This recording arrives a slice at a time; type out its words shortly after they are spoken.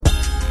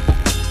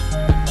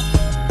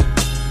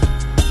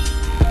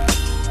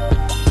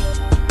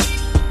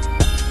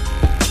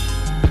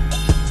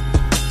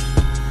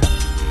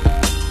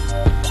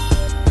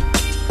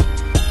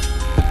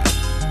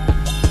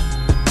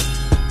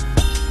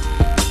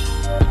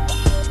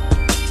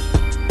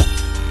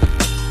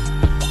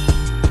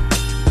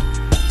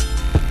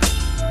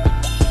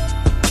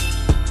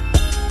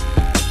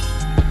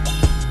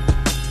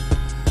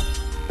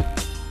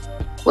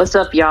What's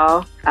up,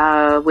 y'all?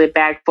 We're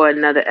back for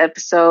another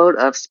episode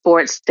of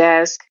Sports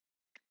Desk.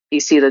 You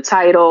see the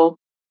title,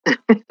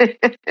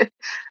 the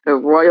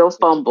Royal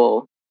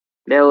Fumble.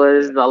 There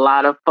was a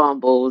lot of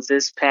fumbles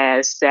this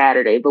past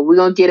Saturday, but we're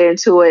gonna get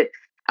into it.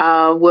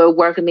 We're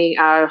welcoming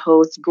our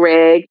hosts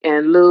Greg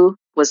and Lou.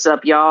 What's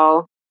up,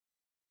 y'all?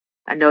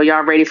 I know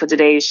y'all ready for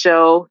today's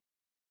show.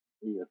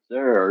 Yes,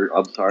 sir.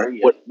 I'm sorry.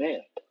 Yes, What? ma'am.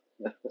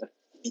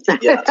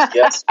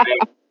 Yes,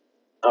 ma'am.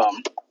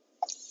 Um,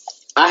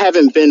 I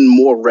haven't been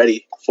more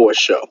ready for a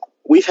show.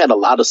 We've had a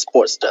lot of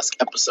sports desk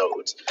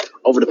episodes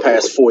over the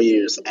past 4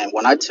 years, and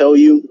when I tell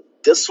you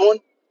this one,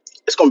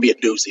 it's going to be a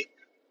doozy.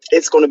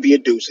 It's going to be a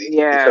doozy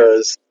Yeah,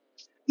 because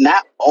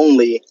not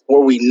only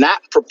were we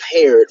not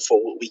prepared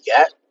for what we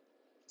got,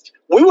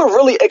 we were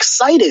really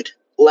excited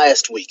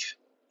last week.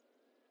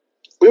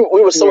 We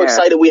were so yeah.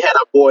 excited. We had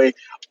our boy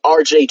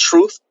RJ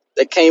Truth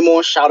that came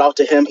on. Shout out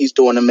to him. He's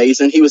doing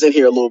amazing. He was in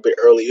here a little bit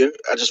earlier.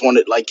 I just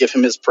wanted to give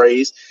him his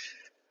praise.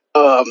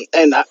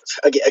 And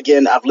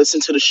I've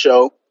listened to the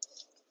show.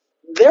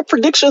 Their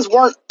predictions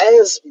weren't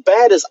as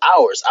bad as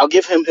ours. I'll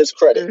give him his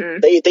credit. hmm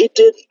They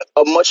did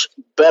a much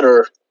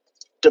better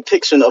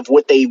depiction of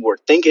what they were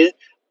thinking.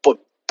 But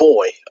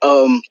boy,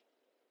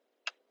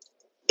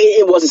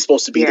 it wasn't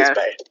supposed to be this Yeah,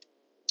 bad.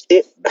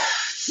 It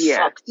yeah.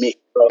 fuck me,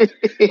 bro.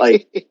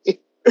 Like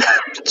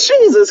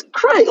Jesus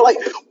Christ. Like,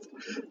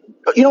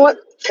 you know what,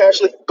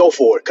 Ashley, go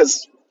for it.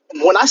 Because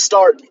when I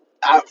start,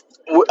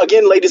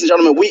 again, ladies and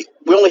gentlemen, we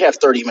only have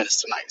 30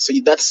 minutes tonight. So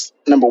that's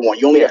number one.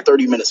 You only have Yeah.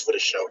 30 minutes for the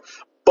show.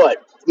 But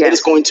it is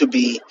Yes. going to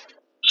be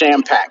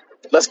jam packed.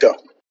 Let's go.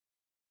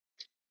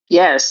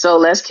 Yes, so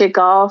let's kick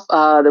off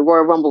the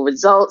Royal Rumble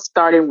results,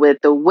 starting with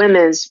the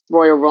women's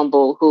Royal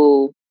Rumble,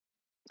 who,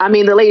 I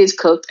mean, the ladies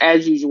cooked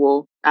as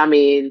usual. I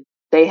mean,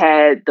 they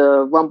had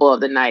the Rumble of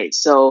the night.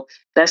 So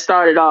that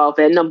started off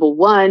at number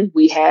one.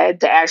 We had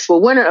the actual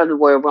winner of the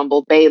Royal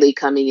Rumble, Bailey,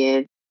 coming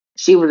in.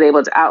 She was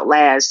able to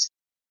outlast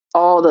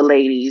all the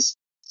ladies.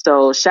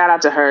 So shout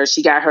out to her.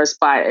 She got her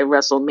spot at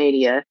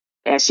WrestleMania,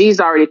 and she's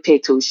already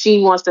picked who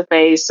she wants to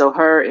face. So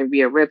her and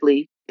Rhea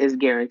Ripley is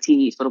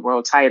guaranteed for the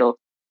world title.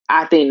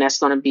 I think that's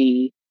going to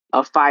be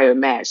a fire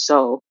match.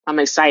 So I'm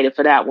excited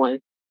for that one.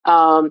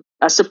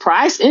 A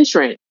surprise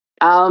entrant.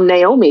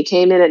 Naomi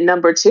came in at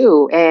number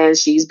two, and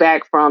she's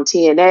back from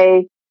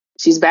TNA.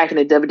 She's back in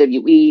the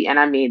WWE, and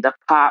I mean the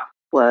pop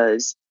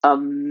was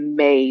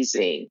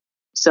amazing.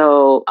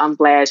 So I'm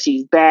glad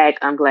she's back.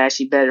 I'm glad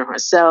she bettered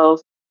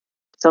herself.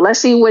 So let's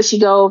see where she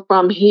go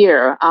from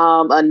here.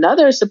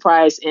 Another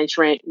surprise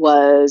entrant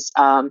was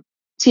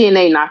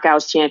TNA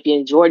Knockouts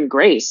champion Jordan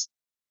Grace.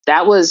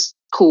 That was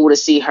cool to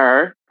see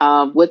her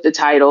with the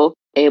title,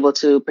 able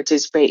to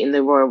participate in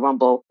the Royal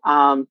Rumble.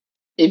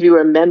 If you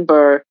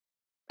remember,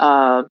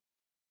 uh,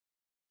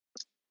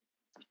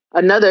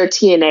 another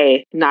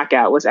TNA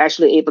knockout was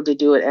actually able to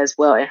do it as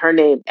well. And her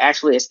name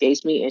actually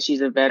escapes me, and she's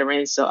a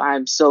veteran. So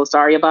I'm so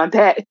sorry about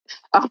that.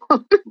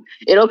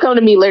 It'll come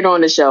to me later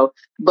on the show.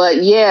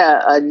 But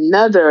yeah,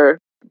 another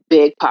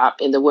big pop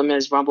in the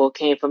Women's Rumble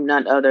came from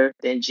none other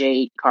than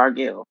Jade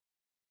Cargill.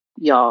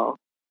 Y'all,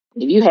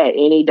 if you had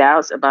any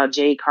doubts about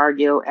Jade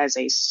Cargill as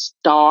a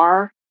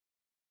star,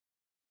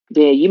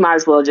 then you might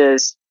as well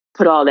just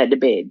put all that to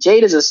bed.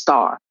 Jade is a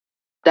star.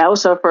 That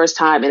was her first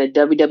time in a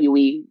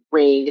WWE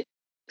ring,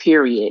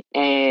 period.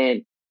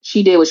 And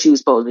she did what she was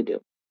supposed to do.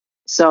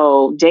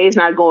 So Jay's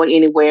not going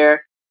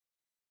anywhere.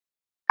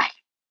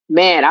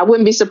 Man, I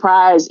wouldn't be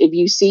surprised if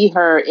you see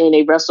her in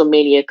a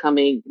WrestleMania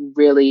coming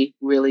really,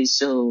 really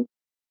soon.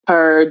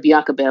 Her,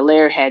 Bianca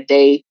Belair had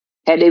they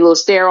little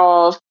stare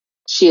off.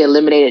 She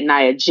eliminated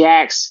Nia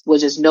Jax,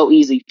 which is no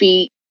easy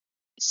feat.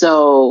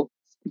 So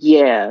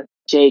yeah,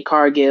 Jade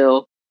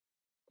Cargill,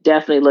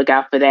 definitely look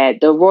out for that.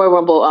 The Royal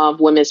Rumble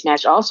women's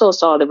match also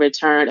saw the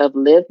return of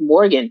Liv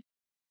Morgan,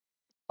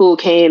 who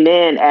came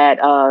in at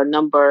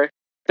number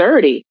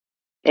 30.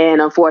 And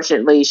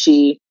unfortunately,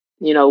 she,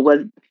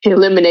 was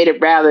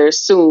eliminated rather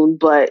soon,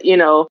 but,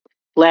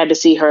 glad to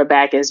see her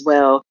back as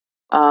well.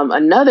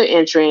 Another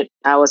entrant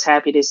I was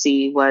happy to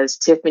see was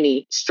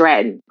Tiffany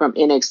Stratton from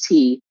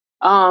NXT.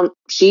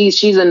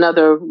 She's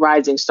another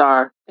rising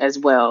star as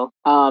well.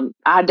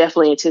 I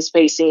definitely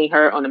anticipate seeing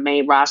her on the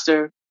main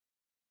roster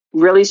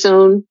really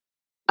soon.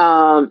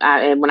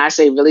 And when I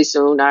say really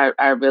soon, I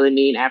really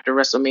mean after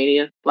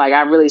WrestleMania. Like,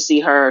 I really see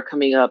her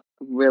coming up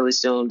really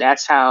soon.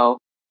 That's how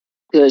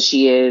good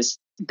she is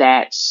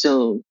that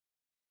soon.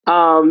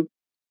 Um,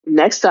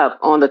 Next up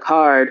on the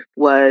card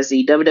was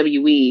the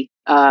WWE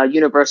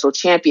Universal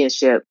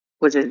Championship,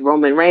 which is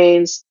Roman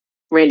Reigns,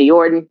 Randy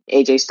Orton,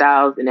 AJ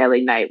Styles, and LA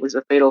Knight. Was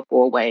a fatal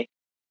four-way.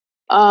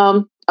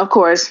 Of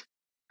course,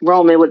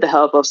 Roman, with the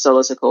help of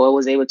Solo Sikoa,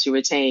 was able to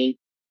retain.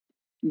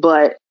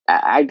 But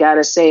I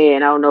gotta say,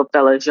 and I don't know,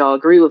 fellas, y'all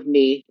agree with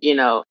me,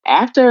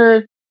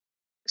 after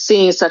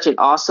seeing such an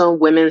awesome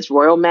women's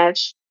royal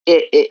match,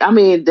 I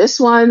mean, this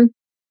one,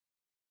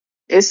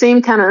 it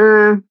seemed kind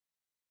of,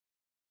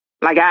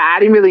 like I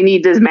didn't really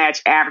need this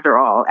match after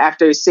all,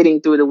 after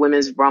sitting through the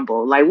women's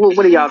rumble. Like, what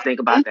do y'all think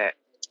about that?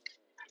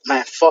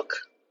 Man, fuck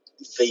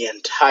the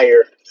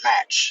entire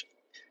match.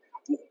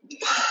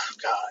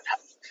 God,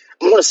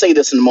 I'm going to say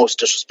this in the most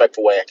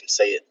disrespectful way I can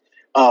say it.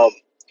 Um,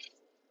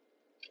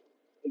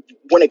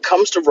 when it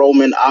comes to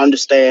Roman, I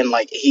understand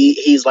like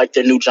he's like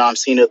their new John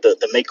Cena,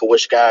 the Make a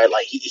Wish guy.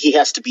 Like he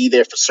has to be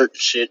there for certain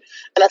shit,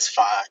 and that's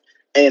fine.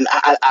 And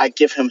I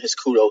give him his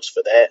kudos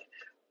for that.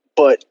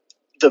 But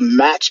the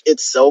match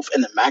itself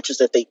and the matches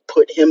that they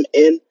put him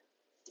in,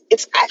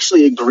 it's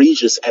actually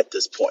egregious at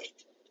this point.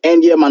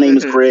 And yeah, my name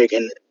is Mm-hmm. Greg,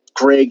 and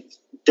Greg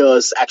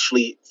does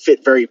actually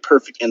fit very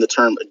perfect in the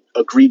term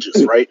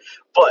egregious, right?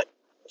 But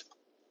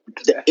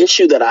the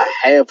issue that I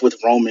have with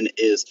Roman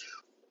is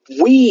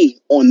we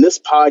on this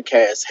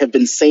podcast have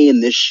been saying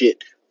this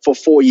shit for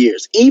 4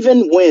 years.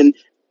 Even when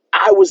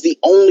I was the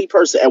only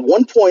person, at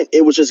one point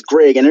it was just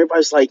Greg, and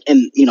everybody's like,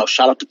 and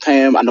shout out to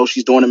Pam. I know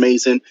she's doing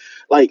amazing.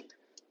 Like,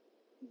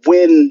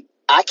 when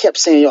I kept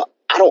saying, "Yo,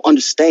 I don't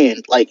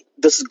understand. Like,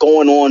 this is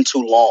going on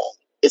too long.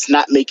 It's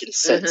not making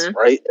sense," Mm-hmm.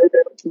 right?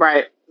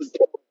 Right.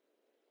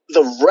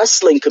 The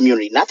wrestling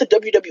community, not the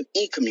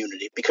WWE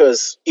community,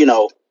 because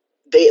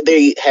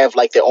they have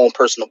like their own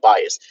personal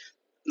bias.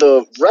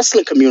 The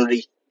wrestling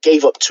community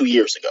gave up 2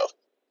 years ago.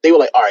 They were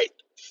like, "All right,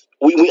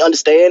 we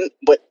understand,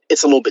 but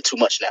it's a little bit too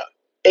much now."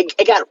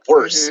 It got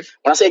worse. Mm-hmm.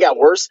 When I say it got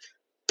worse,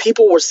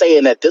 people were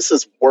saying that this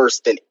is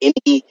worse than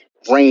any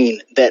reign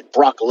that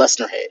Brock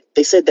Lesnar had.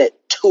 They said that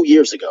 2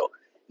 years ago.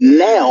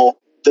 Now,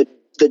 the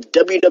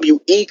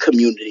WWE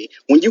community,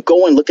 when you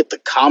go and look at the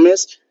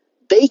comments,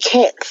 they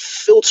can't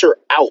filter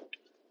out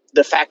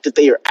the fact that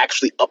they are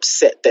actually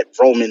upset that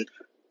Roman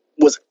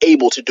was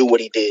able to do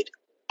what he did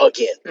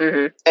again.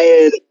 Mm-hmm.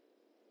 And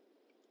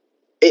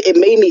it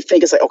made me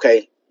think, it's like,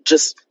 okay,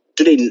 just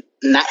do they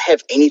not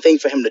have anything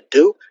for him to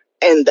do?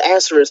 And the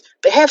answer is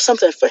they have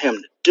something for him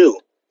to do.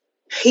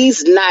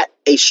 He's not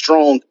a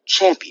strong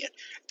champion.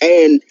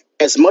 And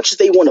as much as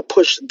they want to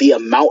push the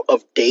amount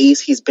of days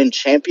he's been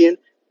champion,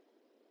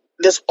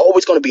 there's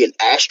always going to be an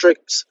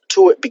asterisk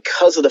to it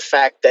because of the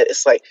fact that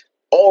it's like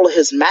all of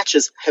his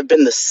matches have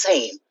been the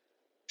same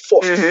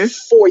for Mm-hmm.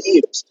 4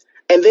 years.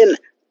 And then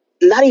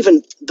not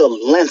even the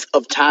length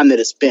of time that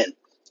it's been.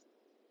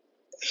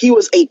 He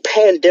was a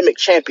pandemic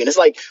champion. It's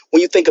like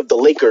when you think of the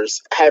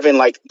Lakers having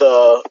like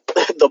the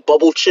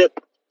bubble chip,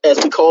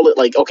 as we call it,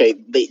 like, okay,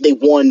 they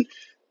won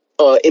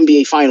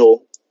NBA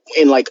final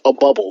in like a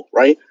bubble,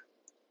 right?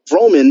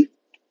 Roman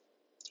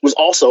was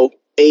also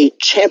a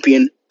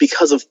champion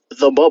because of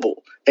the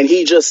bubble. And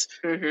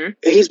Mm-hmm.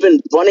 he's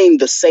been running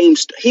the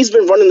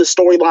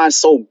storyline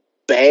so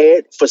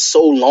bad for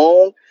so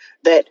long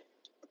that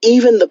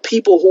even the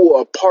people who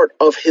are a part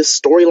of his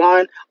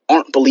storyline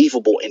aren't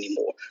believable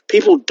anymore.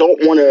 People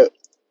don't want to,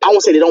 I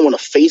won't say they don't want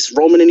to face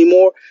Roman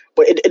anymore,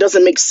 but it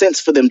doesn't make sense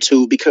for them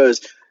to,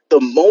 because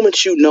the moment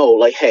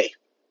like, hey,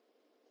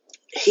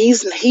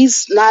 he's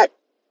not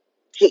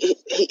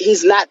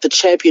he's not the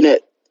champion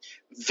that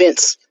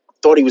Vince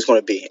thought he was going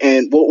to be.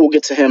 And we'll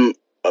get to him,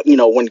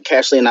 when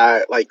Cashley and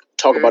I like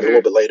talk about it a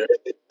little bit later.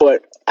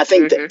 But I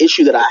think Mm-hmm. the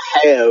issue that I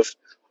have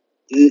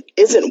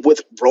isn't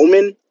with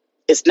Roman.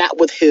 It's not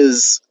with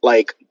his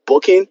like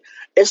booking.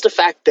 It's the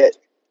fact that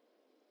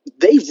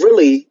they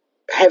really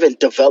haven't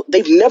developed.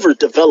 They've never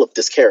developed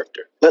this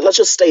character. Let's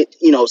just state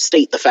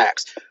the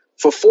facts.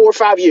 For 4 or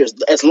 5 years,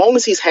 as long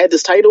as he's had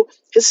this title,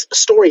 his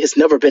story has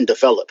never been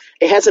developed.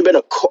 It hasn't been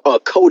a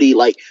Cody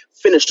like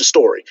finish the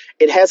story.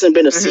 It hasn't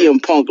been a Mm-hmm.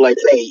 CM Punk like,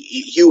 hey,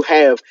 you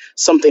have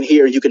something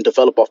here you can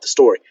develop off the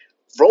story.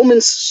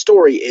 Roman's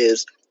story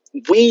is,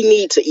 we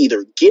need to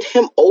either get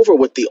him over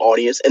with the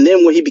audience, and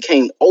then when he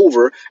became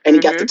over and he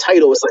got the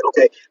title, it's like,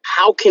 okay,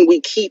 how can we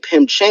keep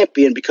him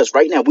champion? Because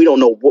right now we don't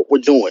know what we're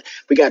doing.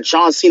 We got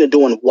John Cena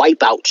doing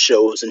wipeout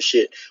shows and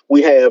shit.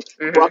 We have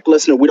Brock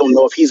Lesnar. We don't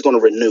know if he's going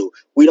to renew.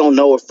 We don't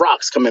know if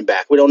Brock's coming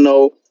back. We don't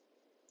know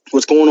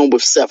what's going on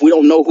with Seth. We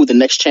don't know who the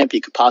next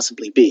champion could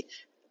possibly be.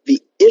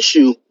 The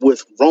issue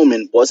with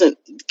Roman wasn't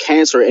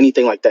cancer or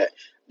anything like that.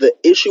 The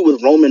issue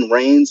with Roman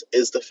Reigns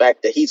is the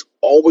fact that he's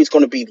always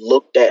going to be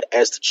looked at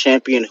as the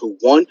champion who,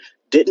 one,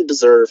 didn't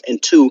deserve,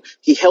 and two,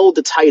 he held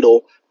the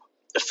title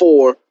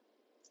for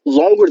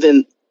longer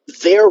than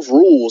their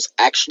rules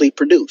actually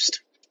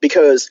produced.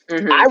 Because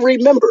Mm-hmm. I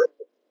remember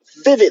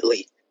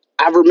vividly,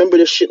 I remember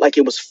this shit like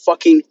it was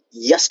fucking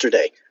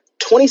yesterday.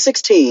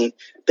 2016,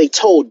 they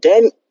told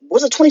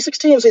was it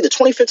 2016? It was either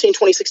 2015,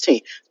 2016.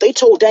 They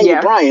told Daniel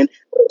Yeah. Bryan,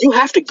 you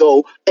have to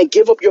go and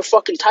give up your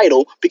fucking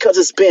title because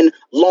it's been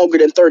longer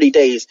than 30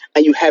 days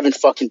and you haven't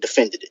fucking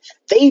defended it.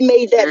 They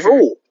made that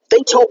rule.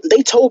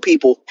 They told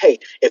people, hey,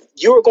 if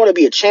you're going to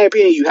be a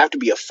champion, you have to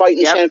be a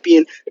fighting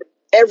champion.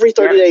 Every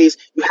 30 days,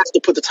 you have to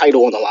put the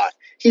title on the line.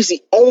 He's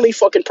the only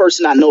fucking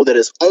person I know that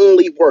has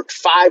only worked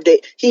 5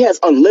 days. He has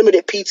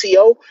unlimited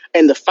PTO,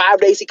 and the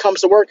 5 days he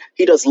comes to work,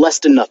 he does less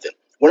than nothing.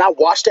 When I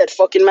watched that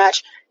fucking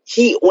match,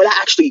 I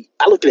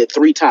looked at it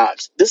 3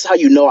 times. This is how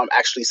you know I'm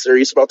actually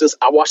serious about this.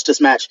 I watched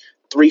this match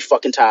 3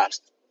 fucking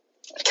times.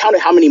 I counted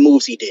how many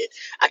moves he did.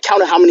 I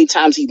counted how many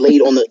times he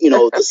laid on the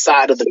the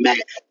side of the mat,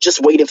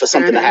 just waiting for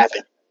something to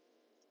happen.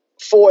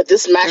 For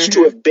this match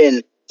to have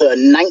been the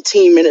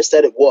 19 minutes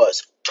that it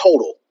was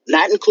total,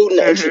 not including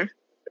the extra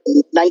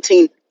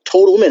 19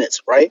 total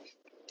minutes, right?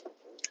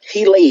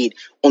 He laid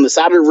on the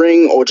side of the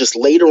ring or just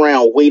laid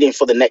around waiting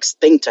for the next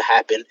thing to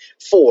happen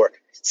for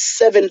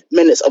 7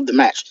 minutes of the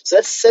match. So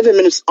that's 7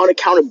 minutes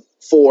unaccounted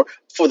for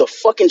the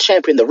fucking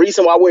champion. The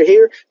reason why we're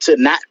here to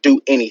not do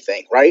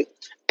anything, right?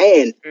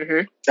 And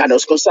I know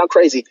it's gonna sound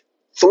crazy.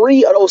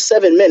 3 of those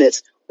 7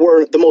 minutes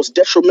were the most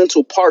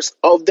detrimental parts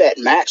of that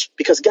match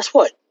because guess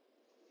what?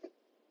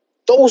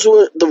 Those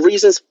were the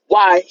reasons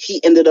why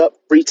he ended up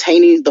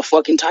retaining the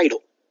fucking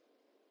title.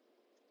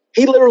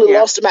 He literally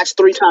lost the match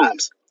 3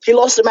 times. He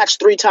lost the match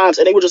 3 times,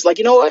 and they were just like,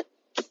 you know what?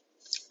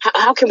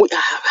 How can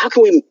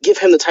we give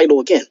him the title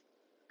again?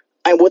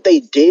 And what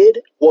they did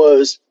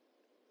was,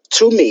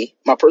 to me,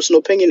 my personal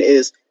opinion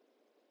is,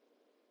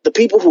 the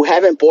people who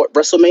haven't bought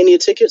WrestleMania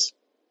tickets,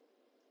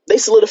 they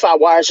solidify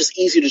why it's just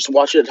easier to just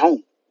watch it at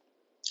home,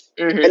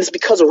 and it's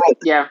because of Roman.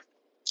 Yeah.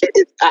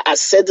 I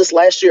said this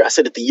last year. I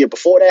said it the year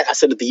before that. I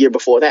said it the year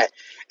before that.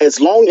 As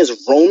long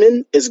as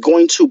Roman is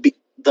going to be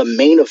the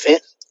main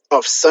event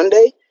of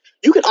Sunday,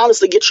 you can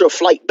honestly get your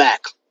flight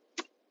back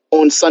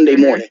on Sunday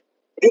morning.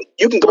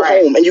 You can go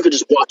home and you can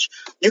just watch.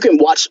 You can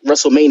watch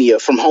WrestleMania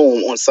from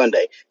home on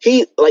Sunday.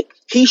 He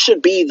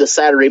should be the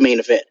Saturday main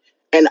event.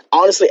 And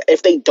honestly,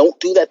 if they don't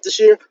do that this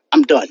year,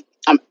 I'm done.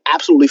 I'm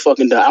absolutely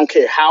fucking done. I don't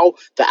care how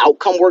the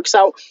outcome works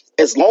out.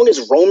 As long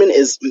as Roman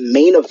is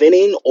main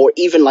eventing or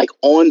even like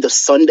on the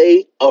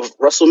Sunday of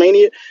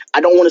WrestleMania,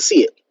 I don't want to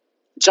see it.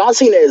 John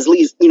Cena, at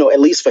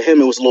least for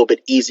him, it was a little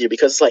bit easier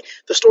because it's like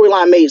the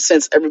storyline made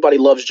sense. Everybody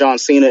loves John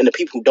Cena, and the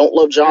people who don't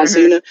love John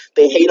Cena,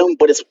 they hate him,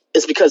 but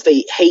it's because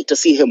they hate to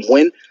see him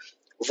win.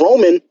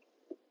 Roman,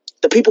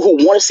 the people who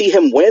want to see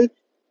him win,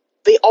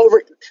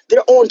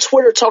 they're on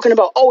Twitter talking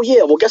about, oh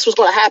yeah, well guess what's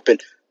going to happen?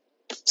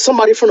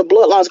 Somebody from the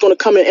bloodline is going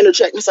to come and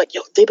interject. And it's like,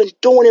 yo, they've been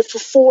doing it for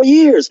 4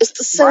 years. It's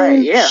the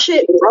same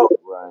shit, bro.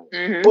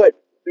 Right.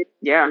 But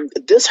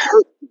this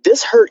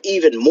hurt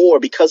even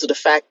more because of the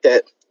fact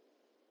that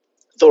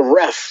the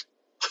ref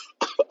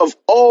of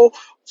all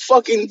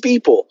fucking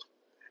people,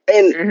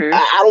 and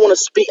I don't want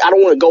to speak, I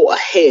don't want to go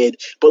ahead,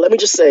 but let me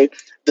just say,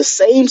 the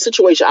same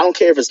situation, I don't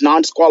care if it's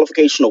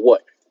non-disqualification or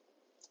what,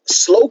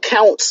 slow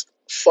counts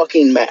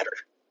fucking matter.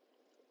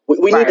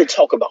 We need to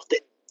talk about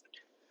that.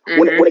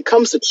 When it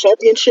comes to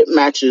championship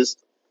matches,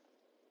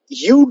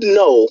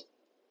 the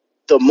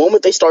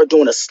moment they start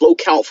doing a slow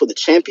count for the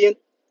champion,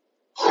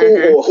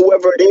 or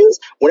whoever it is,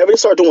 whenever they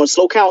start doing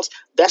slow counts,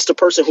 that's the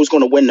person who's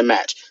going to win the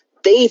match.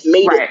 They've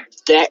made it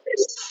that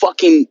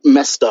fucking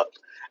messed up.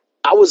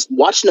 I was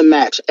watching the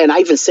match, and I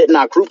even said in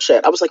our group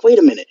chat, I was like, wait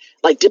a minute.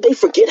 Like, did they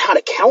forget how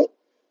to count?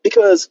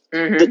 Because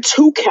the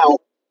 2 count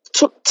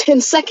took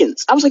 10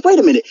 seconds. I was like, wait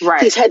a minute.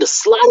 He's had to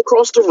slide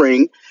across the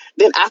ring.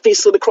 Then after he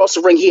slid across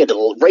the ring, he had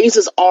to raise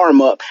his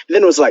arm up. And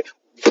then it was like,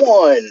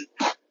 1,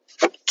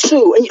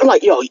 2. And you're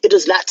like, yo, it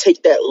does not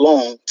take that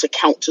long to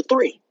count to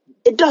 3.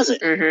 It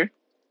doesn't.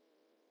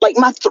 Like,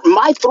 my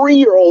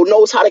 3-year-old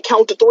knows how to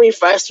count to 3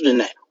 faster than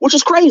that, which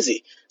is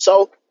crazy.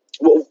 So,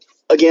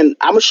 again,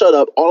 I'm going to shut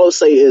up. All I'll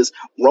say is,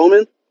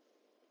 Roman,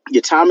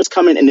 your time is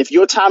coming. And if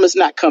your time is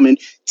not coming,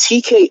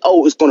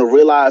 TKO is going to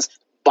realize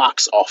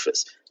box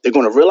office. They're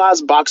going to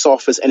realize box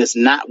office, and it's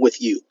not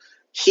with you.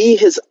 He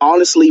has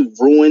honestly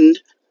ruined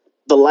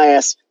the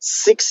last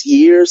 6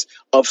 years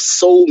of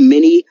so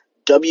many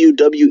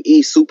WWE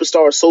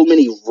superstars, so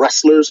many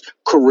wrestlers'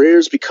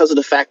 careers because of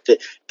the fact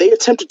that they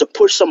attempted to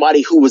push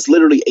somebody who was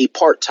literally a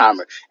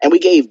part-timer. And we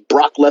gave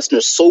Brock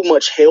Lesnar so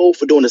much hell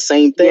for doing the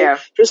same thing. Yeah.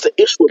 Here's the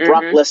issue with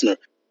Brock Lesnar.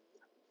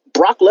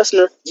 Brock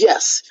Lesnar,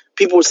 yes,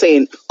 people were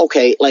saying,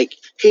 okay, like,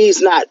 he's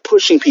not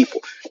pushing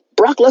people.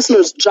 Brock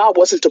Lesnar's job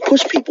wasn't to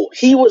push people.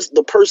 He was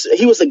the person,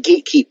 he was a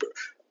gatekeeper.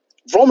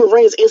 Roman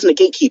Reigns isn't a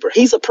gatekeeper.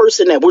 He's a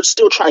person that we're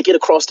still trying to get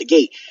across the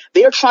gate.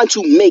 They are trying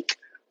to make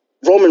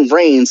Roman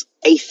Reigns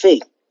a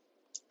thing.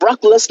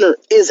 Brock Lesnar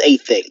is a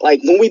thing.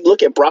 Like, when we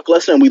look at Brock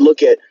Lesnar and we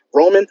look at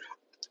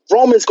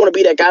Roman's going to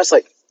be that guy that's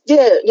like,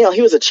 yeah,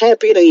 he was a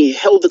champion and he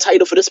held the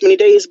title for this many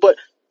days, but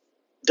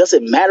does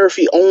it matter if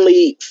he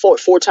only fought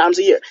 4 times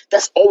a year?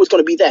 That's always going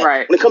to be that.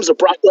 Right. When it comes to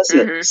Brock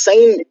Lesnar,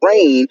 same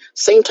reign,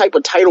 same type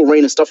of title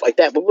reign and stuff like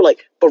that. But we're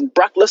like, but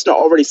Brock Lesnar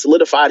already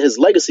solidified his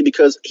legacy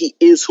because he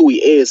is who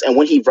he is. And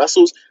when he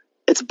wrestles,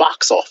 it's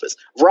box office.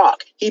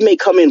 Rock, he may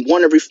come in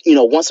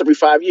once every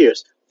 5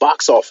 years.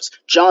 Box office.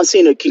 John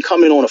Cena can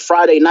come in on a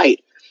Friday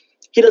night.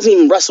 He doesn't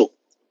even wrestle.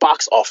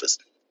 Box office.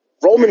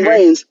 Roman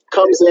Reigns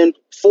comes in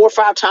 4 or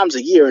 5 times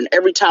a year. And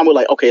every time we're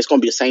like, okay, it's going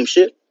to be the same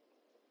shit.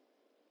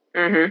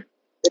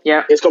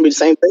 Yeah, it's going to be the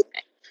same thing.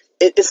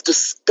 It's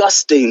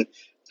disgusting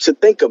to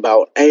think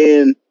about.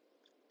 And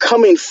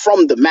coming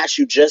from the match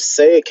you just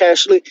said,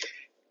 Cashley,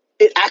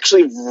 it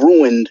actually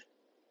ruined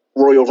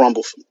Royal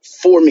Rumble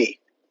for me.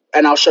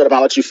 And I'll shut up.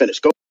 I'll let you finish.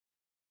 Go.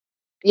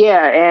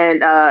 Yeah,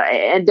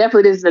 and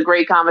definitely this is a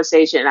great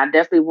conversation. I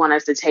definitely want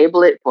us to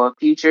table it for a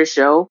future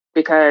show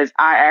because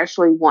I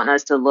actually want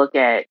us to look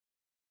at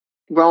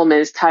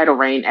Roman's title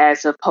reign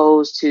as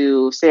opposed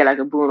to, say, like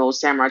a Bruno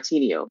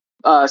Sammartino,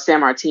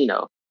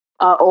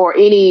 or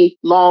any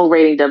long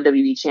reigning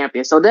WWE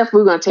champion. So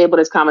definitely we're going to table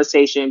this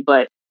conversation.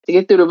 But to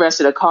get through the rest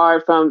of the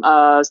card from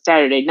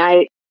Saturday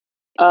night.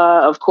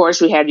 Of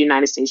course, we had the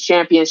United States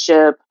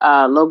Championship.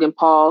 Logan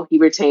Paul, he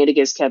retained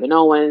against Kevin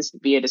Owens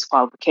via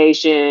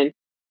disqualification.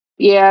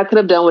 Yeah, I could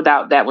have done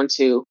without that one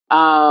too.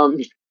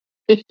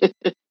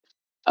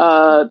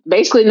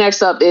 Basically,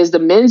 next up is the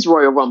men's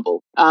Royal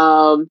Rumble,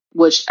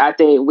 which I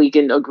think we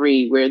can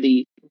agree where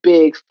the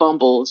big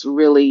fumbles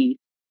really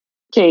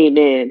came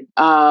in.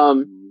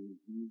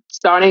 Mm-hmm.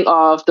 Starting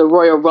off, the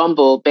Royal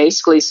Rumble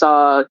basically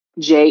saw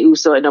Jay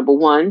Uso at number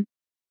one,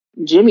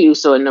 Jimmy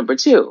Uso at number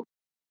two.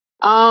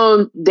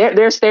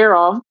 Their stare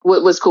off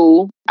was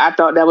cool. I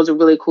thought that was a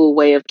really cool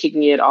way of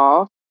kicking it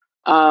off.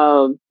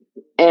 Um,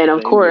 and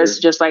of Same course,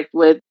 here. just like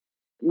with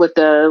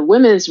the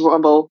women's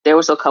rumble, there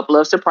was a couple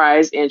of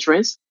surprise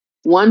entrants.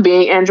 One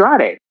being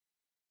Andrade,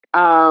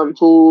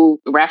 who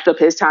wrapped up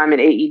his time in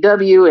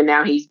AEW and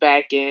now he's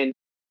back in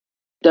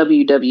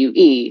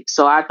WWE.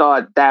 So I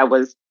thought that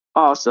was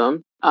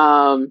awesome.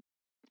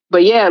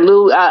 But yeah,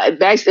 Lou,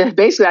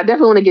 basically, I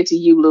definitely want to get to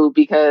you, Lou,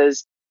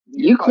 because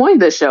You're you fine.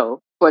 coined the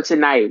show for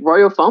tonight,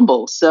 Royal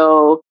Fumble.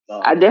 So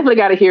I Uh, definitely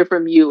got to hear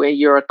from you and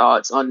your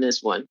thoughts on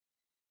this one.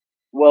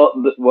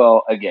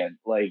 well, again,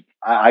 like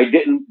I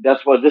didn't.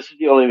 That's why this is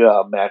the only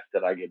match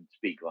that I can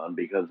speak on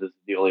because this is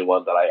the only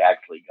one that I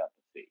actually got to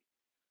see.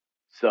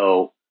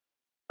 So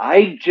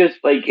I just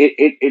like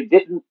it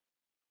didn't.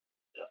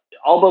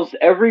 Almost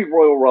every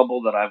Royal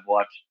Rumble that I've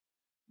watched,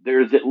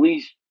 there's at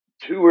least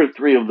two or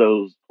three of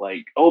those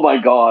like oh my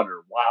god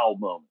or wow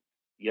moments,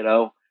 you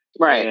know.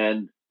 Right,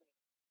 And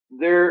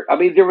I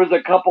mean, there was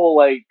a couple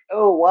like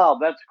oh wow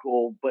that's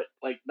cool, but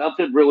like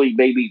nothing really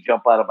made me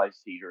jump out of my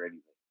seat or anything.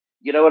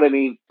 You know what I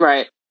mean?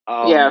 right.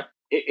 Yeah.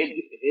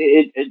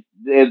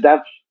 Um,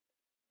 that's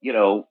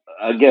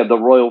again the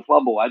Royal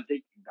Fumble. I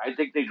think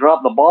they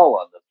dropped the ball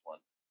on this one.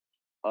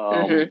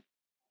 Hmm.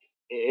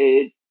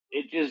 It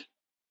just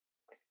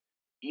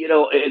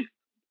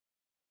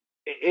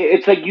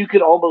it's like you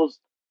could almost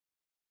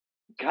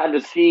kind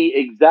of see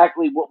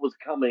exactly what was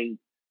coming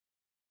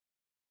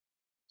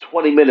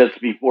 20 minutes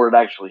before it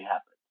actually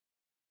happened.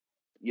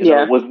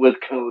 Yeah. With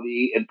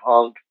Cody and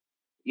Punk,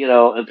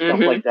 and stuff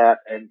Hmm. like that,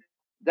 and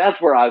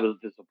that's where I was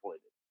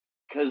disappointed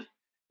because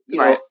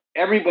Right.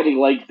 everybody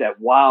likes that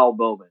wow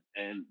moment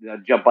and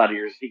jump out of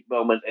your seat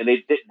moment, and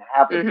it didn't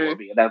happen for Hmm.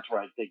 me, and that's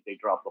where I think they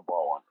dropped the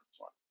ball on this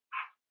one.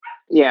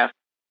 Yeah.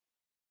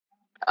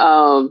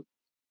 Um,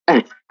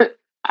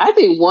 I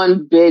think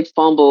one big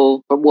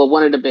fumble, or well,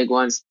 one of the big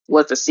ones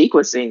was the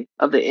sequencing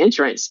of the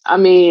entrance. I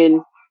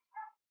mean,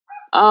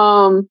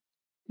 Um,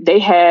 they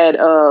had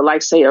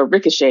like say a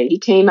Ricochet. He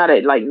came out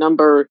at like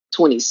number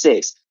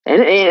 26.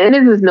 And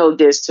this is no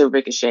diss to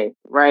Ricochet,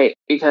 right?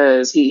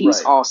 Because he's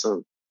Right.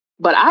 awesome.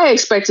 But I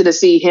expected to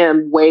see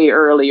him way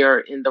earlier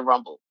in the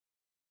Rumble,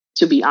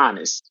 to be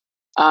honest.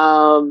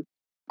 Um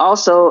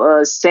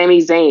Also Sami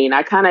Zayn,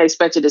 I kind of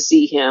expected to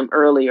see him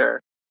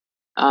earlier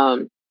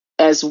um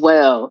as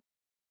well.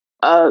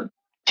 Uh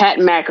Pat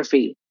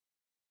McAfee,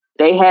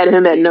 they had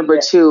him at number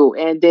Yeah. 2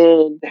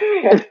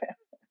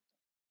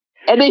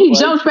 and then he like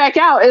jumps back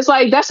out. It's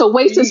like that's a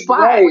wasted spot.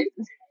 right.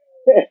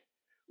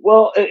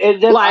 Well,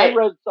 and then I Like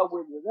read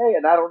somewhere today,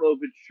 and I don't know if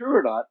it's true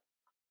or not,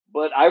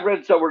 but I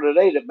read somewhere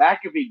today that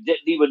McAfee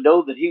didn't even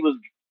know that he was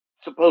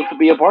supposed to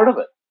be a part of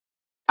it.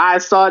 I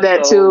saw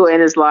that too, So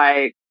and it's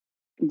like,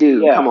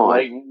 dude, come yeah, on.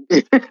 like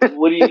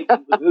who do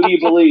you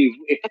believe?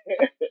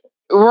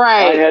 I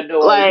Right. had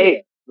no idea.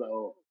 Like,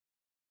 So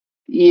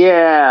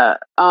yeah.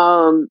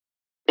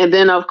 And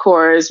then of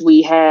course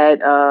we had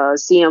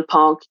CM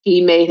Punk.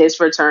 He made his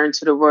return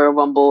to the Royal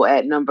Rumble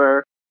at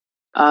number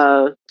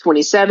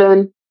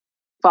 27,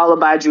 followed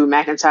by Drew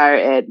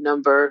McIntyre at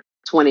number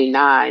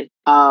 29.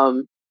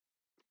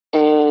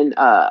 And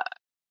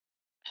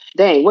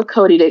dang,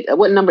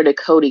 what number did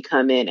Cody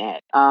come in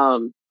at?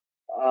 um,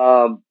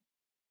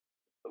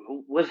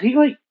 was he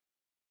like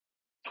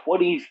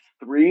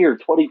 23 or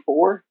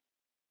 24?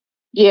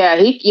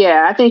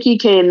 Yeah, I think he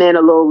came in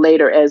a little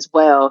later as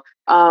well.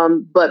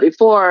 But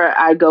before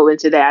I go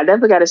into that, I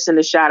definitely got to send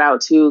a shout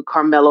out to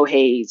Carmelo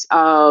Hayes,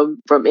 from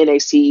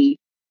NXT.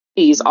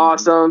 He's Mm-hmm.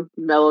 awesome.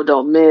 Mello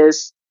don't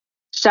miss.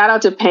 Shout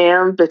out to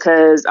Pam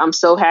because I'm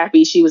so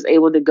happy she was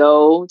able to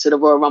go to the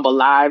Royal Rumble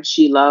live.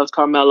 She loves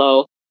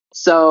Carmelo.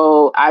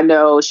 So I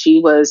know she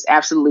was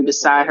absolutely Good for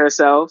beside her.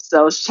 herself.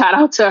 So shout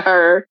out to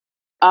her.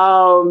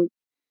 Um,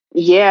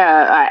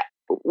 yeah,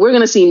 we're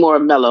gonna see more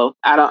of Mello.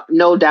 I don't,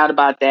 no doubt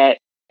about that.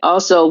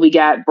 Also, we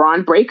got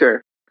Braun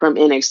Breaker from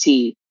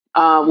NXT,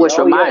 Yeah, which oh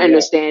from my yeah, yeah.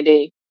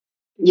 understanding,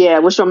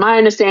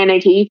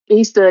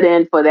 he stood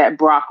in for that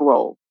Brock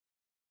role,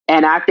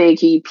 and I think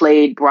he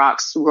played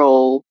Brock's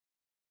role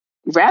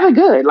rather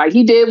good. Like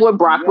he did what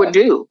Brock would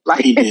Yes. do.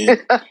 Like, He did.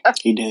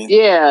 He did.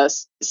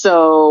 yes,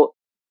 so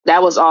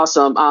that was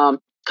awesome.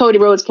 Cody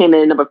Rhodes came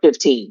in at number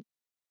 15.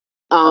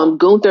 Oh,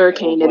 Gunther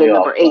okay. I was came in way at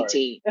off. number Sorry.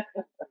 18.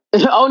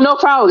 Oh, no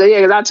problem.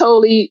 Yeah, because I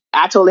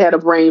totally had a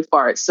brain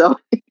fart. So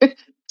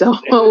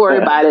don't worry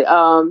about it.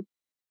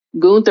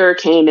 Gunther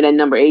came in at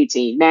number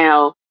 18.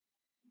 Now,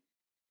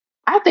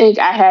 I think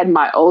I had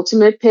my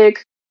ultimate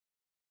pick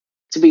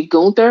to be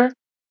Gunther,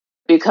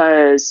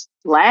 because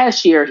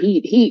last year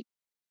he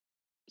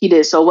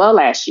did so well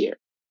last year.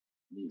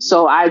 Mm-hmm.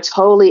 So I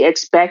totally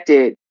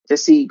expected to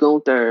see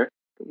Gunther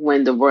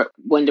win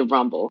the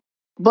Rumble,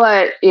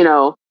 but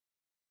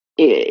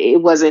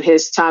it wasn't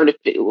his time to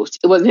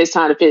it wasn't his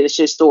time to finish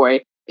his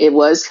story. It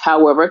was,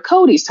 however,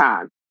 Cody's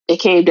time. It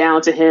came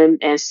down to him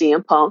and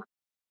CM Punk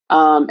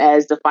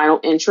as the final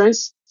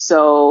entrance.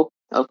 So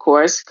of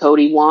course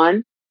Cody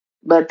won,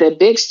 but the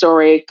big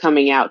story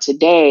coming out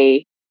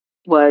today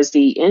was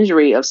the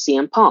injury of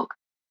CM Punk,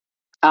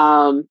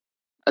 a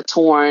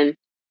torn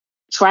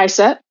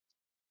tricep.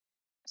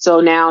 So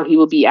now he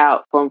will be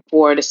out from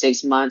 4 to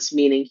 6 months,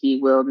 meaning he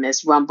will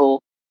miss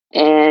Rumble.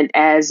 And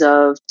as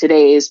of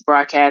today's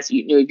broadcast,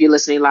 if you're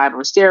listening live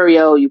on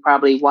stereo, you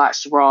probably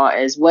watched Raw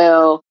as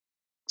well.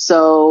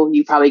 So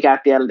you probably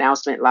got the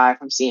announcement live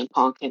from CM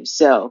Punk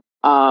himself.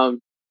 And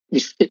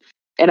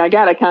I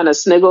got to kind of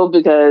sniggle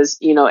because,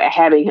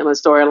 having him a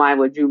storyline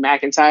with Drew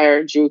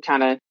McIntyre, Drew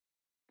kind of,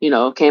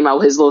 came out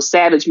with his little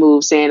savage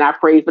move saying, I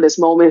prayed for this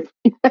moment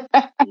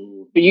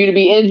for you to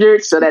be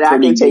injured so that I can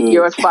Pretty take good.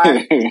 your spot.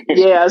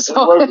 Yeah. It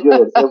was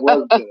good. It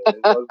was good.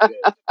 It was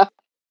good.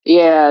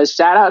 Yeah.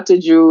 Shout out to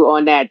Drew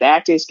on that. The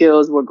acting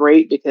skills were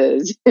great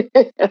because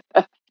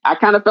I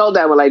kind of felt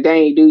that way. Like,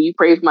 dang, dude, you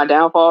prayed for my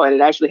downfall and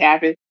it actually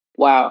happened.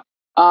 Wow.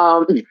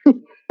 Um,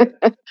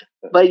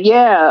 but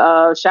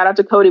yeah, shout out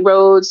to Cody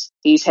Rhodes.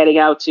 He's heading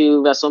out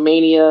to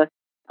WrestleMania.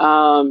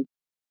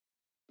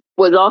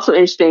 What's also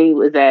interesting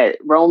was that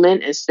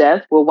Roman and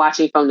Steph were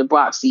watching from the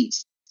Brock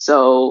seats.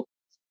 So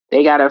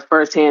they got a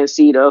first-hand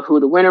seat of who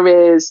the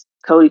winner is.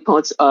 Cody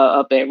points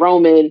up at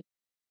Roman.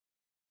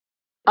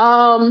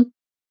 Um,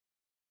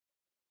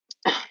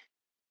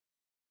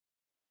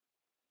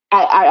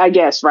 I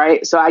guess,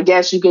 right? So I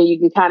guess you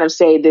can kind of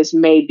say this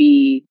may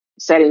be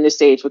setting the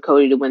stage for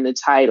Cody to win the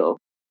title.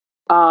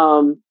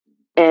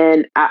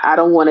 And I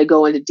don't want to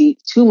go into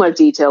too much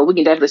detail. We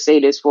can definitely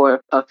say this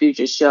for a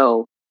future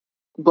show.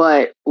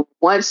 But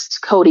once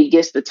Cody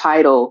gets the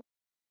title,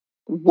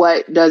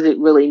 what does it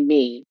really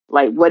mean?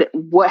 Like,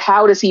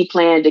 how does he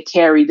plan to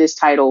carry this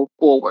title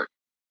forward?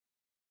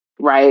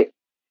 Right?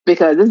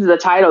 Because this is a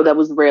title that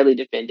was rarely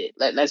defended.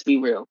 Let's be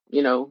real.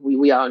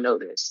 We all know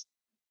this.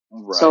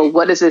 So Right.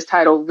 what does this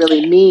title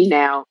really mean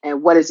now?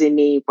 And what does it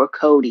mean for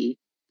Cody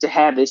to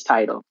have this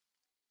title?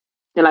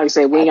 And like I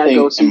said, we I ain't got to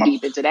go think, and too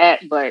deep into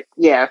that, but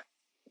yeah.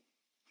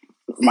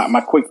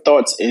 my quick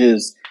thoughts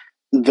is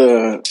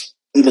the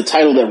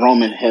title that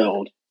Roman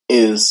held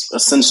is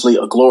essentially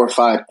a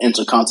glorified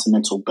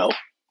intercontinental belt.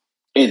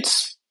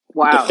 It's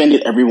Wow.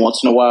 defended every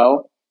once in a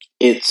while.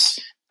 It's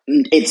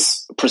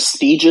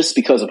prestigious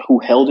because of who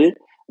held it,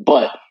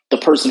 but the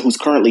person who's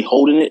currently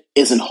holding it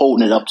isn't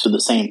holding it up to the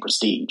same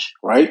prestige,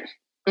 right?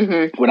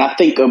 Mm-hmm. When I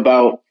think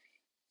about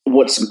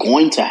what's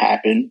going to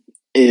happen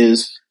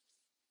is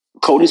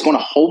Cody's going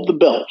to hold the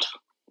belt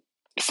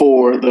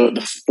for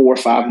the 4 or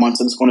 5 months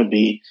that it's going to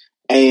be.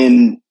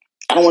 And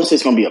I don't want to say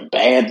it's going to be a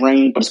bad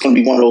reign, but it's going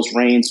to be one of those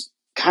reigns,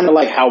 kind of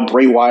like how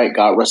Bray Wyatt,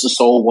 God rest his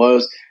soul,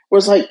 was, where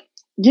it's like,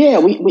 yeah,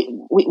 we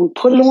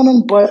put it on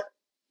him, but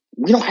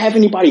we don't have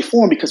anybody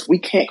for him because we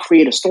can't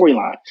create a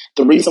storyline.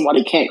 The reason why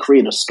they can't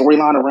create a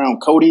storyline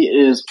around Cody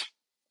is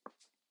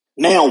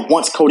now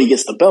once Cody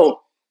gets the belt,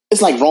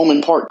 it's like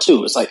Roman Part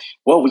 2. It's like,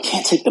 well, we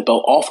can't take the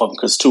belt off of him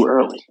because it's too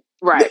early.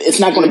 Right. It's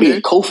not going to be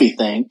a Kofi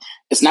thing.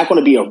 It's not going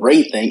to be a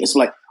Ray thing. It's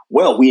like,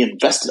 well, we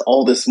invested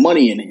all this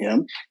money in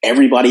him.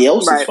 Everybody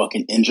else is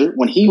fucking injured.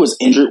 When he was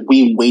injured,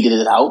 we waited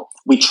it out.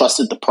 We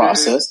trusted the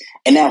process.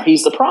 And now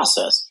he's the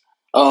process.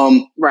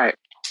 Right.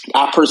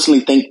 I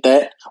personally think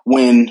that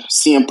when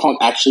CM Punk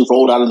actually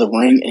rolled out of the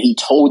ring and he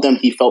told them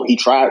he felt he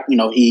tried,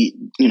 he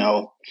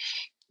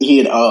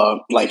had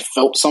like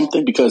felt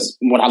something, because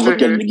when I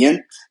looked at it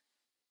again,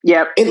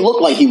 it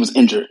looked like he was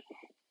injured,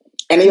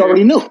 and they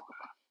already knew,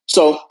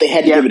 so they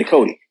had to give it to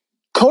Cody.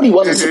 Cody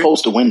wasn't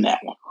supposed to win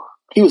that one.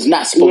 He was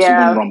not supposed to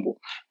win Rumble.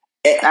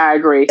 I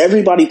agree.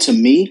 Everybody, to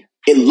me,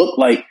 it looked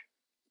like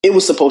it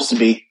was supposed to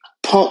be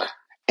Punk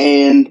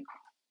and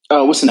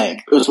what's the name?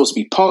 It was supposed to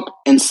be Punk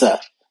and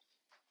Seth.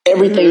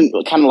 Everything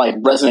kind of like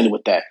resonated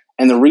with that.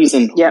 And the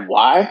reason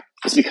why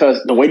is because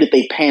the way that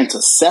they panned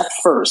to Seth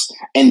first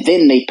and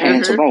then they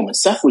panned to Roman.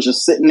 Seth was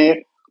just sitting there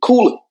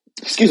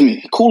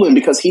cooling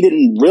because he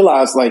didn't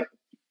realize, like,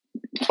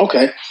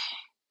 okay,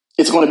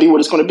 it's going to be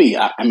what it's going to be.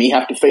 I may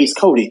have to face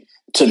Cody.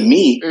 To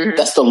me,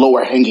 that's the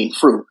lower hanging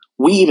fruit.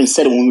 We even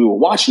said it when we were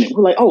watching it.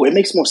 We're like, oh, it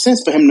makes more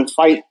sense for him to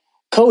fight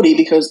Cody,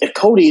 because if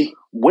Cody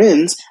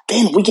wins,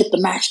 then we get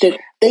the match that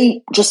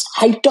they just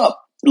hyped up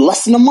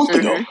less than a month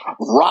ago.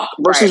 Rock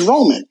versus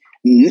Roman.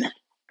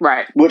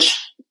 Right.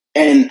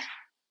 And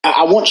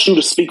I want you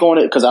to speak on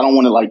it because I don't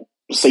want to like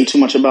say too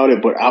much about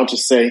it, but I'll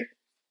just say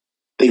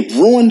they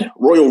ruined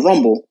Royal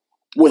Rumble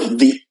with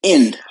the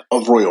end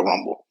of Royal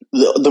Rumble.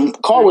 The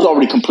card was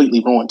already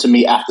completely ruined to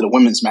me after the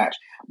women's match,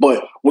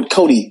 but what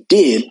Cody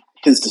did,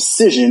 his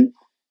decision,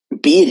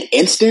 being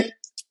instant,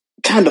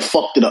 kind of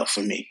fucked it up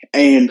for me.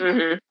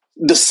 And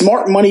the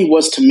smart money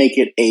was to make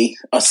it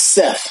a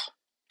Seth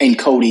and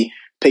Cody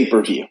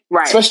pay-per-view,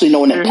 especially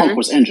knowing that Punk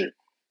was injured.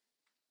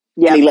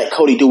 and Yep. he let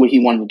Cody do what he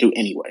wanted to do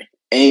anyway.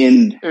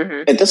 And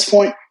Mm-hmm. at this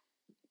point,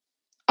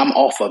 I'm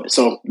off of it.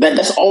 So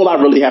that's all I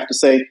really have to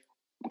say.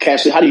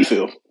 Cassie, how do you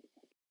feel?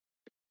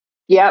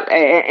 Yep,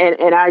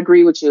 and I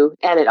agree with you.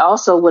 And it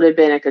also would have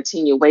been a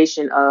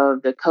continuation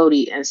of the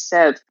Cody and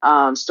Seth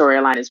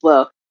storyline as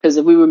well. Because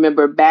if we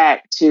remember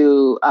back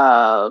to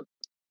can't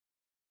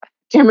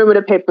remember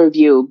the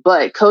pay-per-view,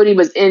 but Cody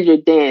was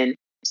injured then,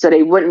 so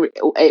they wouldn't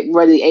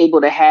really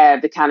able to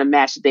have the kind of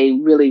match that they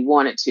really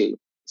wanted to.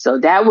 So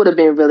that would have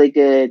been really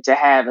good to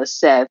have a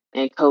Seth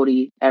and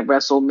Cody at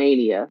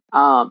WrestleMania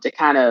to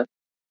kind of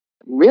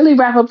really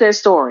wrap up that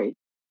story.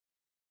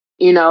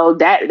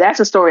 That's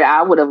a story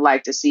I would have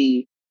liked to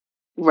see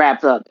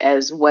wrapped up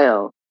as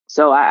well.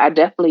 So I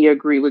definitely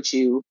agree with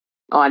you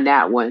on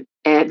that one.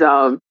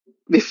 And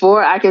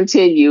before I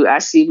continue, I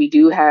see we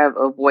do have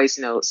a voice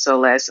note, so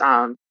let's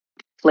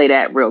play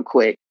that real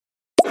quick.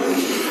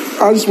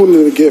 I just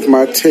wanted to give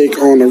my take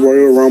on the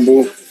Royal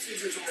Rumble.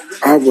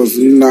 I was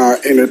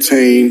not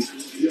entertained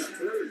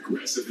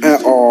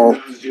at all,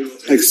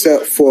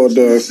 except for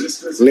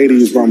the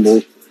Ladies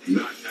Rumble.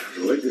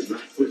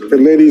 The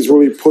ladies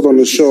really put on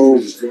the show.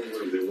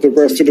 The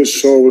rest of the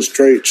show was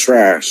straight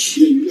trash.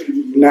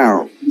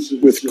 Now,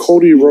 with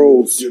Cody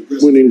Rhodes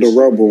winning the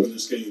Rumble,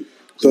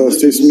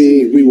 does this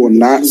mean we will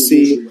not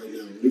see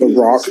The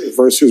Rock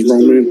versus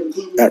Roman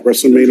at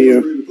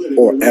WrestleMania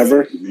or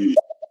ever?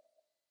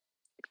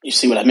 You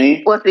see what I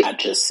mean? Well, I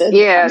just said that.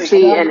 yeah,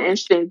 see, an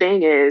interesting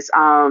thing is,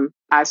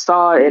 I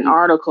saw an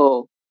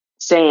article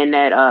saying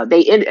that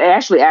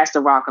actually asked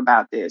The Rock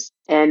about this,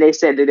 and they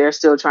said that they're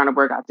still trying to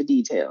work out the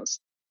details.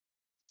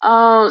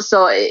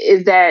 So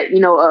is that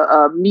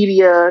a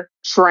media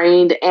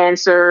trained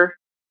answer?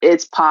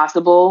 It's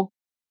possible.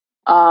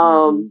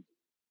 Mm-hmm.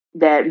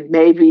 That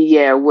maybe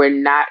we're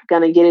not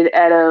gonna get it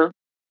at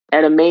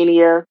a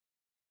Mania,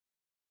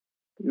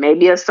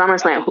 maybe a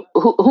SummerSlam.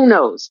 Who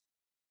knows,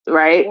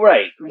 right?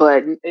 Right.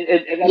 But And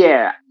I mean,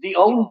 yeah,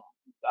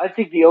 I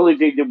think the only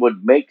thing that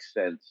would make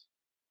sense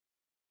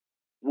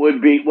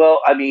would be, well,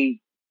 I mean,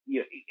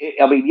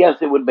 yes,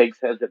 it would make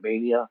sense at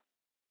Mania,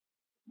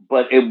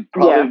 but it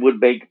probably yeah, would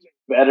make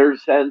better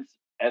sense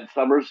at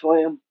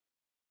SummerSlam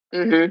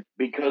mhm,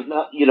 because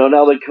now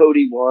that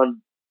Cody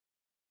won,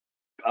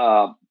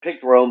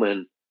 picked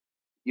Roman,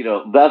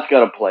 that's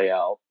got to play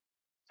out.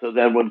 So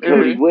then when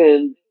Cody mhm,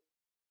 wins,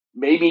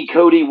 maybe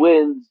Cody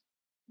wins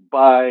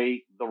by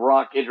The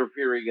Rock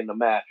interfering in the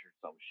match or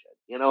some shit.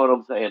 You know what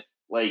I'm saying?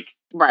 Like,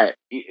 right,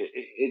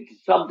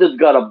 something's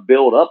got to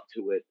build up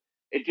to it.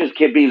 It just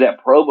can't be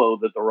that promo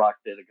that The Rock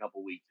did a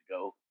couple weeks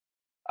ago.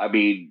 I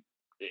mean,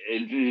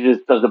 it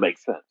just doesn't make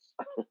sense.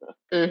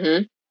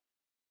 mhm,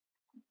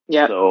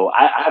 yep. So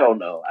I don't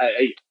know.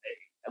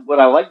 Would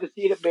I like to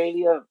see it at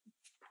Mania?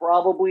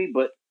 Probably,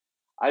 but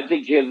I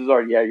think chances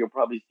are, yeah, you'll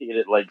probably see it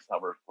at like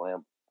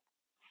SummerSlam.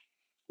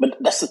 But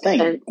that's the thing.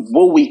 And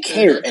Will we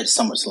care mhm, at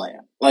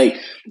SummerSlam? Like,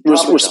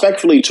 Probably not.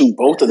 respectfully to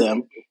both of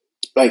them,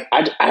 like,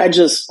 I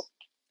just,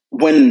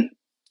 when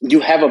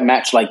you have a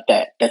match like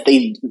that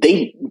they've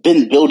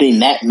been building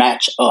that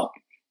match up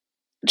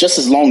just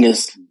as long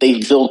as they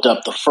built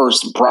up the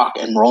first Brock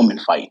and Roman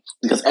fight,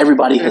 because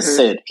everybody has mhm,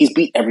 said he's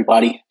beat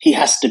everybody. He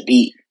has to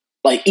beat,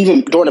 like,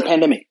 even during the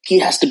pandemic, he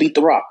has to beat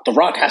The Rock. The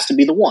Rock has to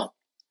be the one.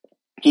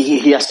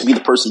 He has to be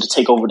the person to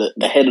take over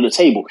the head of the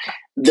table.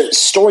 The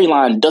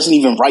storyline doesn't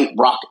even write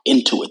Rock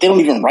into it. They don't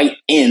even write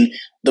in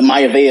the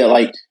Maivia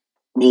like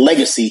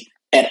legacy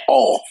at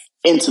all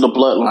into the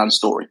bloodline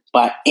story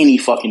by any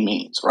fucking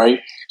means, right?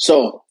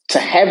 So to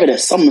have it at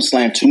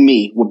SummerSlam to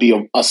me would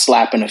be a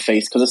slap in the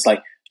face, because it's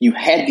like you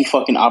had the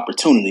fucking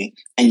opportunity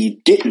and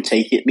you didn't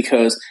take it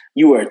because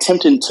you were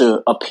attempting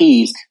to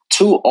appease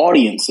two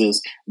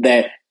audiences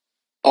that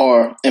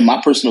are, in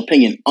my personal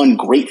opinion,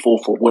 ungrateful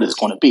for what it's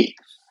going to be.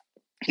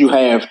 You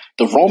have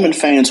the Roman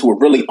fans who are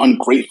really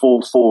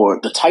ungrateful for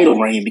the title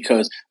reign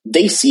because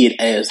they see it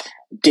as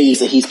days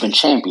that he's been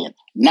champion,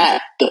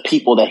 not the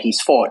people that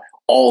he's fought,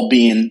 all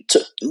being,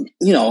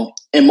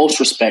 in most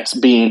respects,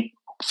 being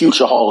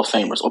future Hall of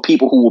Famers or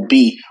people who will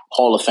be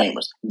Hall of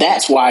Famers.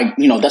 That's why,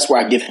 that's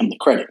where I give him the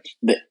credit.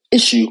 The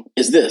issue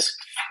is this.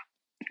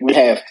 We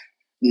have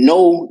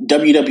no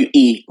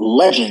WWE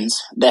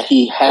legends that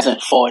he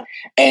hasn't fought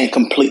and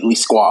completely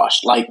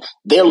squashed. Like,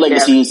 their yeah,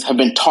 legacies have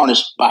been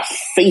tarnished by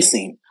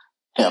facing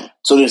him.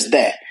 So there's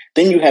that.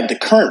 Then you have the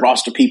current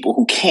roster people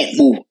who can't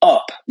move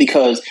up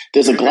because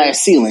there's a mhm, glass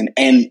ceiling,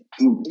 and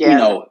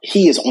yeah,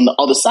 he is on the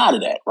other side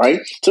of that, right?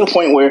 To the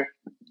point where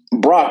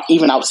Brock,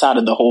 even outside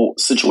of the whole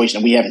situation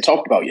that we haven't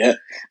talked about yet,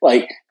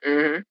 like,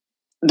 mhm,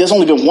 there's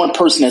only been one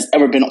person that's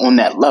ever been on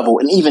that level,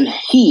 and even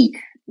he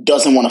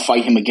doesn't want to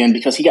fight him again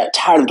because he got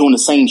tired of doing the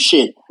same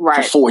shit for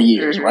right, 4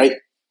 years, mhm, right?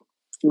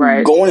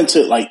 right, Going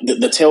into like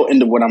the tail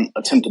end of what I'm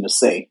attempting to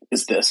say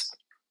is this.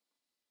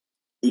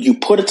 You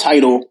put a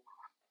title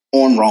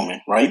on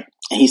Roman, right?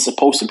 And he's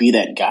supposed to be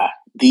that guy,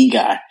 the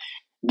guy.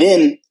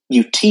 Then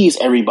you tease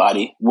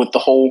everybody with the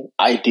whole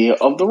idea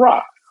of The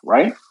Rock,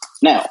 right?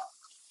 Now,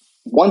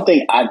 one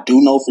thing I do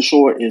know for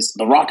sure is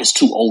The Rock is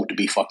too old to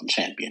be fucking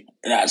champion.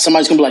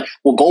 Somebody's gonna be like,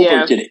 well,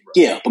 Goldberg did it.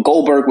 Yeah, but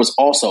Goldberg was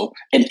also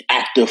an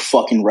active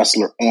fucking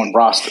wrestler on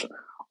roster.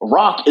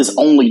 Rock is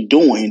only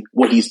doing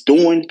what he's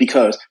doing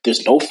because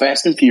there's no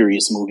Fast and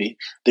Furious movie.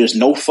 There's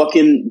no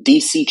fucking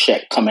DC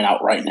check coming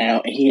out right now.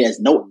 And he has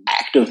no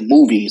active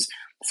movies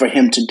for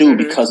him to do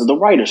because of the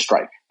writer's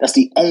strike. That's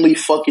the only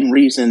fucking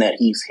reason that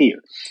he's here.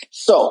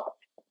 So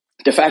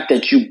the fact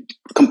that you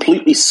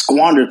completely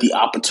squandered the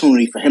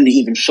opportunity for him to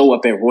even show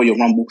up at Royal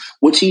Rumble,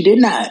 which he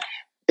did not.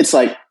 It's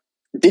like,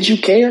 did you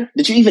care?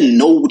 Did you even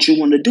know what you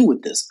wanted to do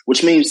with this?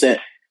 Which means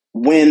that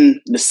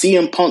when the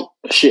CM Punk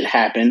shit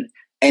happened,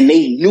 and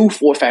they knew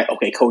for a fact,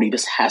 okay, Cody,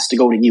 this has to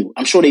go to you.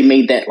 I'm sure they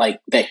made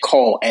that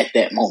call at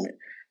that moment.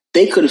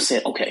 They could have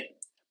said, okay,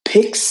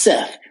 pick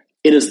Seth.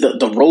 It is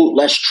the road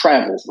less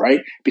traveled,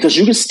 right? Because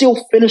you can still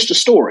finish the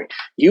story.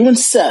 You and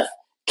Seth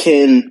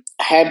can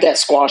have that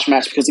squash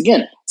match because,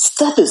 again,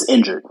 Seth is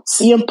injured.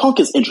 CM Punk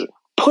is injured.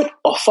 Put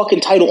a fucking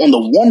title on the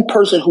one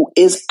person who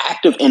is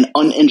active and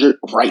uninjured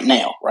right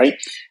now, right?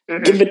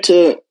 Give it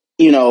to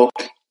him.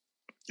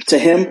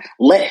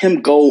 Let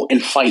him go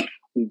and fight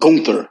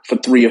Gunther for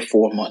 3 or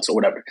 4 months or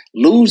whatever.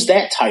 Lose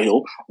that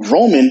title.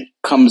 Roman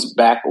comes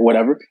back or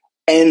whatever.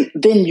 And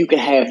then you can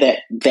have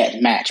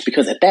that match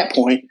because at that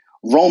point,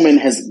 Roman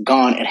has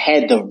gone and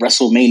had the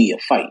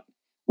WrestleMania fight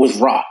with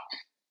Rock.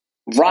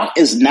 Rock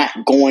is not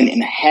going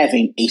and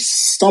having a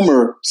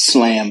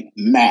SummerSlam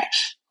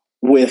match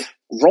with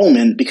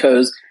Roman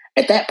because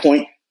at that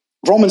point,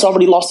 Roman's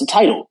already lost the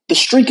title. The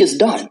streak is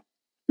done.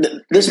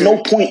 There's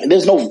no point.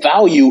 There's no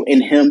value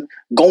in him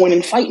going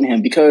and fighting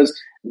him because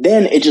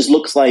then it just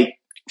looks like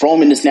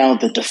Roman is now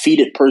the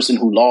defeated person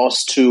who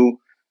lost to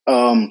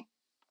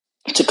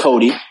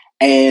Cody,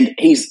 and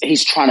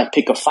he's trying to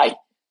pick a fight.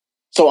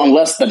 So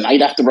unless the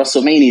night after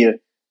WrestleMania,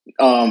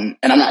 and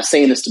I'm not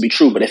saying this to be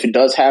true, but if it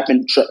does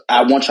happen,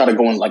 I want y'all to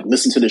go and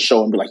listen to the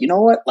show and be like, you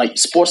know what?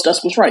 Sports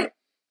Desk was right.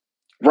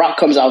 Rock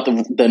comes out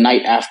the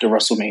night after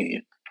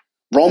WrestleMania.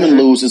 Roman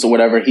loses or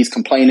whatever. He's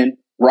complaining.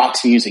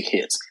 Rock's music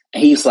hits.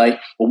 And he's like,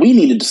 well, we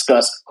need to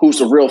discuss who's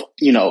the real,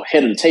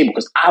 head of the table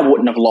because I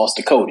wouldn't have lost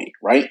to Cody,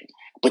 right?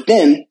 But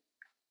then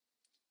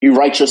you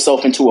write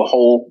yourself into a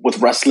hole with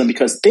wrestling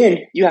because then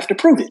you have to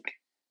prove it.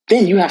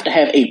 Then you have to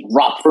have a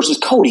Rock versus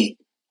Cody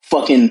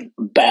fucking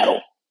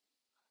battle.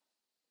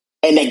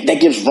 And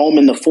that gives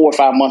Roman the 4 or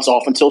 5 months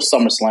off until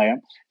SummerSlam.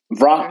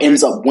 Rock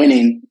ends up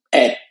winning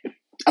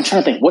I'm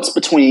trying to think, what's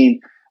between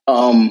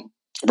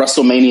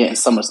WrestleMania and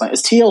SummerSlam?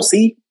 Is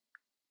TLC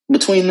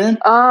between them?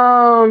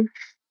 Hell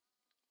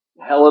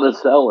in a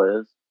Cell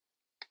is.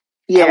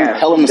 Yeah.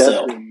 Hell in a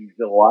Cell.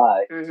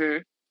 July.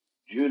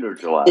 June or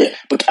July. Yeah,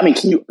 but I mean,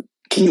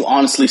 can you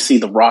honestly see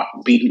The Rock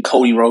beating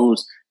Cody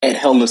Rhodes at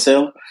Hell in a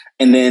Cell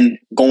and then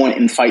going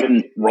and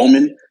fighting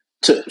Roman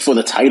for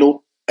the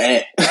title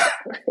at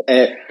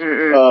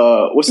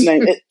what's his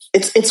name?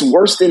 It's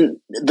worse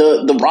than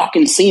the Rock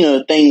and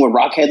Cena thing where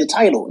Rock had the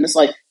title, and it's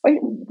like, wait,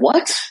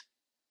 what?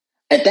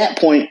 At that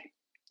point,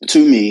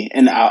 to me,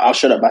 and I'll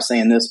shut up by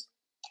saying this: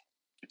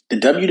 the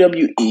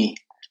WWE,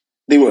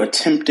 they were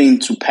attempting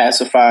to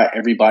pacify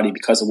everybody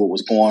because of what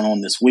was going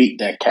on this week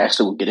that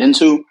Caster will get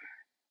into.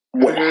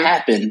 What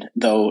happened,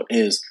 though,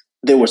 is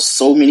there were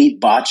so many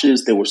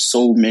botches, there were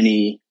so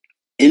many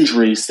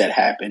injuries that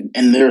happened,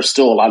 and there are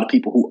still a lot of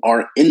people who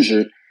aren't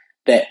injured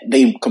that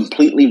they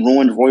completely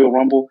ruined Royal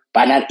Rumble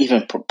by not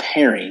even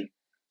preparing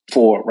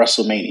for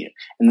WrestleMania.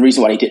 And the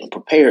reason why they didn't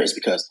prepare is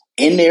because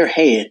in their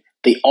head,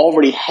 they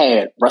already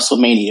had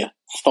WrestleMania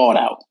thought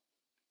out.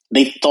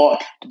 They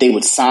thought they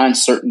would sign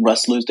certain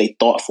wrestlers. They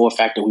thought for a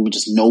fact that we would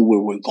just know where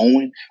we're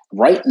going.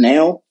 Right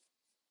now,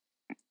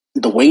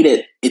 the way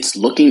that it's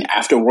looking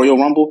after Royal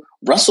Rumble,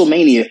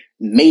 WrestleMania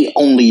may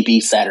only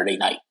be Saturday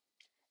night.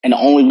 And the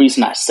only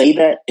reason I say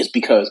that is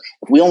because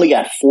if we only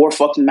got 4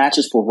 fucking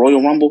matches for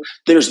Royal Rumble,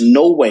 there's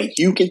no way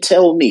you can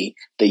tell me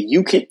that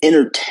you can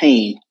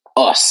entertain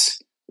us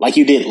like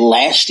you did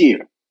last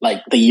year,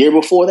 like the year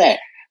before that,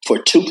 for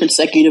 2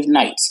 consecutive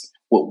nights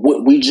with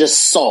what we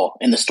just saw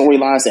in the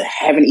storylines that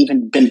haven't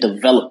even been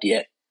developed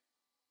yet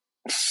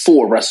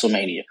for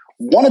WrestleMania.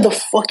 One of the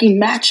fucking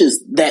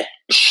matches that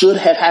should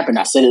have happened,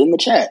 I said it in the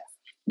chat,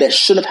 that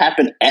should have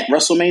happened at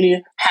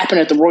WrestleMania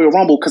happened at the Royal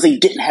Rumble because they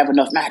didn't have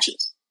enough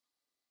matches.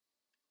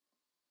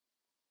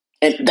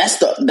 And that's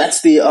the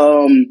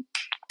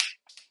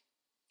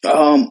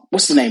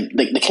what's the name?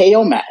 The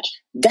KO match.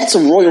 That's a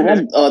Royal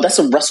Rumble, that's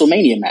a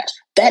WrestleMania match.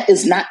 That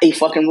is not a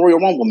fucking Royal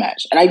Rumble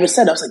match. And I even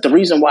said, I was like, the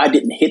reason why I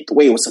didn't hit the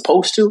way it was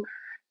supposed to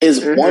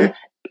is one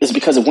is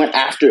because it went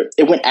after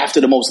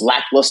the most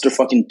lackluster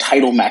fucking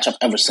title match I've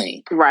ever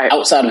seen. Right.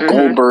 Outside of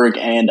Goldberg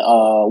and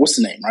what's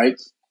the name, right?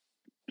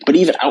 But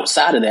even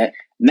outside of that,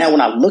 now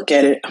when I look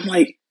at it, I'm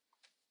like,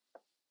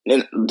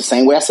 the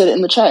same way I said it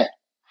in the chat.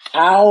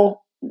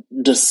 How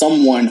does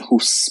someone who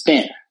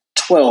spent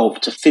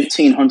 $1,200 to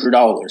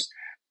 $1,500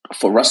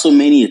 for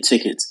WrestleMania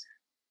tickets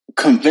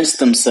convince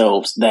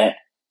themselves that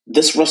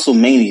this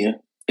WrestleMania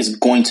is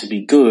going to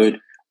be good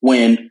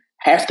when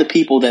half the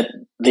people that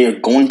they're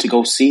going to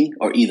go see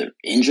are either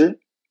injured,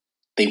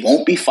 They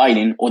won't be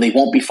fighting, or they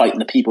won't be fighting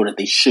the people that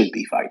they should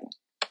be fighting.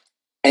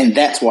 And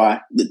that's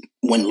why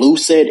when Lou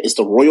said it's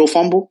the Royal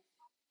Fumble,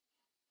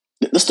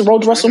 that's the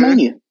road to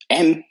WrestleMania.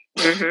 And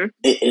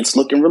it's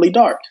looking really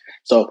dark.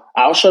 So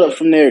I'll shut up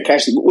from there.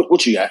 Cassie,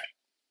 what you got?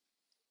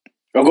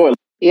 Oh, go ahead.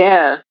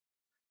 Yeah.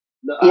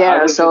 No, I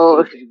Yeah. was just going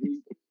So, to say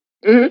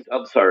these.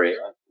 I'm sorry,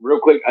 real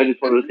quick. I just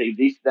wanted to say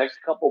these next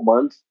couple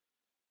months,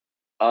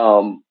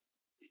 um,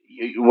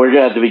 we're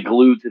gonna have to be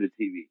glued to the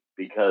TV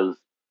because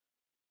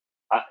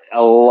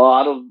a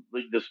lot of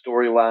the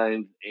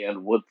storylines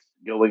and what's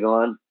going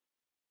on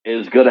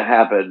is going to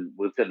happen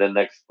within the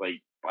next, like,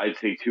 I'd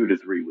say 2 to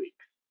 3 weeks.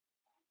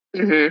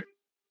 mhm.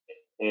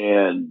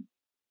 And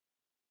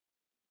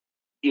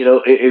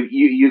if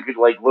you could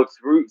like look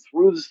through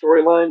the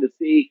storyline to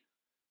see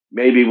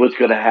maybe what's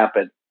going to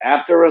happen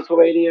after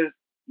WrestleMania.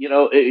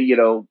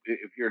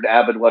 If you're an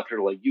avid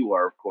watcher like you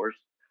are, of course.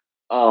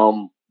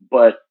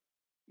 But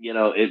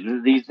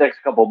these next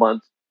couple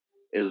months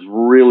is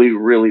really,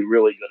 really,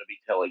 really going to be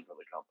telling for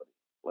the company.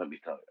 Let me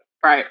tell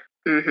Right.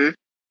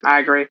 I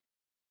agree.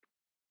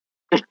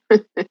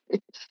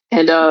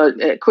 And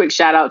a quick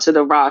shout out to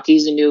The Rock.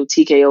 He's a new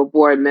TKO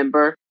board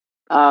member.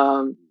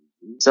 Um,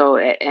 you.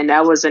 and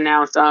that was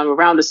announced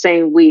around the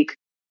same week.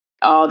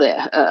 All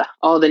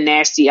the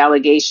nasty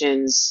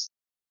allegations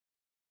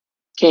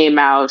came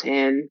out,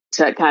 and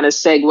to kind of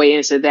segue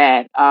into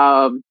that,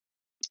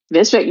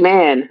 Vince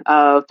McMahon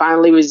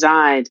finally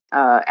resigned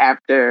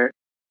after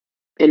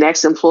an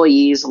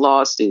ex-employee's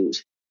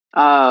lawsuit.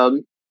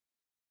 Um,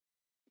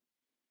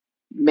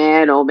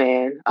 man, oh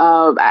man,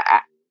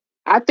 I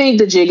think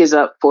the jig is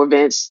up for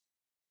Vince.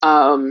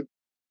 Um,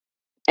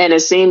 And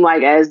it seemed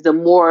like as the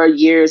more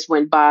years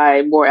went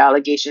by, more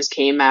allegations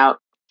came out.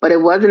 But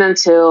it wasn't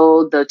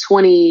until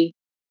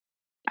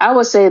I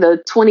would say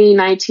the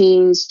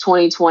 2019s,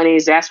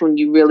 2020s, that's when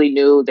you really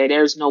knew that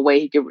there's no way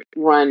he could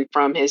run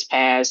from his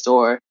past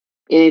or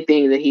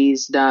anything that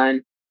he's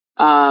done.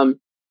 Um,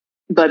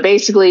 but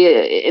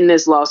basically, in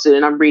this lawsuit,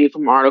 and I'm reading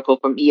from an article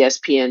from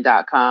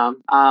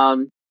ESPN.com,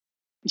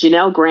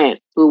 Janelle Grant,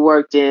 who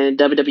worked in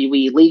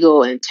WWE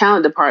legal and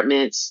talent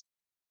departments,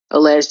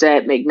 alleged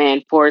that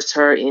McMahon forced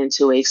her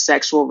into a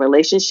sexual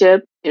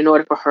relationship in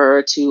order for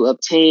her to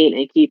obtain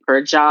and keep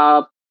her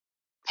job,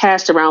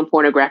 passed around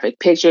pornographic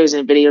pictures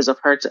and videos of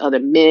her to other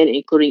men,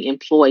 including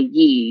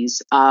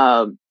employees.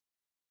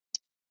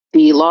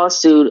 The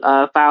lawsuit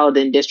filed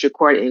in district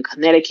court in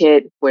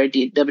Connecticut, where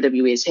the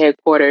WWE is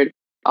headquartered,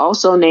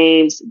 also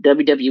names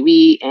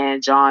WWE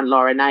and John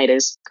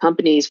Laurinaitis,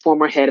 company's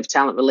former head of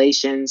talent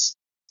relations,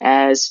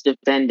 as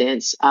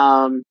defendants.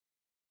 John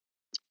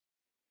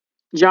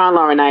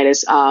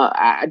Laurinaitis,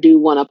 I do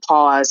want to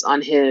pause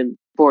on him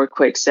for a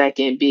quick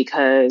second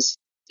because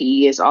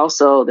he is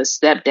also the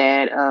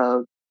stepdad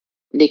of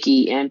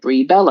Nikki and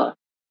Brie Bella.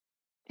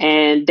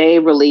 And they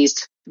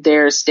released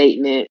their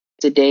statement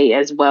today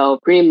as well,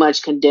 pretty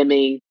much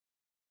condemning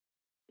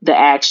the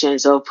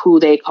actions of who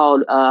they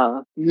called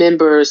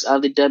members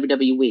of the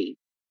WWE.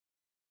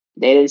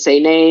 They didn't say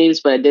names,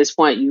 but at this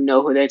point, you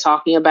know who they're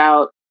talking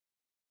about.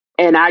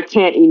 And I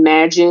can't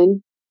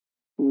imagine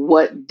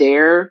what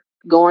they're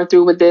going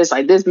through with this.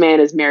 Like, this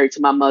man is married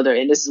to my mother,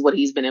 and this is what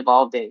he's been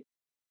involved in.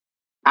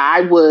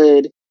 I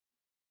don't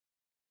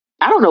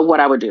know what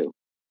I would do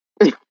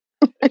if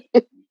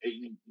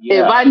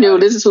Yeah. I knew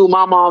this is who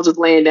my mom was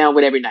laying down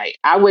with every night.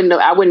 I wouldn't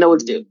know what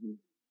to do.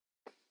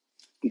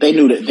 They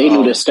knew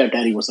that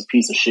stepdaddy was a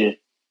piece of shit.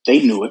 They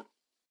knew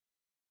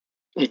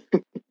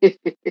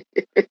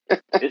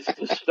It's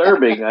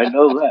disturbing. I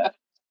know that.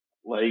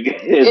 Like,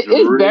 it's It's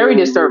very really, really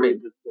disturbing.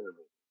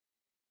 disturbing.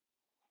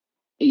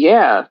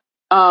 Yeah.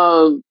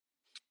 Um,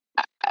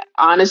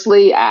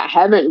 Honestly, I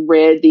haven't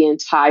read the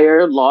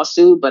entire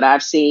lawsuit, but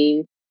I've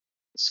seen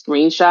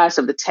screenshots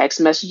of the text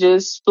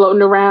messages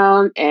floating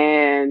around,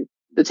 and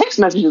the text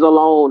messages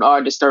alone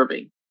are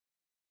disturbing.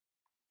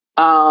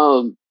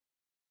 Um,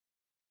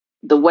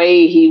 the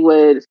way he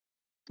would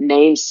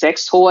name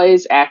sex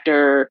toys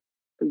after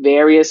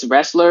various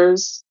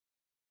wrestlers,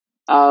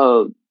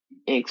 uh,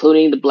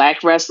 including the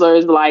black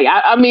wrestlers. Like,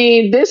 I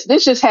mean, this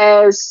just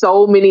has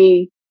so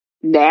many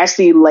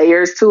nasty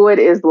layers to it.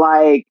 It's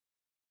like,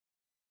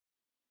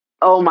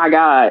 oh my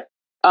god.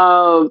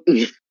 Um,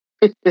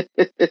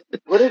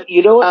 But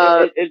you know what?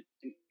 uh,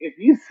 If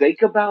you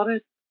think about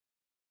it,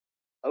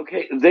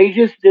 okay, they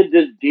just did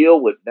this deal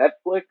with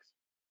Netflix.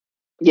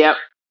 yep.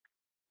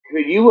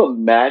 Could you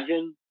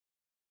imagine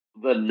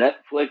the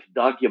Netflix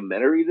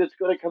documentary that's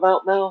going to come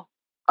out now?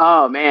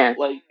 Oh man.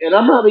 Like, and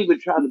I'm not even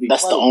trying to it. be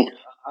That's the funny only.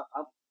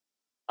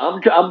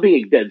 here. I'm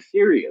being dead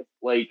serious.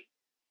 Like,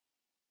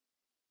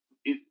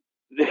 it,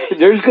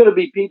 there's going to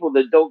be people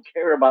that don't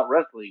care about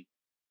wrestling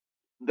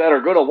that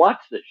are going to watch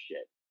this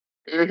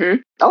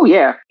shit, Oh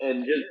yeah.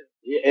 and just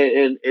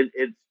and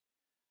it's.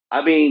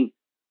 I mean,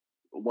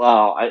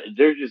 wow.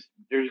 There's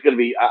going to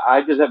be.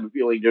 I just have a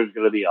feeling there's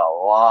going to be a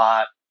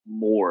lot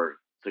more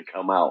to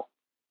come out.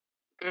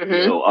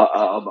 hmm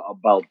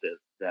About this,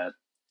 that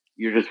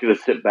you're just going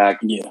to sit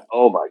back and, Yeah.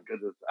 oh my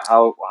goodness,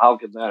 how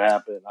can that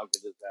happen? How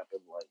can this happen?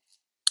 Like,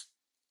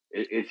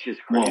 It's just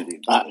Well, crazy,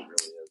 man. It really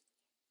is.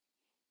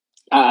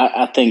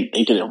 I think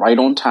they did it right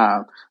on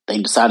time. They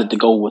decided to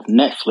go with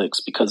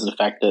Netflix because of the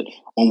fact that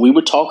when we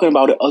were talking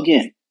about it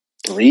again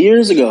 3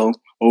 years ago,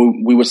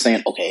 when we were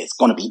saying, okay, it's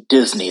going to be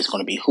Disney, it's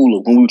going to be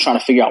Hulu. When we were trying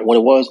to figure out what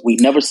it was, we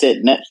never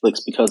said Netflix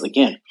because,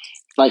 again,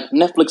 like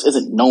Netflix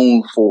isn't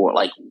known for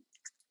like,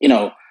 you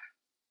know,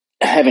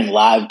 having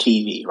live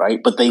TV, right?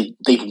 But they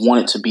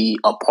wanted to be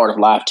a part of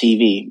live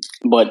TV.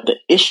 But the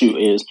issue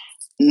is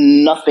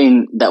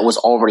nothing that was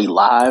already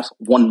live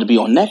wanted to be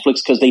on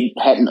Netflix because they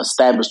hadn't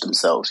established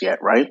themselves yet,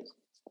 right?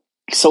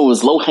 So it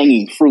was low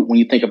hanging fruit when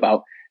you think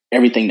about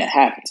everything that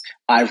happens.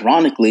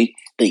 Ironically,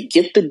 they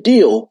get the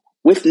deal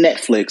with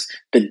Netflix.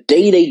 The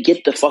day they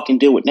get the fucking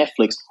deal with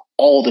Netflix,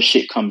 all the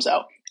shit comes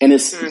out. And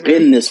it's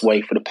been this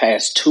way for the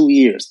past 2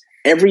 years.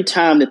 Every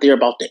time that they're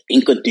about to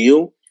ink a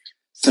deal,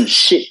 some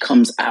shit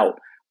comes out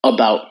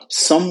about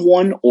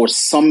someone or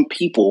some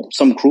people,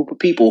 some group of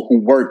people who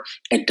work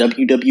at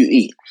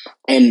WWE.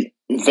 And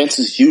Vince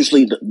is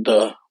usually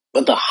the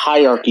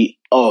hierarchy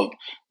of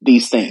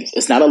these things.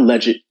 It's not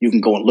alleged. You can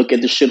go and look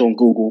at the shit on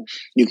Google.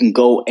 You can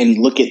go and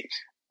look at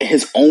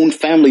his own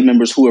family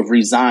members who have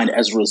resigned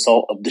as a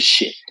result of the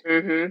shit.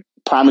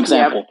 Prime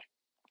example.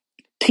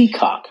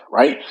 Peacock,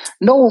 right?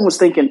 No one was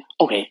thinking,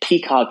 okay,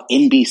 Peacock,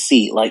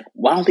 NBC. Like,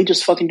 why don't they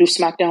just fucking do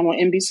SmackDown on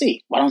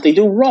NBC? Why don't they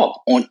do Raw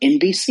on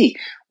NBC?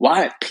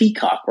 Why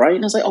Peacock, right?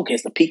 And it's like, okay,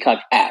 it's the Peacock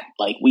app.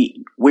 Like,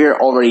 we're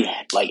already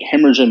like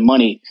hemorrhaging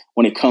money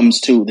when it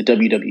comes to the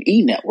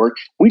WWE network.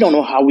 We don't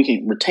know how we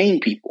can retain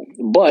people.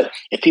 But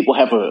if people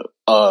have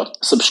a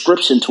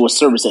subscription to a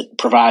service that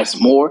provides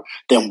more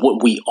than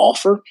what we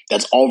offer,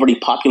 that's already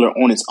popular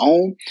on its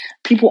own,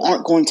 people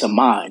aren't going to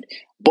mind.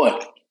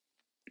 But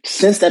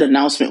since that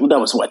announcement, that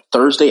was what,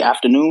 Thursday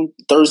afternoon?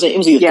 Thursday? It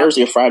was either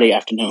Thursday or Friday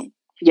afternoon.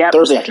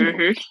 Thursday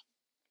afternoon.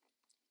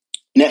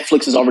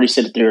 Netflix has already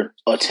said that they're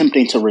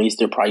attempting to raise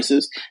their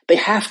prices. They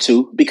have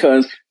to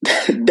because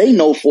they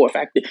know for a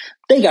fact that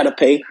they got to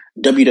pay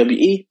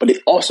WWE, but they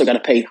also got to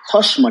pay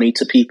hush money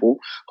to people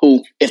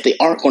who, if they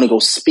aren't going to go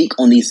speak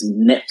on these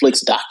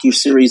Netflix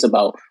docuseries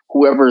about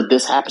whoever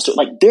this happens to,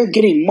 like, they're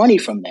getting money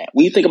from that.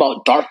 When you think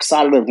about Dark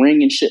Side of the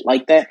Ring and shit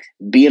like that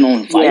being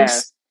on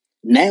Vice,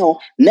 now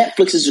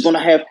Netflix is going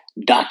to have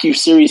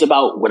docuseries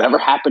about whatever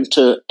happened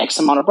to X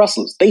amount of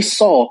wrestlers. They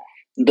saw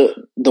the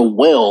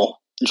well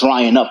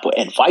drying up with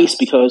advice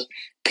because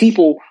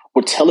people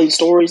were telling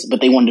stories,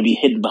 but they wanted to be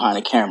hidden behind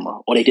a camera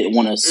or they didn't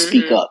want to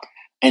speak up.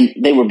 And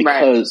they were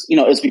because,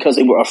 it's because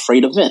they were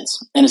afraid of Vince.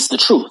 And it's the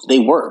truth. They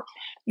were.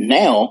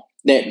 Now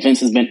that Vince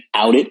has been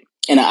outed,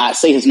 and I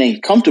say his name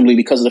comfortably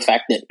because of the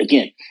fact that,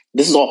 again,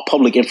 this is all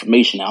public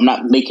information now. I'm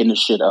not making this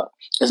shit up.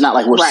 It's not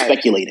like we're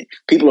speculating.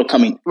 People are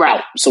coming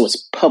out, so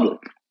it's public.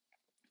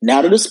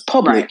 Now that it's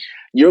public,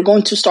 you're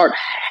going to start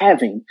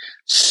having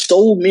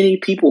so many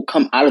people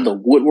come out of the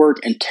woodwork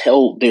and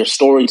tell their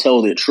story,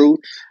 tell their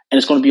truth. And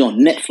it's going to be on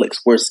Netflix,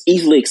 where it's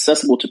easily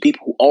accessible to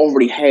people who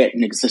already had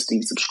an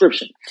existing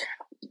subscription.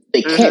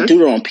 They can't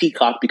do it on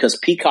Peacock because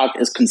Peacock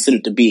is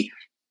considered to be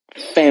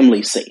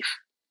family safe.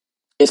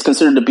 It's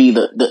considered to be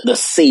the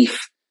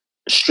safe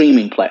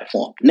streaming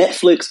platform.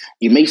 Netflix,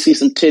 you may see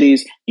some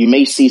titties, you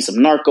may see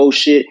some narco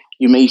shit,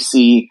 you may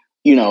see,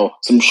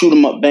 some shoot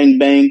 'em up bang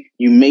bang,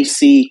 you may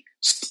see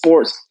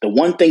sports. The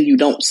one thing you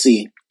don't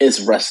see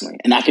is wrestling.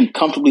 And I can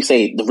comfortably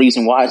say the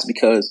reason why is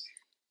because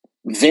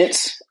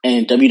Vince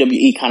and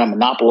WWE kind of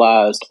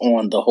monopolized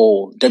on the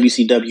whole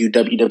WCW,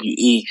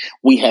 WWE.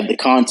 We have the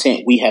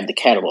content, we have the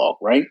catalog,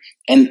 right?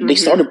 And they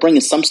started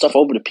bringing some stuff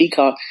over to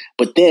Peacock,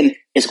 but then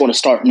it's going to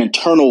start an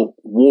internal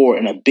war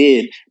and a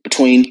bid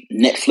between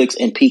Netflix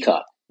and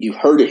Peacock. You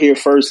heard it here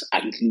first.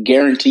 I can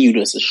guarantee you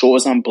this, as sure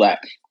as I'm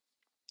black.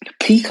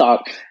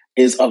 Peacock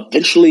is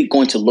eventually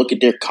going to look at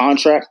their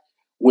contract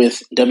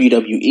with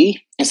WWE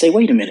and say,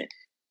 wait a minute,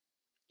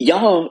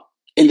 y'all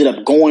ended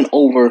up going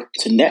over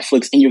to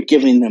Netflix and you're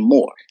giving them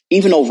more,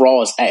 even though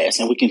Raw is ass,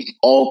 and we can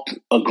all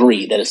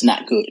agree that it's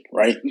not good,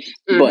 right?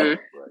 But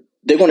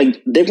they're going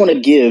to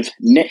give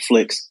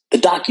Netflix the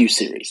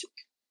docuseries.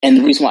 And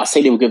the reason why I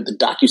say they will give the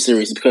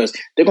docuseries is because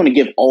they're going to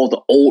give all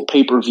the old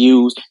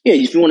pay-per-views. Yeah,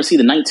 if you want to see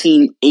the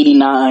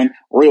 1989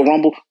 Royal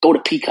Rumble, go to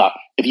Peacock.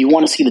 If you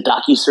want to see the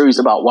docuseries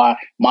about why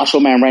Macho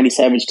Man Randy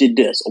Savage did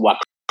this, or why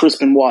Chris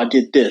Benoit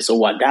did this, or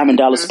why Diamond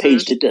Dallas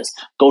Page did this,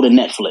 go to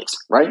Netflix,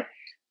 right?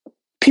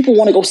 People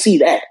want to go see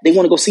that. They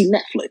want to go see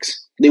Netflix.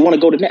 They want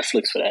to go to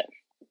Netflix for that.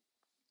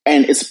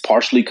 And it's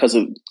partially because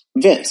of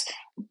Vince.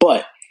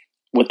 But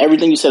with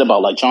everything you said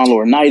about like John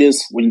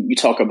Laurinaitis, when you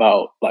talk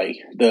about like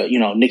the,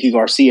 Nikki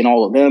Garcia and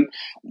all of them,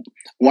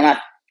 when I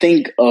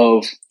think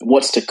of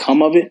what's to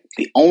come of it,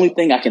 the only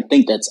thing I can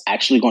think that's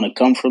actually going to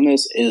come from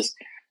this is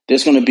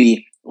there's going to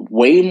be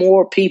way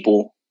more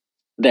people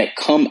that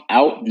come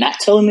out not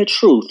telling the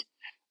truth,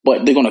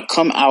 but they're going to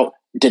come out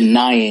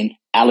denying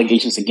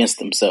allegations against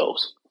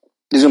themselves.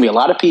 There's going to be a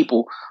lot of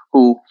people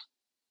who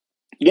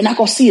you're not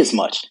going to see as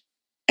much.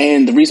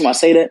 And the reason why I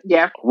say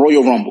that,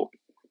 Royal Rumble.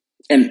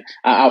 And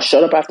I'll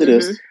shut up after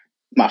this.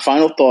 My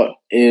final thought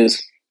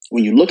is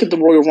when you look at the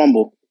Royal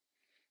Rumble,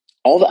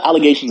 all the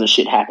allegations and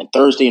shit happened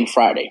Thursday and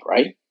Friday,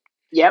 right?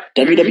 Yep.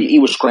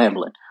 WWE was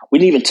scrambling. We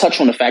didn't even touch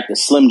on the fact that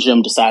Slim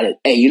Jim decided,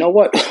 hey, you know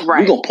what?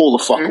 Right. We're going to pull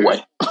the fuck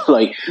away.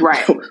 Like,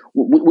 right.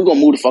 We're going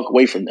to move the fuck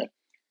away from them.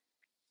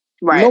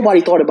 Right.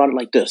 Nobody thought about it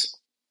like this.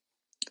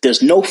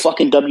 There's no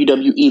fucking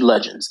WWE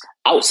legends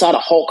outside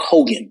of Hulk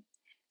Hogan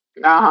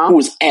who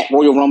was at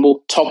Royal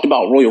Rumble, talked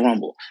about Royal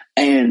Rumble.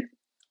 And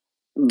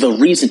the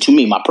reason, to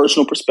me, my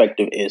personal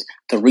perspective is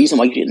the reason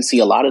why you didn't see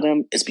a lot of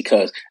them is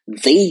because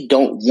they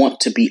don't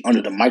want to be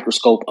under the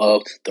microscope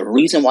of the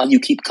reason why you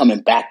keep coming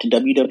back to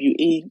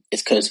WWE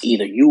is because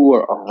either you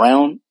were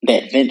around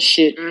that Vince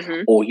shit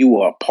or you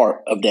were a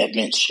part of that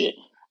Vince shit.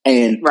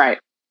 And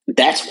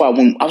that's why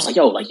when I was like,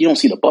 yo, like you don't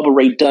see the Bubba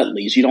Ray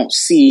Dudleys, you don't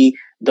see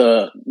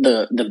the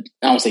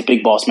I don't say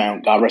Big Boss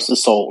Man, God rest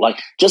his soul, like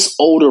just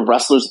older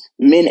wrestlers,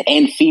 men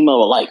and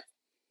female alike.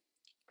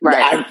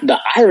 Right. The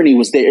irony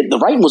was there. The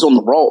writing was on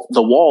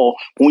the wall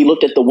when we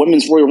looked at the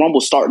Women's Royal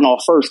Rumble starting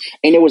off first,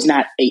 and there was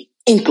not an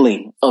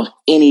inkling of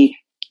any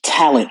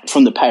talent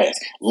from the past.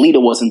 Lita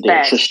wasn't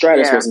there. Trish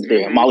Stratus wasn't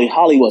there. Molly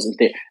Holly wasn't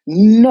there.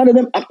 None of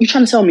them. You're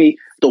trying to tell me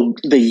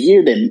the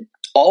year that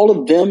all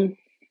of them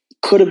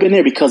could have been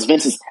there because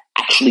Vince is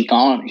actually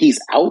gone. He's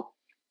out.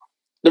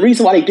 The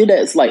reason why they did that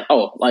is like,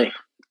 oh, like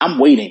I'm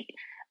waiting.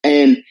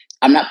 And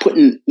I'm not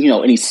putting,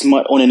 any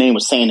smut on the name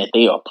of saying that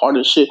they are part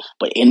of the shit.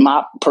 But in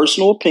my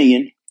personal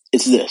opinion,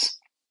 it's this.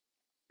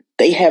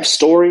 They have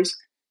stories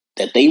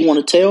that they want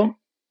to tell,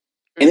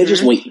 and they're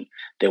just waiting.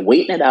 They're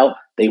waiting it out.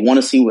 They want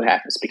to see what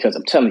happens. Because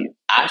I'm telling you,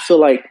 I feel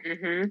like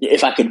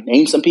if I could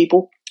name some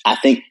people, I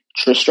think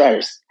Trish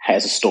Stratus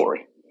has a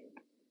story.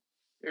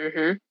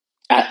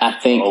 I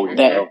think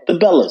that the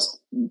Bellas,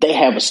 they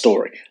have a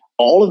story.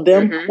 All of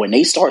them, when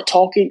they start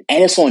talking,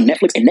 and it's on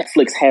Netflix, and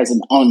Netflix has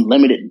an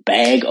unlimited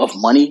bag of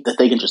money that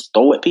they can just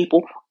throw at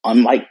people,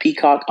 unlike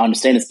Peacock. I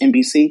understand it's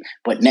NBC,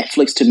 but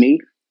Netflix, to me,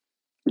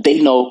 they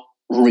know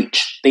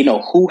reach. They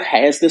know who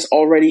has this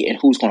already and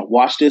who's going to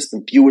watch this,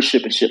 the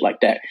viewership and shit like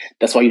that.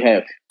 That's why you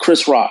have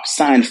Chris Rock,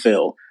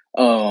 Seinfeld,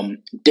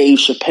 Dave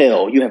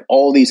Chappelle. You have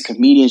all these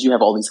comedians, you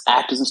have all these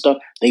actors and stuff.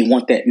 They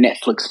want that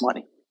Netflix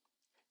money.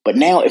 But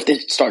now if they're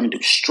starting to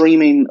do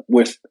streaming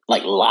with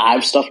like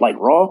live stuff like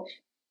Raw,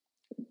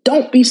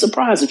 don't be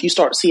surprised if you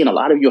start seeing a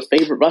lot of your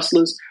favorite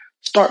wrestlers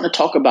starting to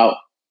talk about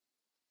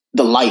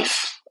the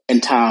life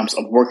and times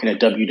of working at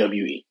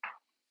WWE.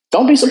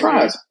 Don't be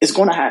surprised. It's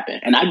going to happen.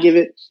 And I give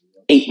it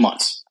 8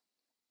 months.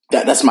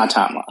 That's my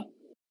timeline.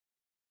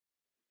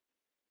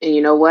 And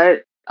you know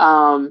what?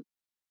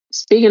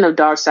 Speaking of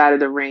Dark Side of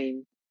the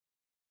Ring,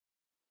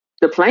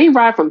 the plane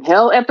ride from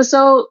hell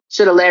episode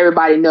should have let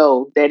everybody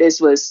know that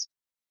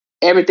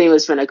everything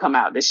was finna come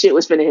out. The shit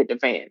was finna hit the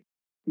fan.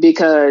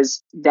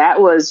 Because that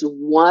was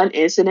one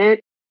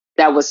incident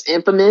that was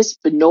infamous,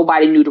 but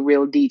nobody knew the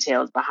real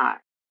details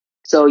behind.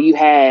 So you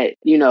had,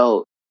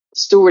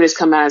 stewardess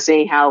come out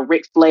saying how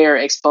Ric Flair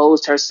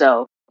exposed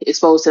himself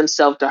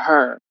to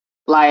her.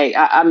 Like,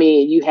 I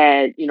mean, you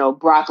had,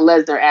 Brock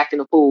Lesnar acting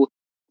a fool.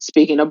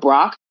 Speaking of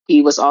Brock,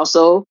 he was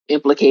also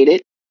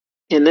implicated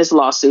in this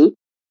lawsuit.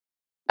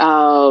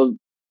 According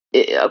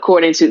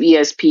to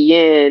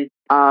ESPN,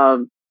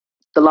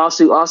 the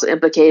lawsuit also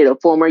implicated a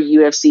former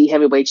UFC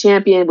heavyweight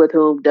champion with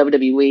whom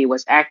WWE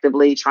was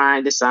actively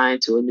trying to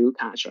sign to a new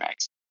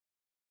contract.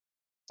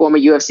 Former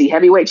UFC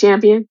heavyweight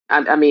champion?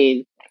 I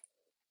mean,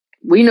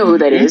 we know who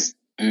that is.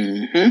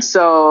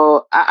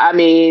 So, I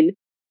mean,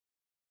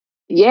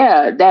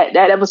 yeah, that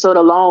episode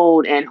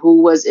alone and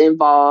who was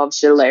involved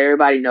should let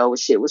everybody know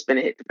shit was going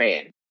to hit the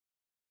fan.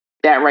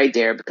 That right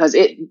there. Because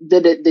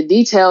the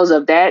details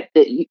of that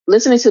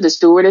listening to the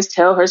stewardess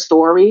tell her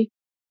story,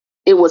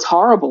 it was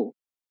horrible.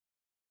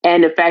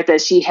 And the fact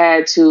that she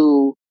had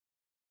to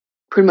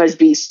pretty much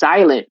be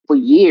silent for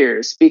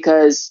years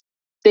because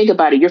think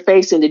about it, you're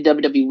facing the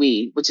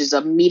WWE, which is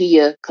a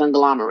media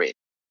conglomerate,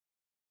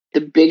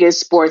 the biggest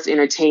sports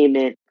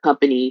entertainment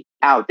company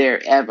out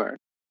there ever.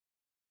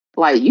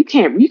 Like you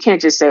can't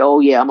just say,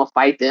 oh yeah, I'm gonna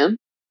fight them.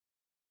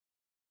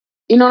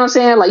 You know what I'm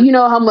saying? Like, you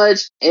know how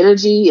much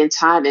energy and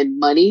time and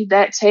money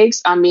that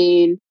takes? I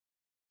mean,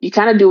 you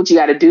kind of do what you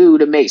got to do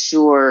to make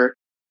sure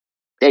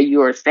that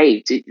you are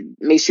safe, to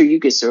make sure you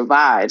can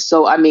survive.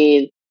 So, I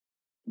mean,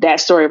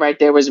 that story right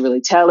there was really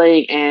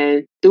telling.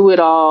 And through it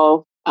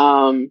all,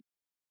 Vince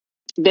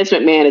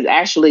McMahon is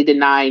actually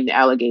denying the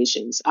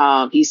allegations.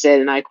 He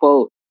said, and I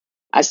quote,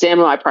 I stand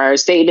by my prior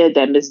statement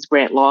that Mrs.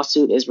 Grant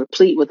lawsuit is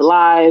replete with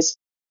lies.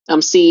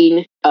 I'm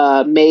seeing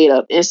made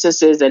up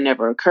instances that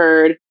never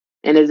occurred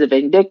and is a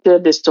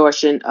vindictive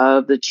distortion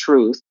of the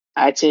truth.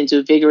 I tend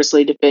to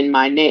vigorously defend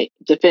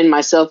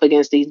myself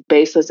against these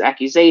baseless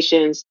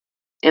accusations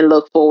and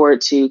look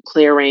forward to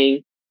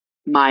clearing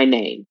my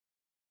name.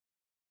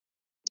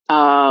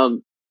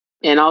 And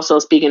also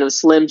speaking of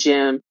Slim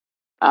Jim,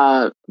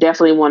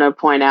 definitely want to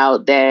point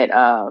out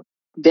that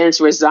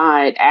Vince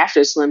resigned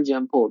after Slim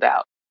Jim pulled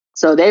out.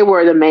 So they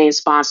were the main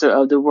sponsor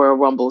of the Royal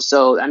Rumble.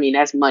 So, I mean,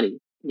 that's money,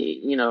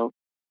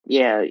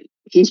 yeah,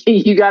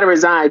 you got to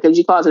resign because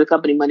you cost the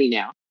company money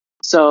now.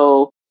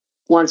 So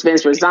once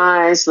Vince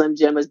resigned, Slim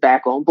Jim is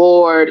back on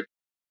board.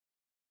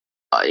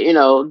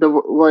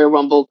 the Royal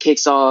Rumble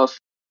kicks off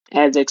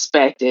as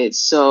expected.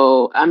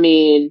 So, I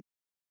mean,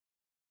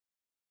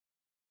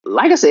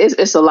 like I said,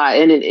 it's a lot.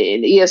 And an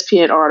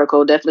ESPN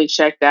article, definitely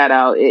check that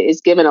out.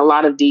 It's given a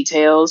lot of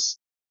details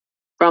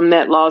from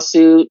that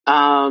lawsuit.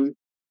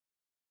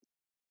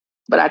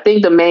 But I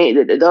think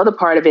the other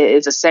part of it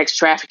is a sex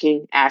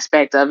trafficking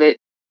aspect of it.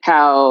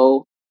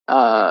 How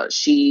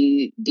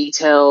she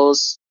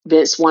details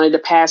Vince wanted to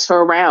pass her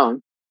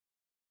around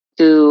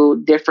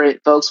to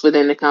different folks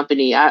within the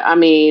company. I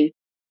mean,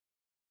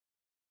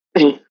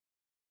 I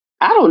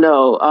don't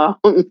know.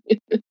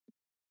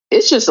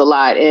 It's just a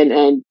lot.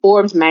 And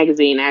Forbes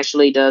magazine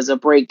actually does a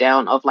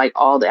breakdown of like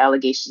all the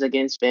allegations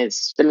against Vince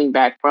stemming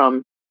back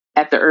from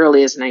at the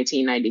earliest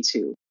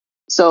 1992.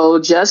 So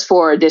just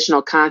for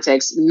additional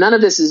context, none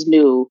of this is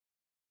new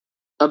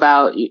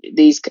about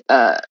these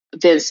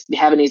Vince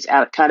having these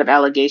kind of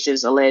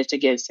allegations alleged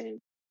against him.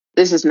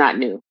 This is not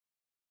new.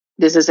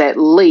 This is at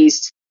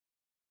least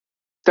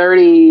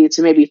 30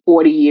 to maybe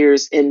 40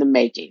 years in the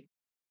making.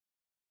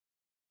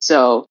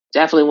 So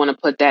definitely want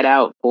to put that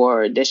out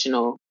for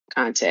additional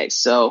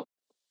context. So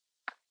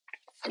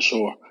for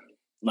sure.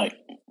 Like,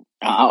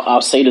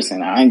 I'll say this,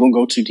 and I ain't gonna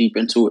go too deep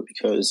into it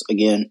because,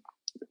 again,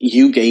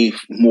 you gave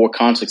more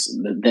context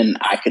than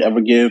I could ever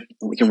give.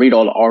 We can read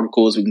all the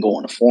articles, we can go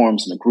on the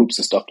forums and the groups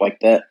and stuff like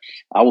that.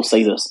 I will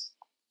say this: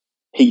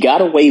 he got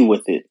away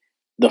with it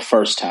the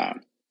first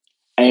time,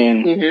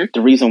 and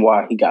the reason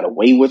why he got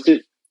away with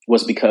it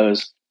was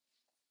because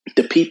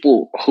the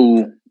people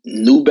who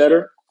knew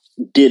better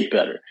did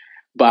better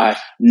by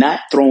not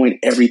throwing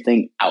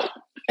everything out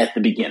at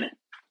the beginning.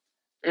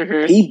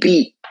 He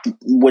beat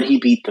what he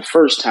beat the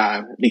first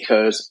time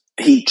because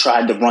he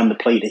tried to run the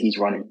play that he's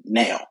running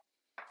now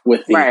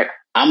with the,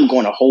 I'm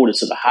going to hold it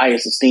to the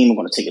highest esteem. I'm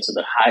going to take it to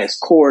the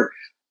highest court.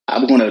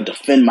 I'm going to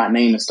defend my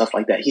name and stuff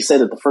like that. He said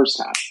it the first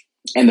time.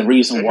 And the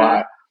reason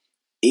why,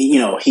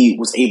 he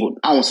was able,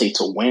 I won't say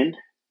to win,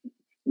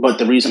 but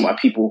the reason why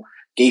people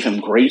gave him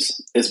grace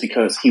is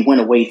because he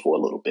went away for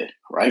a little bit,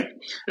 right?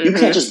 You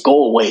can't just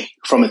go away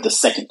from it the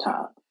second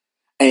time.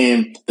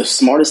 And the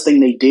smartest thing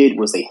they did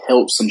was they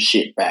held some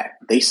shit back.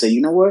 They say,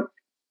 you know what?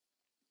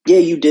 Yeah,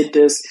 you did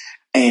this,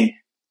 and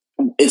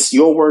it's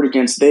your word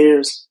against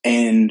theirs,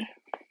 and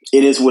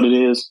it is what it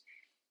is.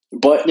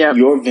 But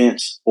you're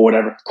Vince or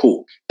whatever,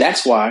 cool.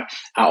 That's why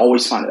I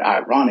always find it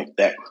ironic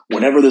that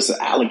whenever there's an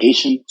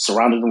allegation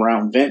surrounded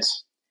around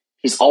Vince,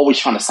 he's always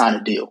trying to sign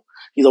a deal.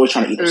 He's always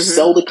trying to either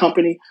sell the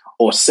company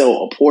or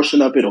sell a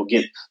portion of it or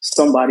get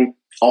somebody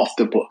off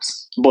the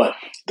books. But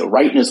the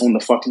writing is on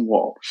the fucking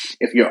wall.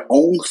 If your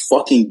own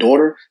fucking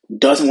daughter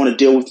doesn't want to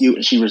deal with you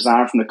and she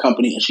resigned from the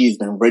company and she's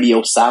been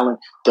radio silent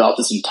throughout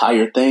this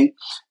entire thing,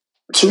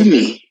 to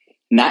me,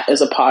 not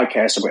as a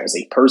podcaster, but as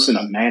a person,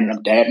 a man, and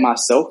a dad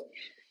myself,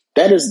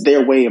 that is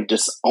their way of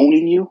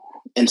disowning you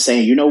and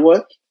saying, you know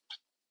what?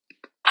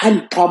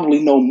 I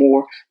probably know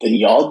more than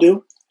y'all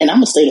do, and I'm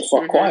going to stay the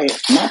fuck quiet,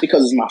 not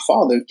because it's my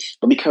father,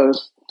 but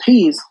because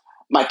he's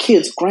my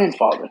kid's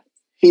grandfather.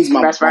 He's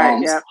my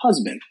mom's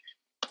husband.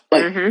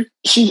 Like,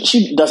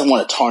 she doesn't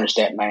want to tarnish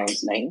that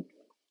man's name.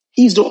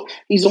 He's doing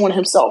it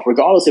himself,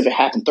 regardless if it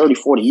happened 30,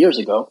 40 years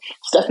ago.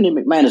 Stephanie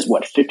McMahon is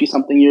what,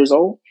 50-something years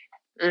old?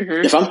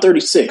 If I'm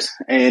 36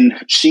 and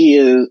she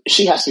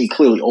has to be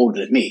clearly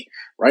older than me,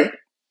 right?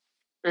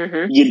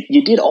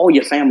 You did all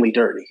your family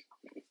dirty.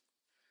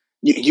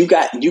 You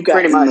got in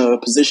the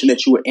position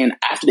that you were in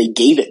after they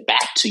gave it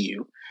back to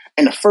you,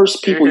 and the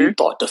first people you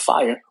thought to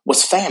fire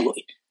was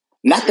family,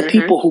 not the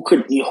people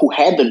who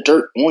had the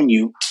dirt on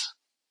you.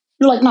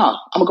 You're like, nah,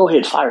 I'm gonna go ahead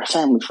and fire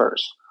family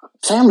first.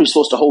 Family's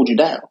supposed to hold you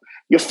down.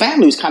 Your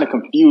family was kind of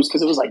confused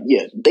because it was like,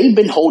 yeah, they've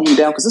been holding you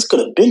down because this could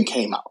have been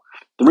came out.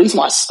 The reason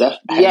why Steph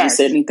hasn't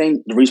said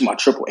anything, the reason why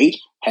Triple H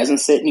hasn't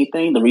said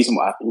anything, the reason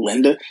why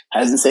Linda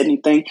hasn't said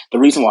anything, the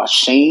reason why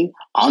Shane,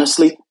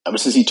 honestly, ever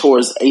since he tore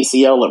his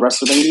ACL at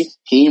WrestleMania,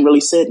 he ain't really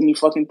said any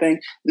fucking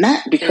thing.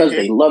 Not because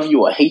they love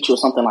you or hate you or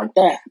something like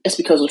that. It's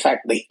because of the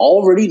fact they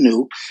already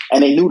knew,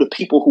 and they knew the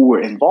people who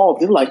were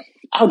involved. They're like,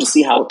 I'll just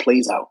see how it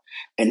plays out.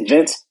 And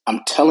Vince, I'm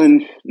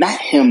telling,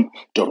 not him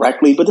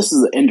directly, but this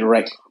is an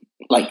indirect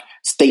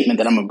statement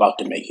that I'm about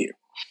to make here.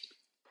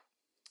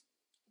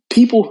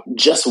 People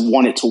just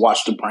wanted to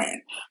watch the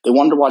brand. They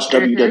wanted to watch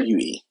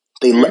WWE.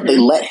 They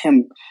let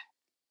him,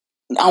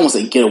 I don't want to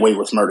say get away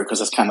with murder because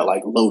that's kind of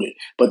loaded,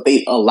 but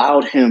they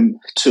allowed him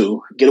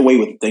to get away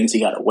with the things he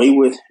got away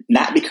with,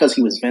 not because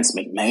he was Vince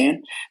McMahon,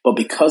 but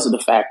because of the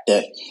fact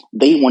that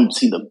they wanted to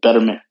see the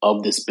betterment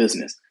of this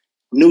business.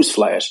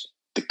 Newsflash,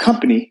 the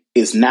company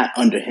is not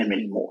under him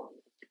anymore.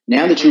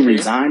 Now that you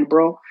resigned,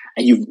 bro,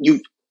 and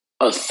you've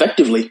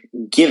effectively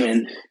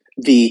given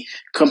the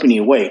company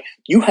away,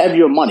 you have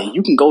your money.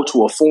 You can go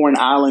to a foreign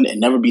island and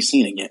never be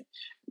seen again.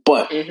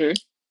 But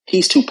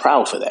he's too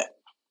proud for that.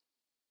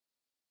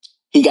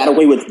 He got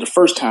away with it the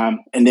first time,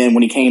 and then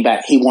when he came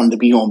back, he wanted to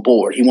be on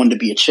board. He wanted to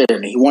be a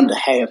chairman. He wanted to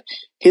have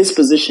his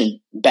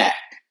position back.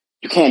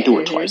 You can't do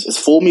it twice. It's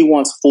fool me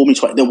once, fool me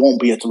twice. There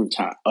won't be a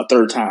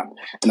third time.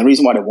 And the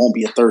reason why there won't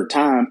be a third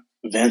time,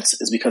 Vince,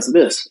 is because of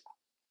this.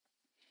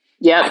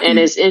 Yep, and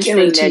it's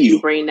interesting that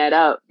you bring that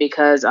up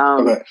because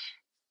Janelle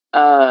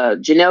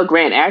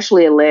Grant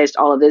actually alleged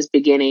all of this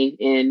beginning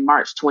in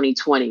March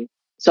 2020.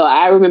 So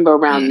I remember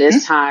around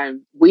this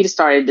time, we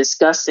started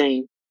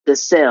discussing the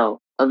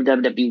sale of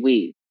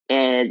WWE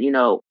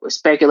and,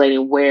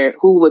 speculating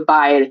who would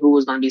buy it, who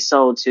was going to be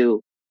sold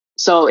to.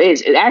 So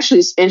it's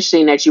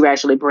interesting that you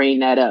actually bring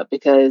that up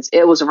because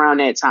it was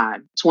around that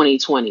time,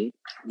 2020.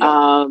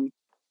 Yep.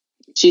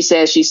 She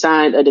says she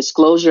signed a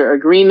disclosure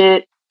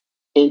agreement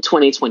in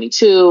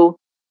 2022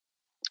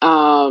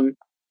 for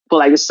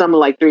like a sum of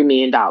like $3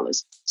 million.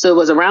 So it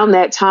was around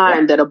that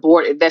time that a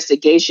board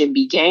investigation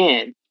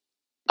began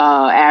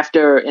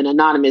after an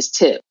anonymous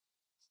tip.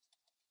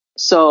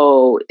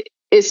 So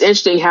it's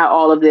interesting how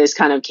all of this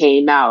kind of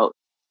came out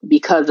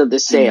because of the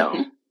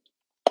sale.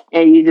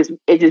 And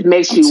it just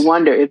makes you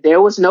wonder if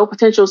there was no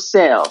potential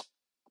sale,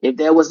 if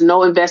there was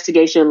no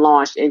investigation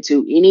launched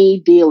into any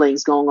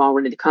dealings going on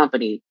within the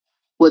company,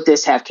 would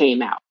this have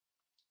came out?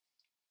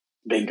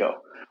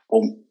 Bingo.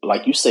 Well,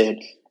 like you said,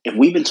 if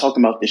we've been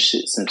talking about this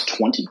shit since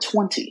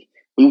 2020,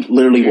 we've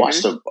literally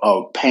watched a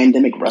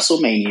pandemic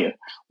WrestleMania.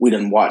 We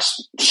done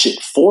watched shit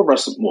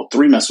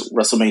three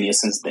WrestleMania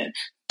since then.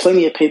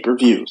 Plenty of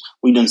pay-per-views.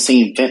 We done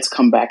seen Vince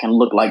come back and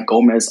look like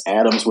Gomez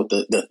Adams with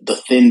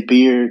the thin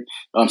beard.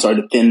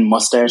 The thin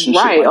mustache and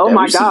shit like that.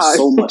 My God.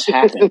 So much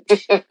happen.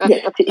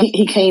 Yeah,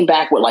 he came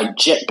back with like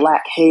jet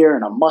black hair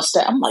and a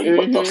mustache. I'm like,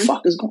 what the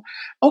fuck is going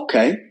on?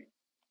 Okay.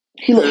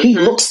 He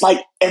looks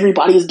like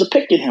everybody has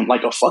depicted him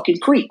like a fucking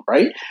creep,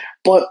 right?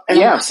 But I'm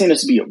not saying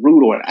this to be a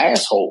rude or an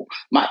asshole.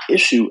 My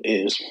issue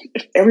is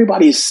if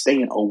everybody is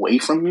staying away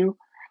from you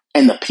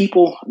and the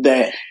people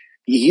that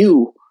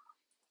you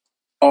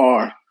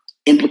are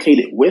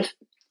implicated with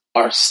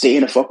are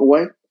staying the fuck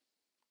away,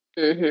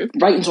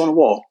 writing's on the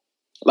wall.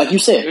 Like you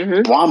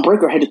said, Braun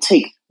Breaker had to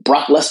take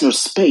Brock Lesnar's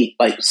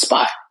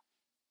spot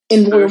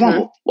in Royal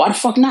Rumble. Why the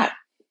fuck not?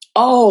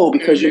 Oh,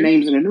 because your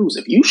name's in the news.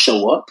 If you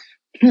show up,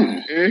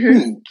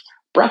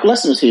 Brock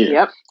Lesnar's here.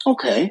 Yep.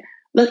 Okay,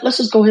 let's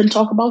just go ahead and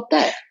talk about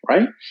that,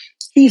 right?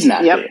 He's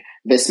not there.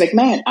 Vince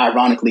McMahon,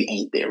 ironically,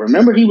 ain't there.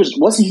 Remember,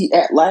 wasn't he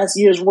at last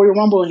year's Royal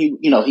Rumble? And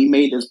he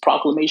made his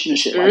proclamation and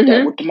shit like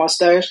that with the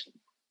mustache.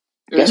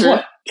 Guess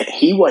what?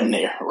 He wasn't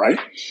there, right?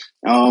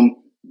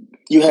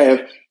 You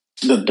have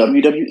the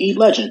WWE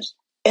legends.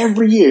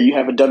 Every year, you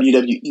have a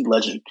WWE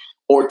legend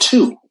or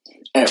two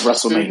at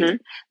WrestleMania.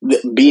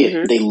 Be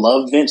it they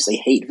love Vince, they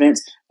hate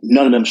Vince.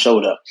 None of them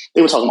showed up.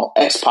 They were talking about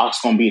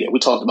X-Pac's going to be there. We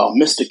talked about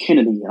Mr.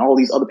 Kennedy and all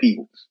these other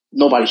people.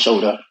 Nobody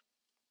showed up.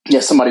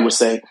 Yes, somebody would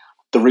say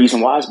the reason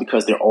why is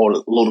because they're all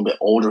a little bit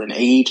older in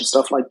age and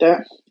stuff like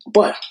that.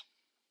 But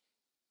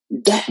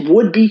that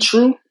would be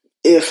true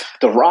if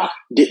The Rock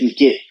didn't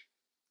get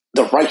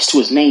the rights to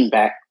his name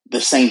back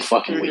the same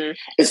fucking week.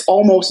 It's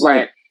almost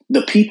like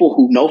the people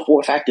who know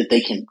for a fact that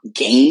they can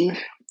gain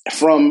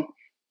from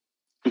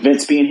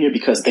Vince being here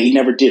because they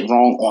never did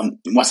wrong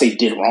I say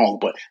did wrong,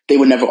 but they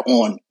were never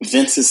on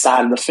Vince's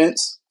side of the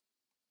fence.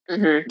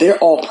 They're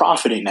all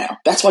profiting now.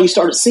 That's why you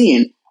started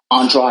seeing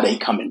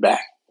Andrade coming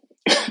back.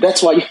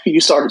 That's why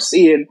you started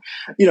seeing,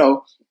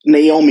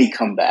 Naomi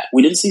come back.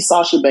 We didn't see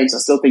Sasha Banks. I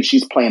still think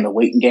she's playing the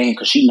waiting game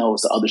because she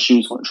knows the other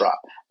shoe's going to drop.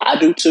 I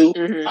do too.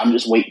 I'm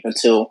just waiting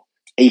until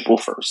April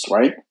 1st,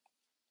 right?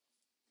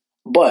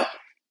 But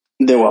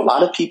there were a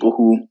lot of people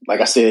who,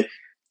 like I said,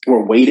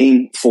 were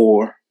waiting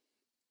for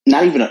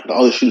not even the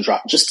other shoe to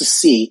drop, just to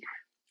see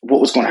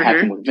what was going to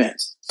happen with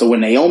Vince. So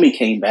when Naomi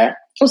came back,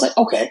 I was like,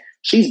 okay,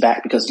 she's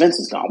back because Vince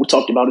is gone. We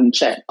talked about it in the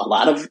chat. A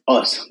lot of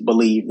us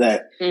believe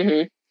that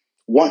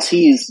once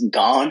he's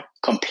gone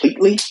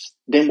completely,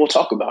 then we'll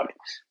talk about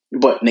it.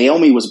 But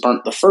Naomi was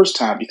burnt the first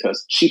time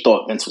because she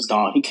thought Vince was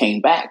gone. He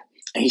came back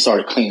and he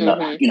started cleaning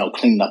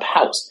up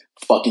house,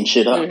 fucking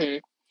shit up.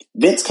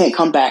 Vince can't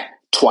come back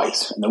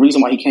twice. And the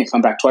reason why he can't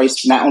come back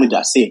twice, not only did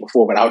I say it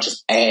before, but I'll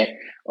just add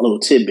a little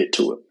tidbit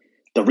to it.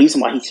 The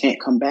reason why he can't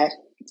come back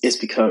is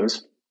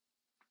because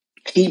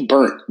he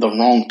burnt the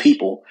wrong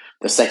people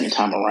the second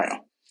time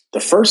around. The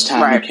first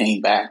time he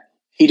came back,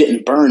 he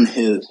didn't burn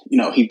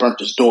he burnt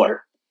his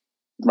daughter,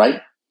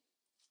 right?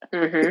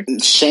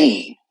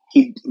 Shane,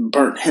 he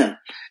burnt him.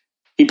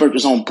 He burnt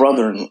his own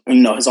brother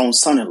and, his own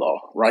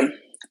son-in-law, right?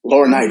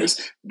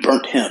 Laurinaitis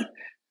burnt him.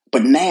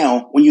 But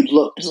now, when you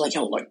look, it's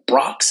like,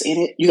 Brock's in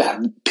it. You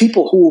got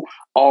people who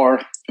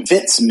are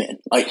Vince men,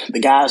 like the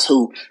guys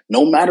who,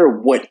 no matter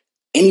what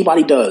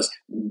anybody does,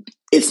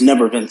 it's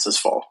never Vince's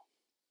fault.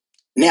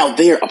 Now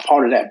they're a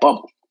part of that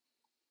bubble.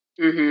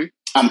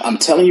 I'm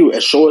telling you,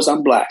 as sure as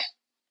I'm black,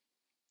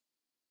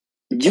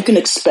 you can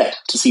expect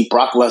to see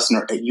Brock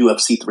Lesnar at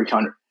UFC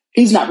 300.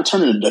 He's not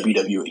returning to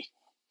WWE.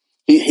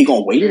 He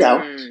gonna wait it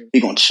out. He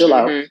gonna chill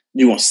out.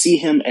 You're gonna see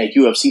him at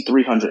UFC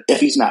 300. If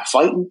he's not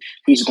fighting,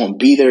 he's gonna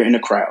be there in the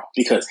crowd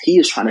because he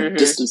is trying to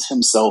distance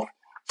himself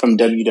from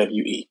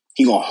WWE.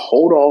 He's gonna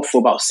hold off for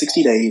about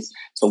 60 days.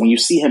 So when you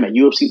see him at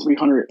UFC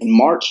 300 in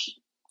March,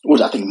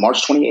 I think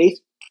March 28th,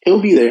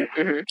 he'll be there.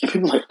 And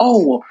people are like,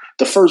 oh, well,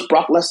 the first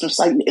Brock Lesnar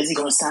sighting, is he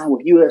going to sign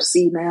with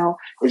UFC now?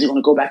 Is he going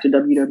to go back to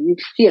WWE?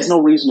 He has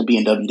no reason to be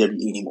in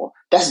WWE anymore.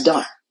 That's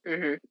done.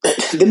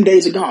 Them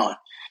days are gone.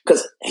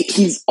 Because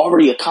he's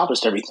already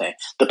accomplished everything.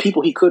 The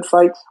people he could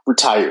fight,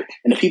 retired.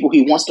 And the people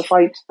he wants to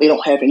fight, they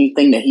don't have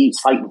anything that he's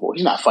fighting for.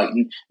 He's not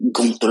fighting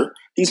Gunther.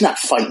 He's not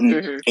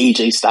fighting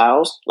AJ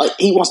Styles. Like,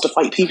 he wants to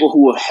fight people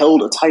who have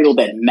held a title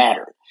that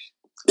mattered.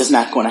 It's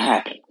not going to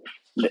happen.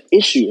 The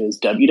issue is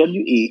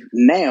WWE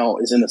now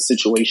is in a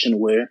situation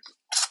where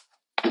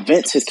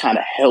Vince has kind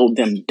of held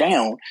them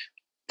down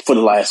for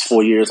the last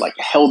 4 years, like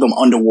held them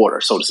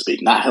underwater, so to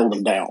speak. Not held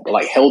them down, but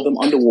like held them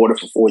underwater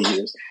for 4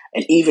 years.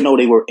 And even though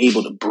they were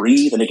able to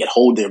breathe and they could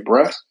hold their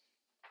breath,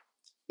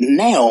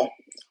 now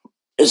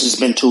it's just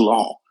been too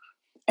long.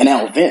 And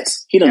now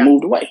Vince, he done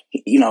moved away.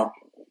 You know,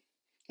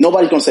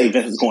 nobody's going to say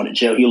Vince is going to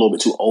jail. He's a little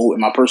bit too old, in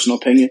my personal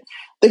opinion.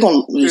 They're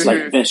going to just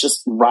like, Vince,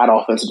 just ride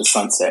off into the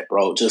sunset,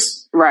 bro.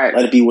 Just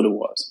let it be what it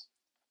was.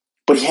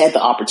 But he had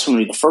the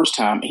opportunity the first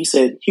time. He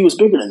said he was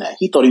bigger than that.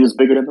 He thought he was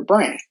bigger than the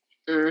brand.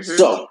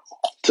 So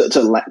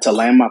to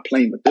land my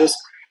plane with this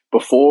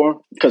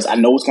before, because I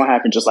know what's going to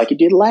happen, just like it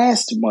did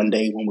last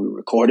Monday when we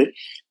recorded.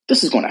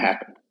 This is going to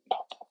happen.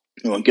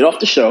 We're going to get off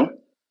the show, and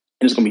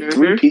there's going to be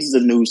 3 pieces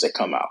of news that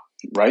come out.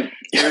 Right?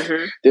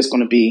 There's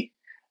going to be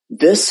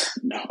this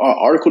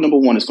article number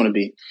 1 is going to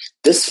be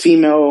this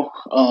female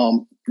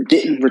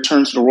didn't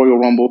return to the Royal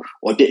Rumble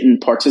or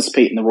didn't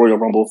participate in the Royal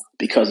Rumble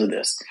because of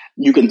this.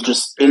 You can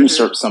just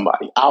insert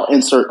somebody. I'll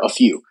insert a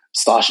few.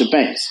 Sasha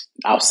Banks.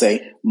 I'll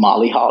say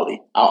Molly Holly.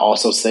 I'll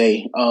also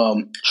say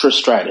Trish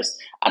Stratus.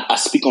 I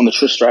speak on the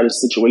Trish Stratus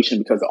situation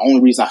because the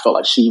only reason I felt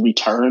like she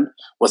returned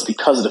was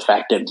because of the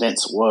fact that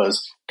Vince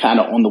was kind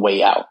of on the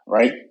way out,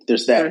 right?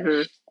 There's that.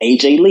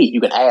 AJ Lee, you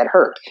can add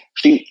her.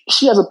 She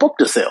has a book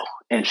to sell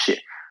and shit.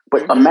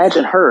 But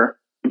imagine her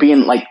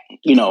being like,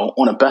 you know,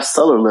 on a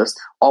bestseller list,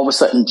 all of a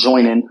sudden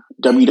joining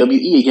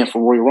WWE again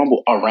for Royal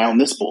Rumble around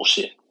this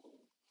bullshit.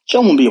 She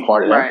won't be a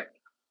part of that. Right.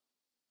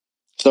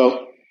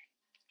 So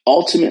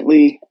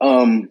ultimately,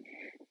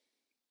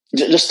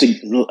 just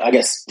to, I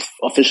guess,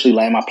 officially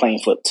land my plane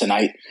for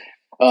tonight,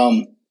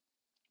 the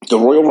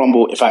Royal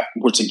Rumble, if I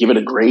were to give it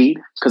a grade,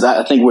 because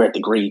I think we're at the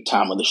grade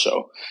time of the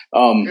show.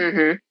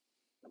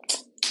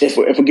 If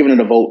we're giving it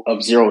a vote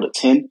of 0 to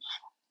 10,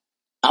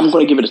 I'm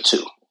going to give it a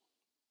 2.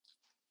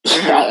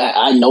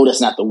 I know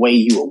that's not the way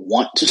you would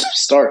want to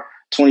start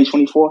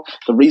 2024.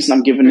 The reason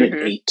I'm giving it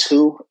a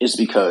 2 is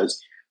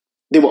because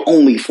there were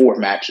only 4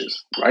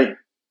 matches, right?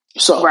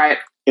 So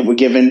if we're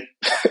giving,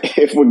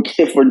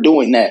 if we're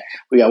doing that,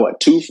 we got what,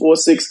 2, 4,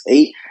 6,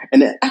 8,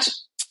 and then actually,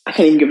 I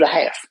can't even give it a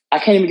half. I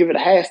can't even give it a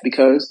half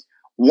because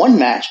one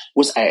match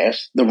was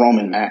ass, the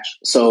Roman match.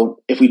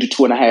 So if we do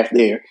 2.5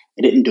 there,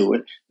 it didn't do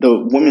it. The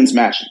women's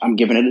match, I'm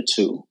giving it a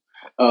 2.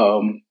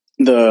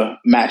 The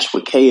match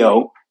with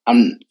KO, I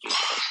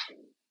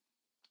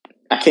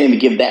can't even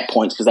give that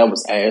points because that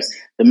was ass.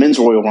 The men's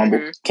Royal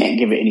Rumble, can't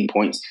give it any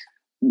points.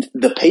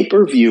 The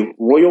pay-per-view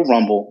Royal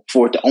Rumble,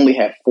 for it to only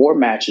have 4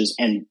 matches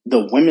and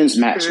the women's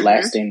match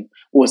lasting,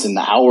 was in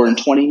the hour and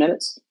 20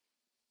 minutes?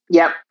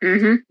 Yep.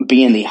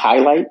 Being the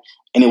highlight,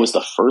 and it was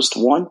the first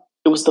one,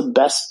 it was the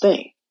best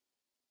thing.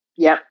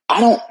 Yep.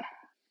 I'm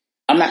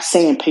not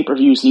saying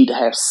pay-per-views need to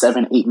have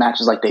 7, 8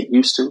 matches like they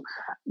used to,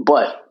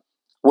 but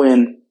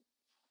when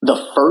the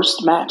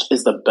first match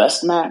is the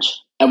best match,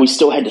 and we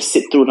still had to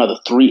sit through another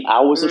 3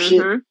 hours of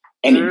shit,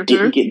 and it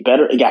didn't get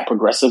better, it got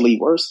progressively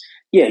worse,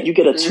 yeah, you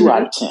get a 2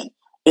 out of 10.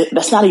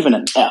 That's not even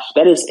an F.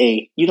 That is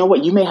a, you know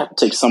what, you may have to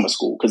take summer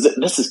school, because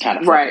this is kind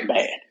of fucking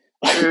bad.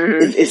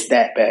 It's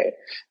that bad.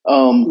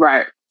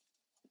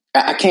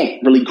 I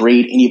can't really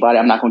grade anybody.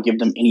 I'm not going to give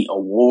them any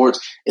awards.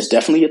 It's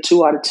definitely a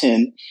 2 out of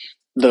 10.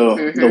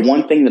 The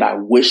one thing that I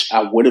wish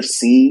I would have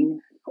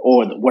seen,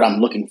 or what I'm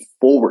looking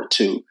forward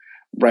to,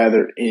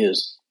 rather,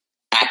 is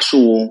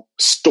actual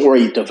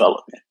story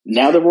development.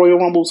 Now the Royal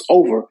Rumble's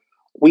over,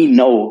 we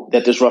know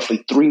that there's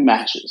roughly 3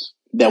 matches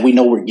that we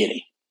know we're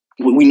getting.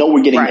 We know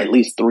we're getting at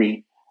least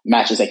 3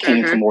 matches that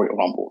came from Royal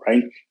Rumble,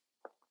 right?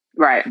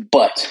 Right.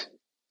 But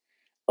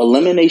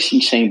Elimination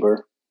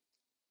Chamber,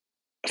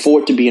 for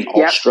it to be in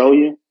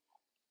Australia,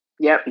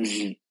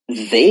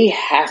 they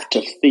have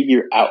to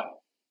figure out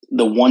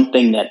the one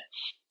thing that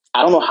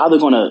I don't know how they're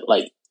going to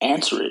like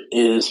answer it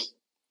is,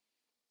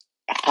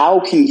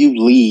 how can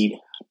you lead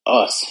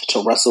us to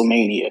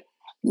WrestleMania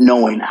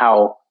knowing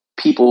how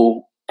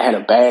people had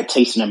a bad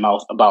taste in their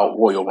mouth about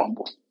Royal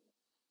Rumble?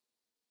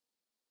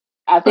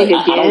 I think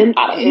like, again,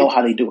 I don't know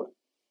how they do it.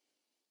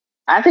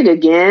 I think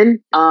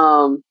again,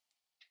 I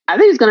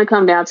think it's going to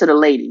come down to the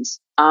ladies.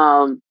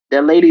 The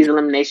ladies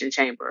elimination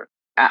chamber.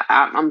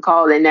 I'm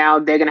calling it now.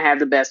 They're going to have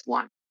the best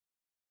one.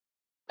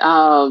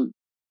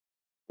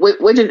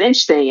 Which is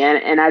interesting,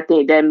 and I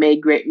think that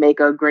may make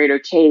a greater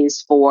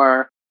case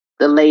for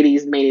the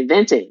ladies main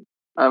eventing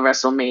of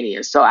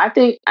WrestleMania. So I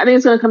think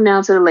it's going to come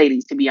down to the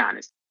ladies, to be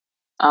honest.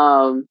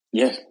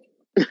 Yeah.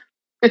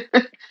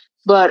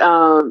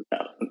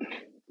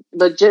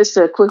 But just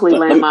to quickly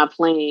land my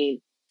plane.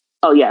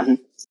 Oh yeah.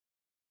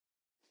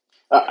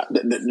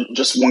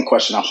 Just one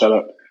question. I'll shut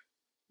up.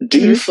 Do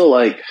you feel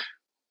like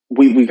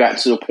we got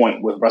to the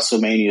point with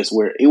WrestleManias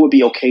where it would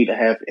be okay to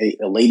have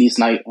a ladies'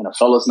 night and a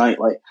fellas' night?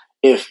 Like,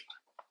 if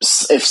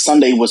if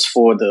Sunday was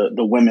for the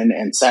women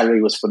and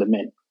Saturday was for the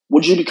men,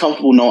 would you be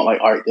comfortable knowing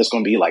like, all right, there's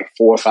going to be like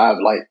 4 or 5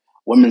 like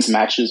women's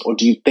matches, or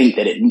do you think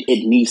that it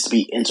needs to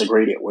be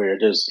integrated where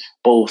there's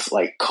both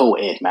like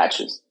co-ed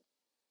matches?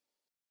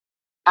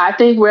 I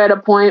think we're at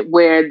a point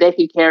where they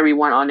can carry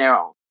one on their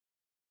own,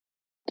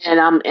 and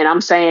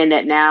I'm saying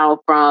that now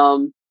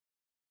from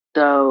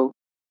the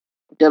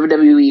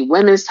WWE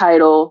Women's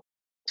Title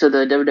to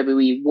the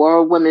WWE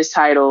World Women's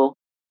Title,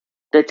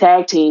 the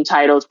tag team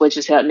titles, which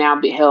is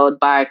now held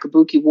by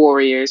Kabuki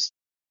Warriors.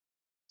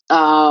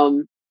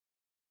 I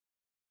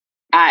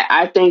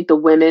think the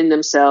women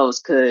themselves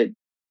could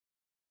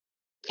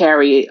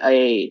carry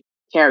a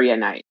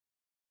night.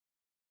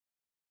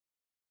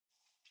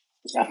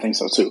 I think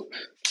so too.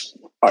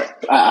 All right,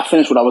 I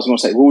finished what I was going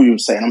to say. What were you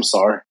saying? I'm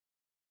sorry.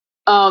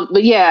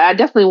 But yeah, I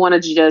definitely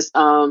wanted to just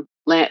land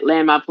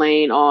my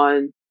plane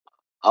on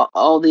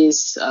all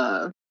these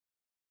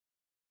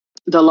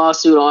the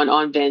lawsuit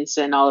on Vince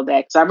and all of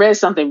that, because I read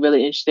something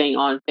really interesting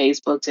on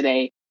Facebook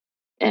today,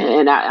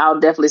 and I'll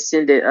definitely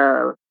send it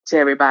to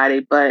everybody.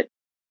 But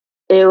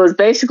it was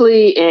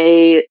basically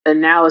a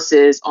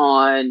analysis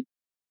on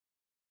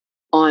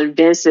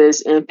Vince's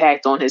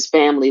impact on his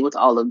family with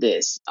all of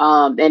this.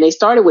 And they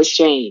started with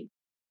Shane.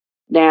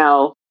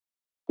 Now,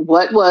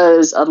 what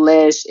was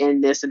alleged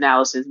in this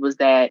analysis was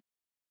that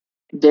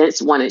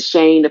Vince wanted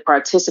Shane to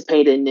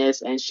participate in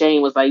this, and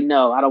Shane was like,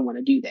 no, I don't want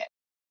to do that.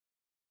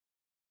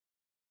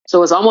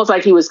 So it's almost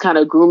like he was kind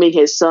of grooming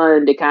his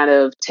son to kind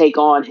of take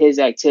on his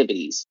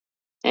activities.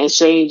 And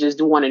Shane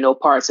just wanted no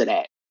parts of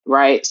that,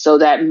 right? So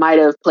that might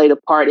have played a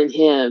part in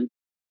him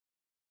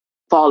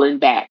falling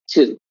back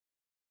too.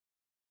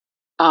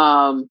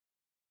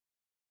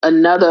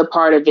 Another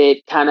part of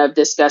it kind of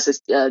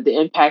discusses the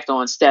impact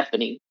on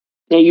Stephanie.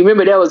 Now, you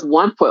remember there was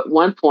one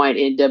point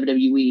in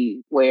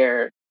WWE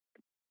where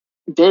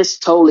Vince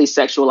totally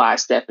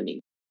sexualized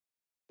Stephanie.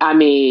 I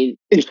mean,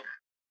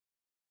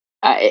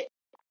 I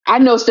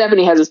know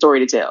Stephanie has a story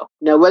to tell.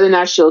 Now, whether or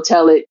not she'll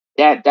tell it,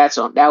 that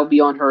would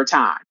be on her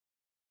time.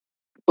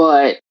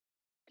 But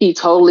he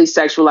totally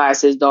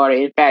sexualized his daughter.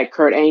 In fact,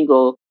 Kurt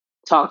Angle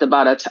talked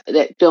about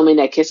that filming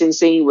that kissing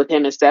scene with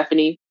him and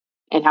Stephanie,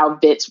 and how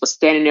Vince was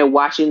standing there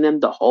watching them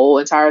the whole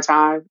entire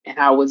time, and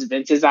how it was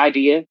Vince's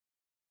idea.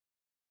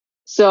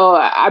 So,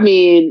 I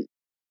mean,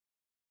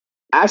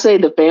 I say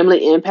the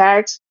family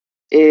impact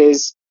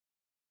is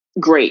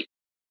great.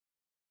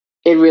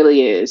 It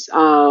really is.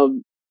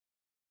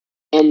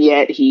 And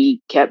yet he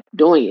kept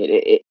doing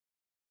it.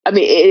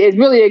 It's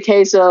really a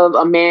case of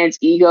a man's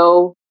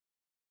ego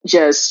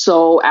just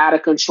so out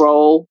of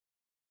control,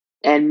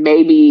 and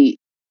maybe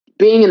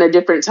being in a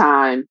different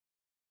time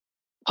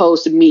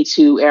post Me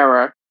Too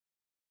era,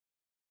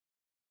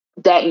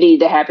 that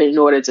needed to happen in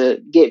order to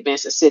get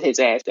Vince to sit his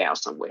ass down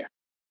somewhere.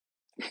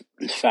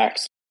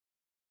 Facts.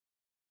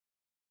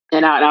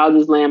 And I'll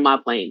just land my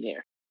plane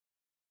there.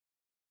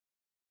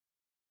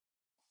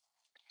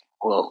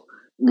 Well,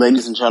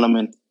 ladies and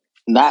gentlemen,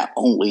 not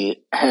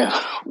only have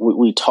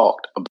we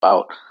talked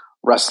about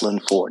wrestling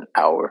for an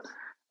hour,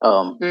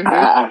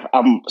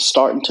 I'm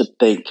starting to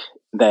think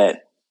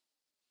that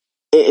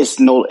it's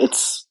not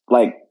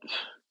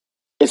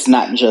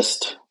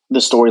just the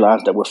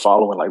storylines that we're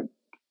following. Like,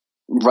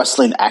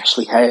 wrestling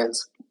actually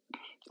has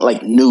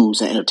like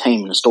news and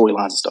entertainment and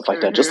storylines and stuff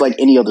like that, just like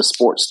any other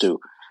sports do.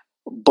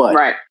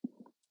 But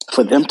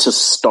for them to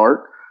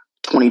start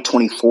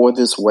 2024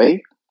 this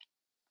way,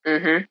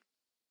 I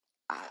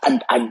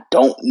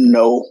don't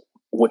know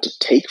what to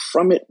take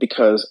from it,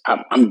 because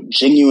I'm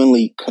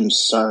genuinely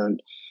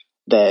concerned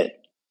that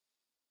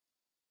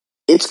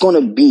it's going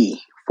to be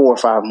 4 or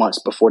 5 months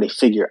before they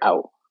figure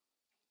out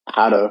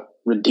how to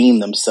redeem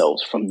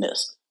themselves from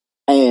this.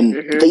 And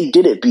they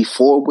did it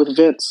before with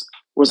Vince.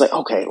 It was like,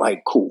 okay,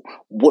 like, cool.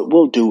 What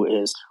we'll do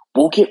is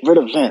we'll get rid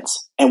of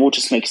Vince and we'll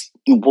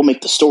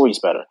make the stories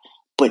better.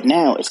 But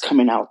now it's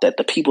coming out that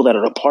the people that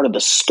are a part of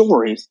the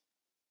stories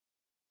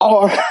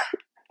are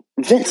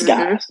Vince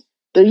guys.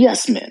 They're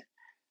yes men.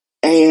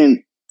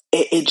 And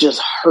it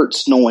just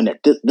hurts knowing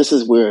that this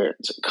is where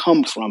it's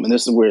come from and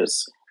this is where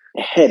it's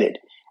headed.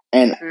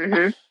 And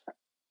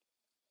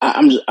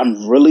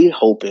I'm really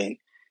hoping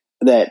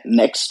that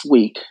next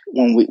week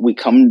when we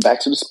come back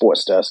to the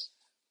sports desk,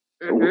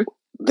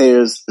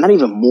 there's not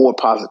even more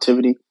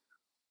positivity.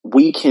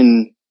 We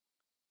can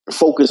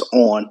focus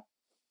on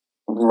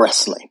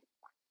wrestling.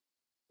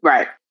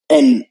 Right.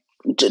 And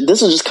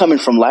this is just coming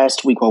from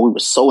last week when we were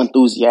so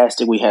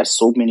enthusiastic. We had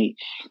so many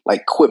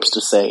like quips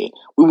to say.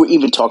 We were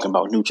even talking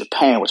about New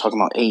Japan. We're talking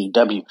about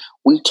AEW.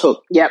 We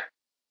took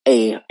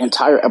a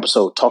entire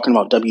episode talking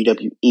about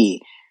WWE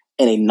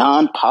in a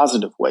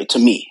non-positive way. To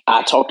me,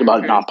 I talked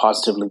about it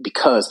non-positively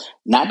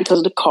not because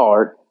of the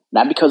card,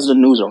 not because of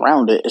the news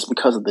around it. It's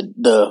because of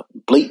the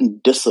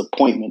blatant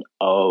disappointment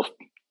of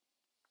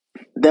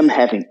them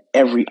having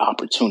every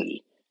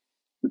opportunity.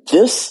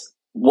 This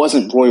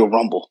wasn't Royal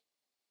Rumble.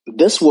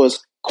 This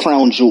was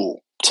Crown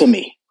Jewel to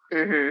me.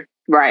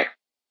 Right.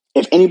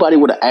 If anybody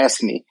would have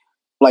asked me,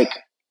 like,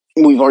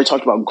 we've already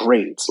talked about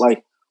grades,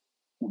 like,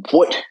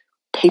 what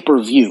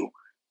pay-per-view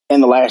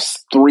in the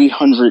last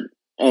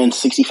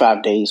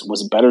 365 days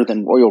was better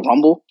than Royal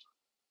Rumble,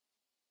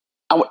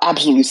 I would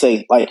absolutely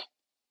say like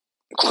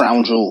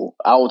Crown Jewel.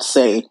 I would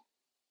say,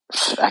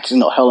 actually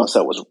no, Hell in a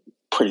Cell was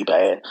pretty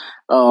bad.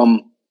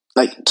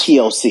 Like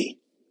TLC.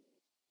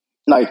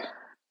 Like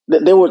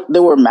there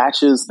were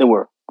matches, there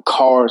were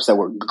cards that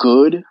were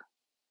good,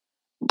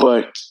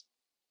 but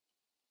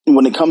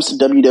when it comes to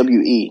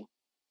WWE,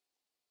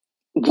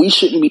 we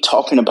shouldn't be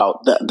talking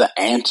about the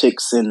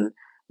antics and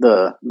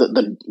the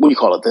what do you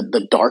call it,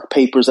 the dark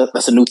papers.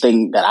 That's a new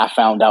thing that I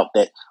found out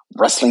that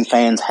wrestling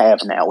fans have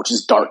now, which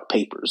is dark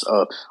papers.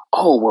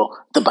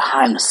 The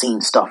behind the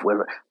scenes stuff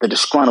where the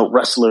disgruntled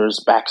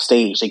wrestlers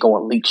backstage, they go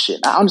and leak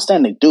shit. I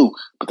understand they do,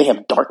 but they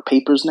have dark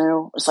papers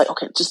now. It's like,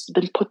 okay, just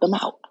then put them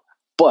out.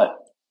 But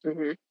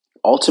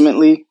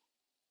ultimately,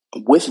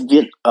 with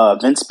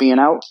Vince being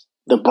out,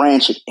 the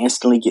brand should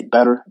instantly get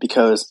better,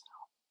 because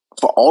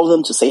for all of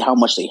them to say how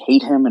much they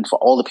hate him and for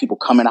all the people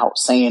coming out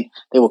saying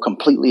they were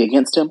completely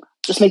against him,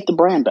 just make the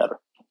brand better.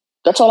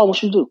 That's all I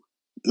want you to do.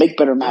 Make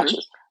better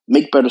matches.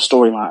 Make better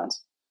storylines.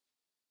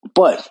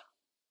 But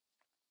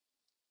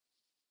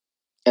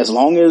as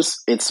long as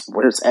it's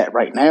where it's at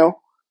right now,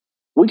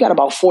 we got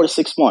about 4 to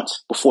 6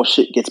 months before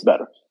shit gets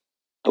better.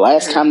 The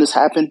last time this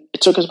happened,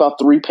 it took us about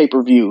 3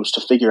 pay-per-views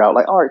to figure out,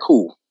 like, all right,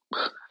 cool.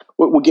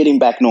 We're getting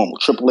back normal.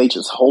 Triple H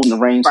is holding the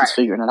reins. He's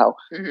figuring it out.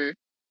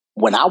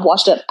 When I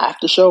watched that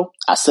after show,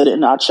 I said it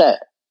in our chat,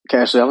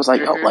 Cashley. I was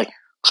like, oh, like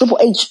Triple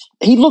H,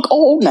 he look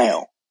old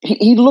now.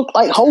 He looked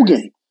like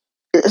Hogan.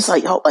 It's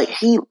like, oh, like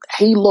he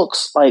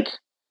looks like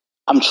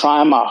I'm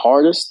trying my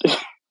hardest.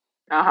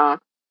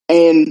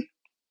 And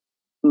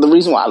the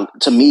reason why,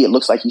 to me, it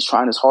looks like he's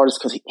trying his hardest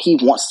because he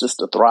wants this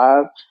to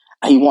thrive.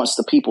 He wants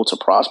the people to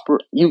prosper.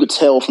 You could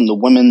tell from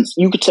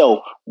you could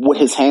tell what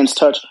his hands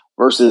touch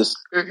versus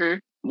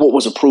what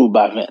was approved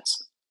by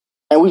Vince.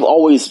 And we've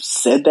always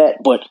said that,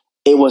 but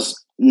it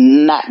was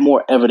not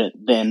more evident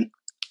than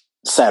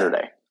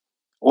Saturday.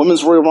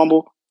 Women's Royal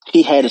Rumble,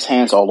 he had his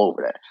hands all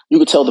over that. You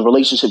could tell the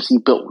relationships he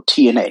built with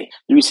TNA.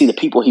 You could see the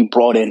people he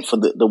brought in for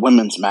the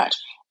women's match.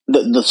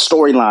 The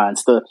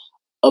storylines, the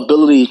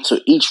ability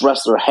to each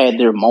wrestler had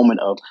their moment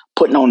of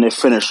putting on their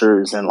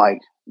finishers and like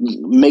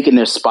making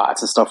their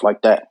spots and stuff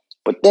like that.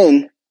 But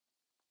then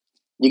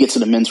you get to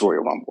the men's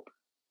Royal Rumble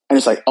and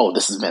it's like, oh,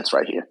 this is Vince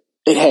right here.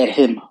 It had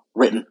him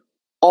written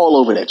all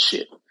over that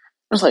shit.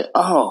 It's like,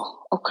 oh,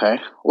 okay.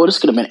 Well, this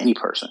could have been any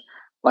person.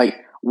 Like,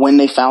 when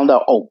they found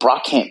out, oh,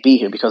 Brock can't be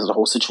here because of the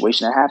whole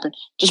situation that happened,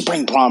 just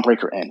bring Braun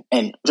Breaker in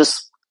and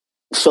just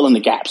fill in the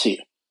gaps here.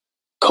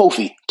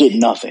 Kofi did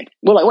nothing.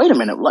 We're like, wait a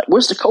minute. Like,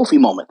 where's the Kofi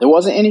moment? There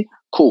wasn't any?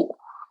 Cool.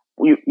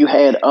 You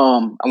had, I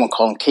won't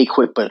call him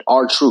K-Quick, but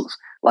R-Truth.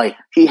 Like,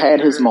 he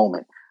had his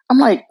moment. I'm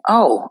like,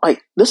 oh,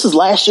 like, this is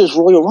last year's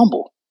Royal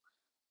Rumble.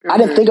 I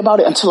didn't think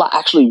about it until I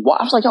actually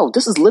watched. I was like, oh,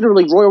 this is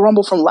literally Royal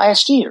Rumble from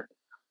last year.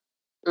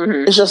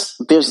 It's just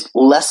there's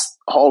less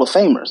Hall of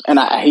Famers. And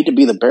I hate to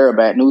be the bearer of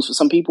bad news for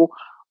some people.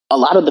 A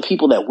lot of the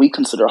people that we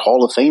consider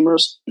Hall of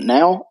Famers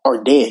now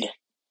are dead.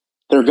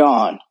 They're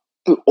gone.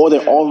 Or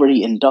they're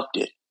already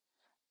inducted.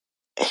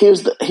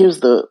 Here's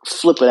the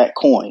flip of that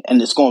coin.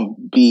 And it's going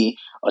to be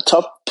a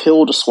tough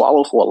pill to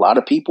swallow for a lot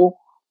of people.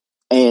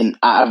 And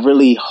I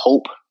really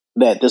hope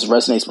that this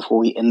resonates before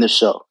we end this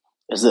show.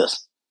 Is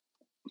this.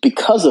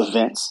 Because of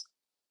Vince,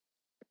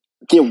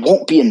 there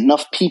won't be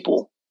enough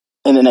people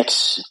in the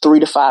next 3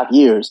 to 5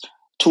 years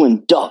to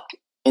induct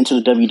into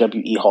the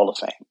WWE Hall of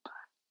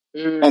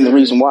Fame. And the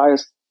reason why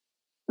is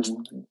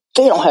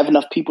they don't have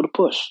enough people to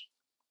push.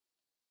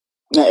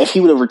 Now, if he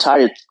would have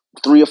retired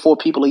 3 or 4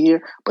 people a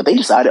year, but they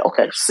decided,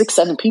 okay, 6,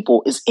 7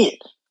 people is it.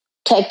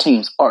 Tag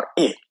teams are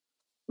it.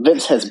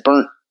 Vince has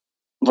burnt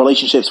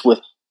relationships with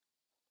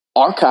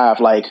archive,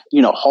 like,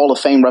 Hall of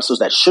Fame wrestlers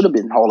that should have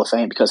been Hall of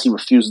Fame because he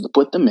refused to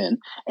put them in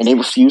and they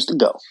refused to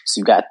go. So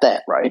you got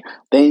that, right?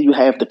 Then you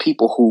have the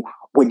people who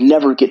would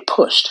never get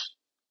pushed,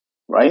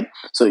 right?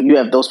 So you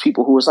have those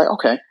people who was like,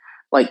 okay,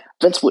 like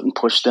Vince wouldn't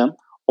push them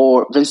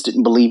or Vince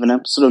didn't believe in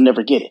them, so they'll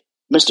never get it.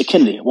 Mr.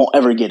 Kennedy won't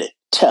ever get it.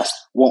 Test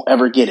won't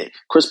ever get it.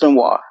 Chris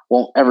Benoit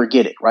won't ever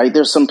get it, right?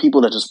 There's some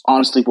people that just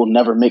honestly will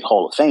never make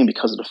Hall of Fame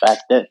because of the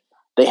fact that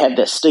they have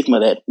that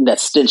stigma, that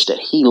stench that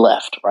he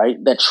left, right?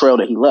 That trail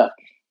that he left.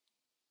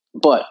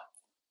 But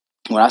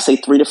when I say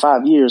 3 to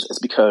 5 years, it's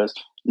because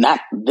not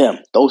them,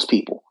 those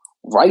people.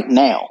 Right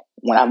now,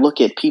 when I look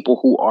at people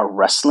who are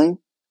wrestling,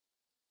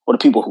 or the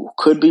people who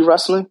could be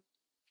wrestling,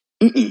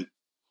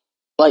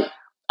 like,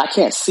 I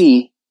can't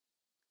see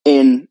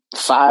in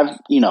 5,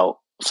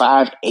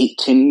 8,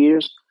 10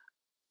 years,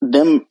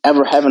 them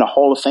ever having a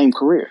Hall of Fame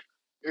career.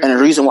 And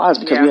the reason why is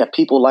because we have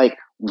people like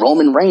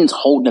Roman Reigns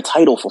holding the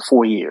title for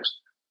 4 years.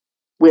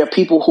 We have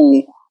people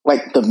who,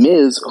 like The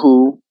Miz,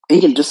 who he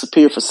can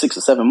disappear for 6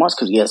 or 7 months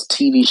because he has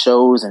TV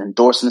shows and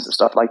endorsements and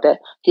stuff like that.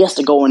 He has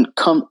to go and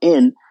come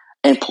in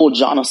and pull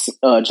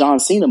John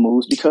Cena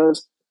moves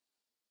because,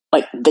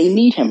 like, they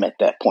need him at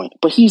that point.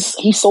 But he's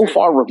so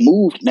far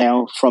removed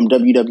now from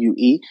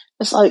WWE.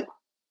 It's like,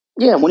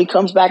 yeah, when he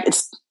comes back,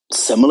 it's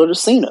similar to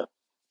Cena.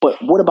 But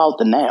what about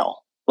the now?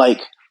 Like,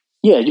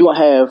 yeah, you're going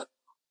to have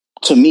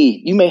to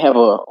me, you may have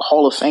a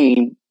Hall of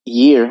Fame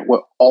year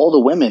where all the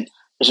women,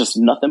 it's just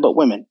nothing but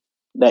women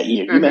that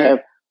year. You may have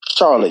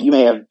Charlotte, you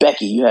may have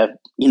Becky, you have,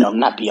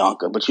 not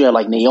Bianca, but you have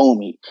like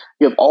Naomi.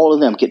 You have all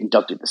of them get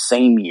inducted the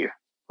same year,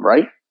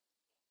 right?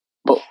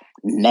 But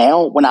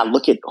now when I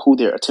look at who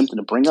they're attempting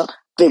to bring up,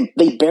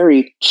 they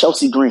buried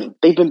Chelsea Green.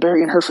 They've been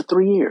burying her for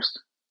 3 years.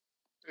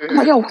 I'm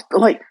like, yo,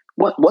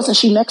 what? Wasn't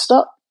she next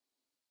up?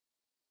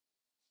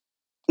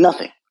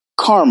 Nothing.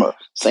 Karma,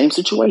 same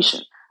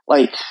situation.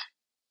 Like,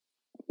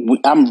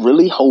 I'm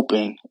really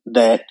hoping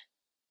that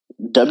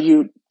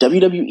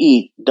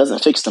WWE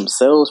doesn't fix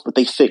themselves, but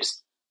they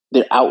fix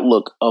their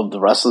outlook of the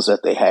wrestlers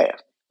that they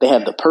have. They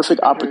have the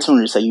perfect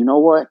opportunity to say, you know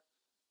what?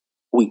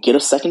 We get a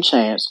second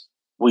chance.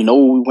 We know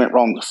we went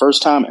wrong the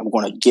first time, and we're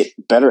going to get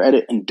better at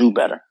it and do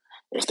better.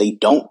 If they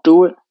don't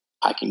do it,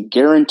 I can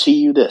guarantee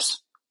you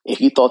this. If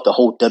you thought the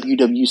whole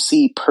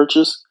WWC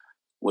purchase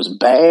was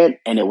bad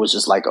and it was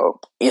just like a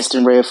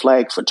instant red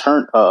flag for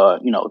Turner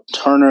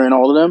and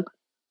all of them,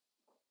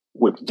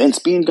 with Vince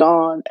being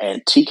gone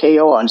and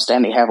TKO, I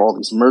understand they have all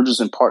these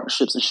mergers and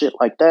partnerships and shit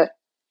like that.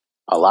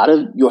 A lot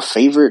of your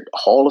favorite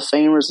Hall of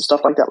Famers and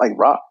stuff like that, like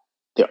Rock,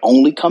 they're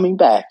only coming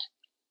back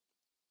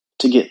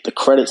to get the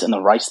credits and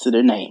the rights to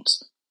their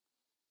names.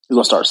 You're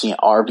going to start seeing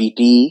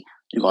RVD.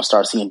 You're going to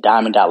start seeing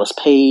Diamond Dallas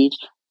Page.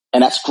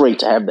 And that's great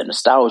to have the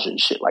nostalgia and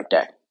shit like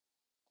that.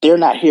 They're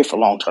not here for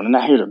long term. They're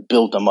not here to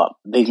build them up.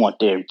 They want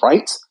their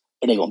rights,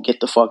 and they're going to get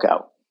the fuck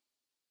out.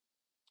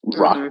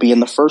 Rock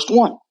being the first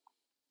one.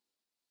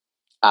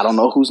 I don't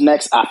know who's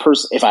next.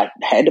 If I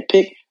had to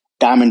pick,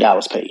 Diamond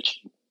Dallas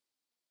Page.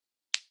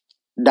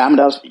 Diamond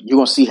Dallas, you're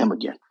going to see him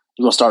again.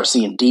 You're going to start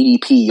seeing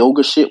DDP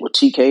yoga shit with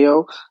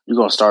TKO. You're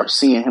going to start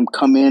seeing him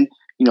come in,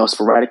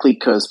 sporadically,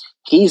 because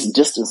he's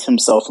distanced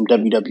himself from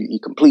WWE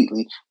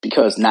completely,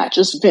 because not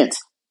just Vince,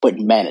 but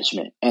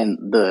management and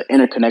the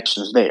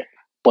interconnections there.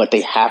 But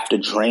they have to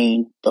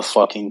drain the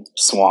fucking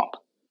swamp.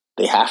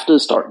 They have to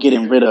start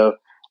getting rid of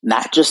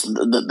not just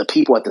the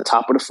people at the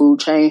top of the food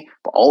chain,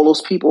 but all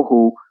those people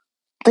who,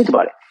 think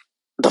about it,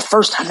 the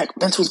first time that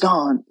Vince was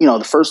gone,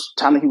 the first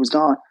time that he was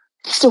gone,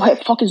 he still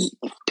had fucking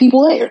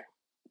people there.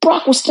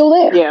 Brock was still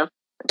there. Yeah.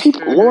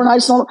 People, Lauren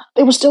Ice,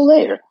 they were still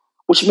there,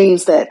 which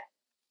means that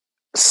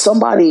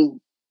somebody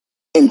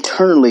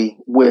internally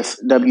with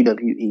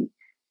WWE,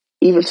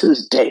 even to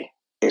this day,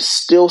 is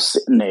still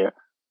sitting there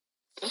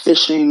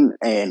fishing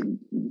and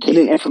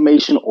getting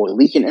information or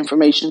leaking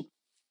information,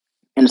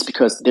 and it's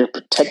because they're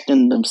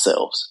protecting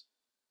themselves.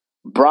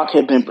 Brock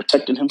had been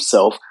protecting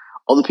himself.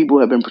 Other people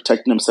have been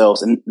protecting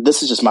themselves, and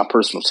this is just my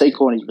personal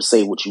take on it. You can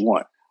say what you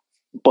want,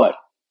 but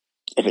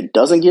if it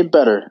doesn't get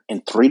better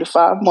in 3 to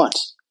 5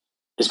 months,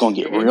 it's going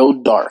to get real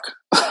dark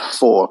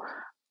for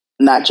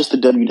not just the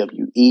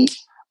WWE,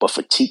 but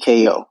for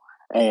TKO.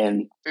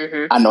 And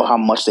I know how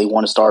much they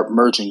want to start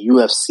merging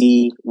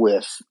UFC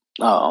with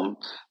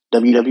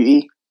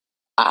WWE.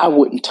 I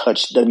wouldn't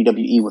touch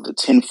WWE with a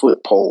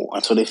 10-foot pole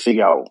until they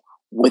figure out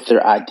what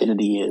their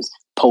identity is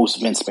post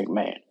Vince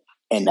McMahon.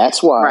 And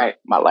that's why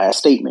my last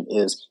statement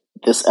is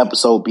this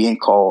episode being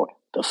called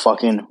the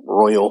fucking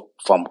Royal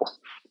Fumble.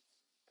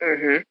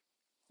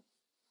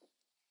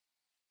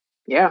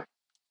 Yeah.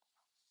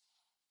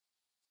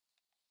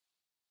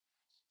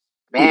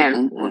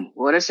 Man,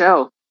 what a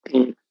show.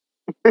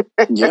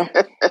 Yeah.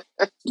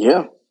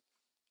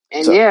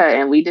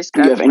 And we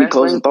discussed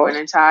wrestling for an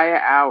entire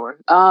hour.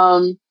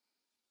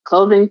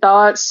 Closing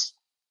thoughts.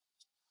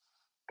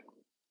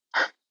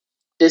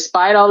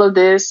 Despite all of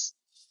this,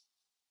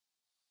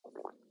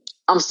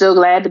 I'm still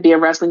glad to be a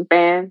wrestling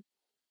fan,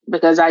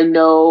 because I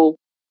know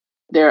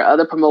there are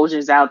other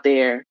promotions out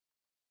there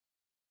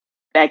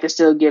that can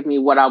still give me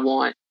what I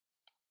want.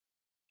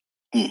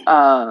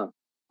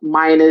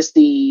 Minus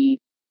the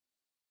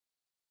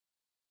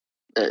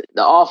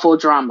awful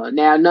drama.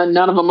 Now, none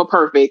of them are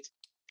perfect,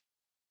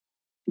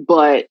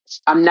 but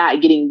I'm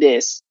not getting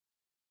this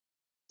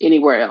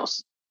anywhere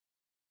else.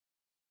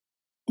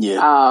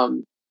 Yeah.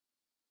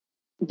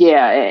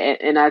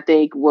 And I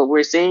think what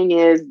we're seeing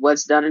is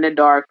what's done in the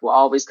dark will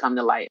always come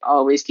to light.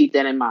 Always keep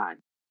that in mind.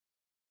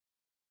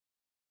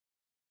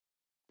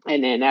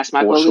 And then that's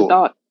my closing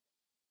thought.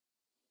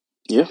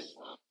 Yeah.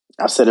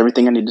 I've said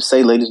everything I need to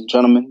say, ladies and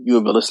gentlemen. You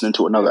have been listening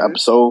to another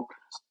episode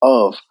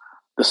of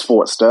the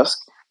Sports Desk.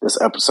 This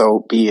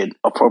episode being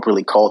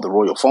appropriately called the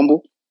Royal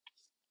Fumble.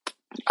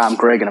 I'm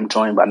Greg, and I'm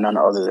joined by none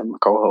other than my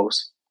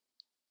co-host.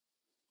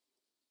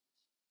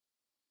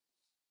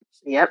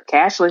 Yep,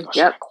 Cashley.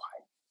 Yep.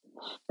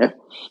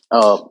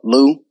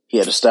 Lou, he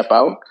had to step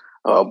out,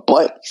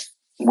 but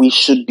we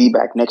should be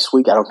back next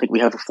week. I don't think we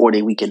have a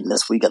 4-day weekend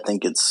this week. I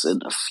think it's in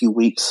a few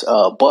weeks.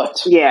 But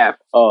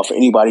for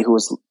anybody who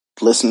is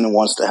listening and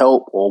wants to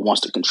help or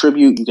wants to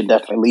contribute, you can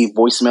definitely leave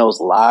voicemails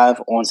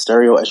live on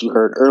stereo, as you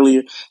heard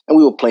earlier, and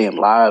we will play them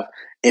live.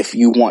 If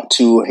you want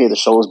to hear the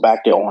shows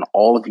back, there on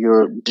all of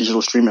your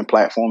digital streaming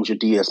platforms, your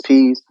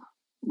DSPs.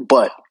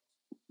 But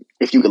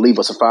if you could leave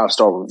us a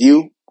 5-star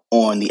review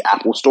on the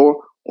Apple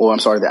Store, or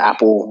the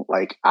Apple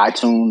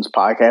iTunes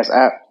podcast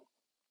app,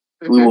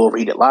 we will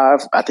read it live.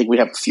 I think we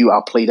have a few.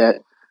 I'll play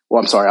that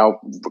I'll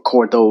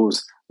record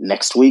those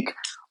next week.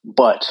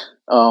 But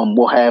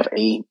we'll have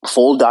a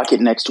full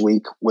docket next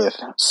week with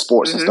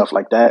sports and stuff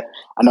like that.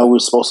 I know we're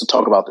supposed to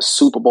talk about the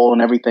Super Bowl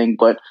and everything,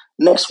 but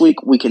next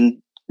week we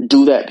can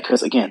do that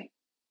because, again,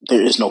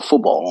 there is no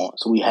football on.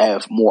 So we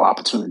have more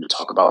opportunity to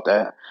talk about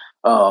that.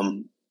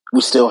 We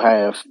still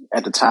have,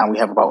 at the time, we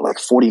have about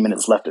 40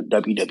 minutes left of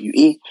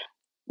WWE.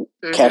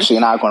 Cashy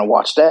and I are going to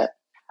watch that.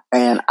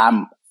 And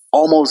I'm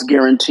almost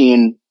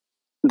guaranteeing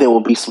there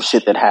will be some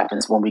shit that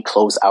happens when we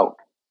close out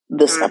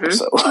this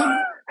episode.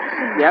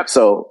 Yep.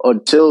 So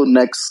until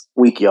next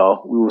week,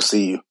 y'all, we will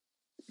see you.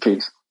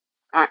 Peace.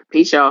 All right.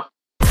 Peace, y'all.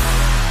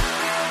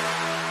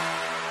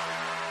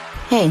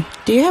 Hey,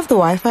 do you have the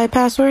Wi-Fi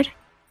password?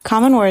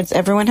 Common words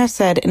everyone has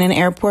said in an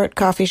airport,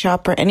 coffee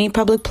shop, or any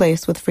public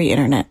place with free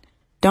internet.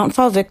 Don't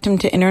fall victim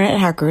to internet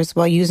hackers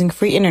while using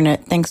free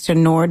internet thanks to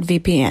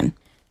NordVPN.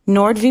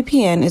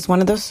 NordVPN is one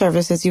of those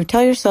services you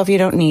tell yourself you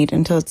don't need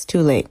until it's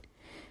too late.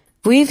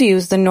 We've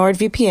used the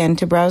NordVPN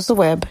to browse the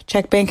web,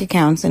 check bank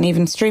accounts, and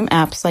even stream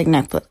apps like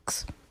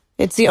Netflix.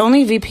 It's the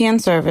only VPN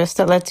service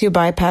that lets you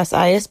bypass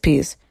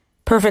ISPs,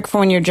 perfect for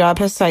when your job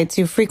has sites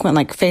you frequent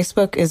like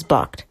Facebook is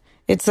blocked.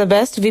 It's the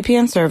best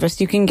VPN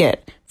service you can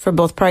get for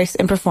both price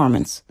and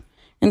performance.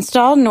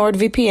 Install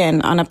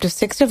NordVPN on up to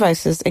 6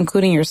 devices,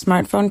 including your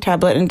smartphone,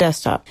 tablet, and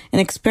desktop,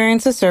 and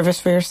experience the service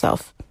for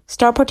yourself.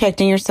 Start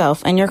protecting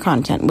yourself and your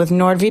content with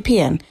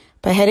NordVPN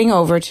by heading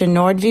over to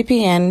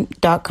nordvpn.com/YBAB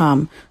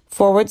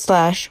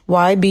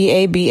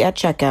at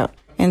checkout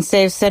and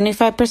save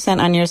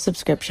 75% on your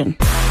subscription.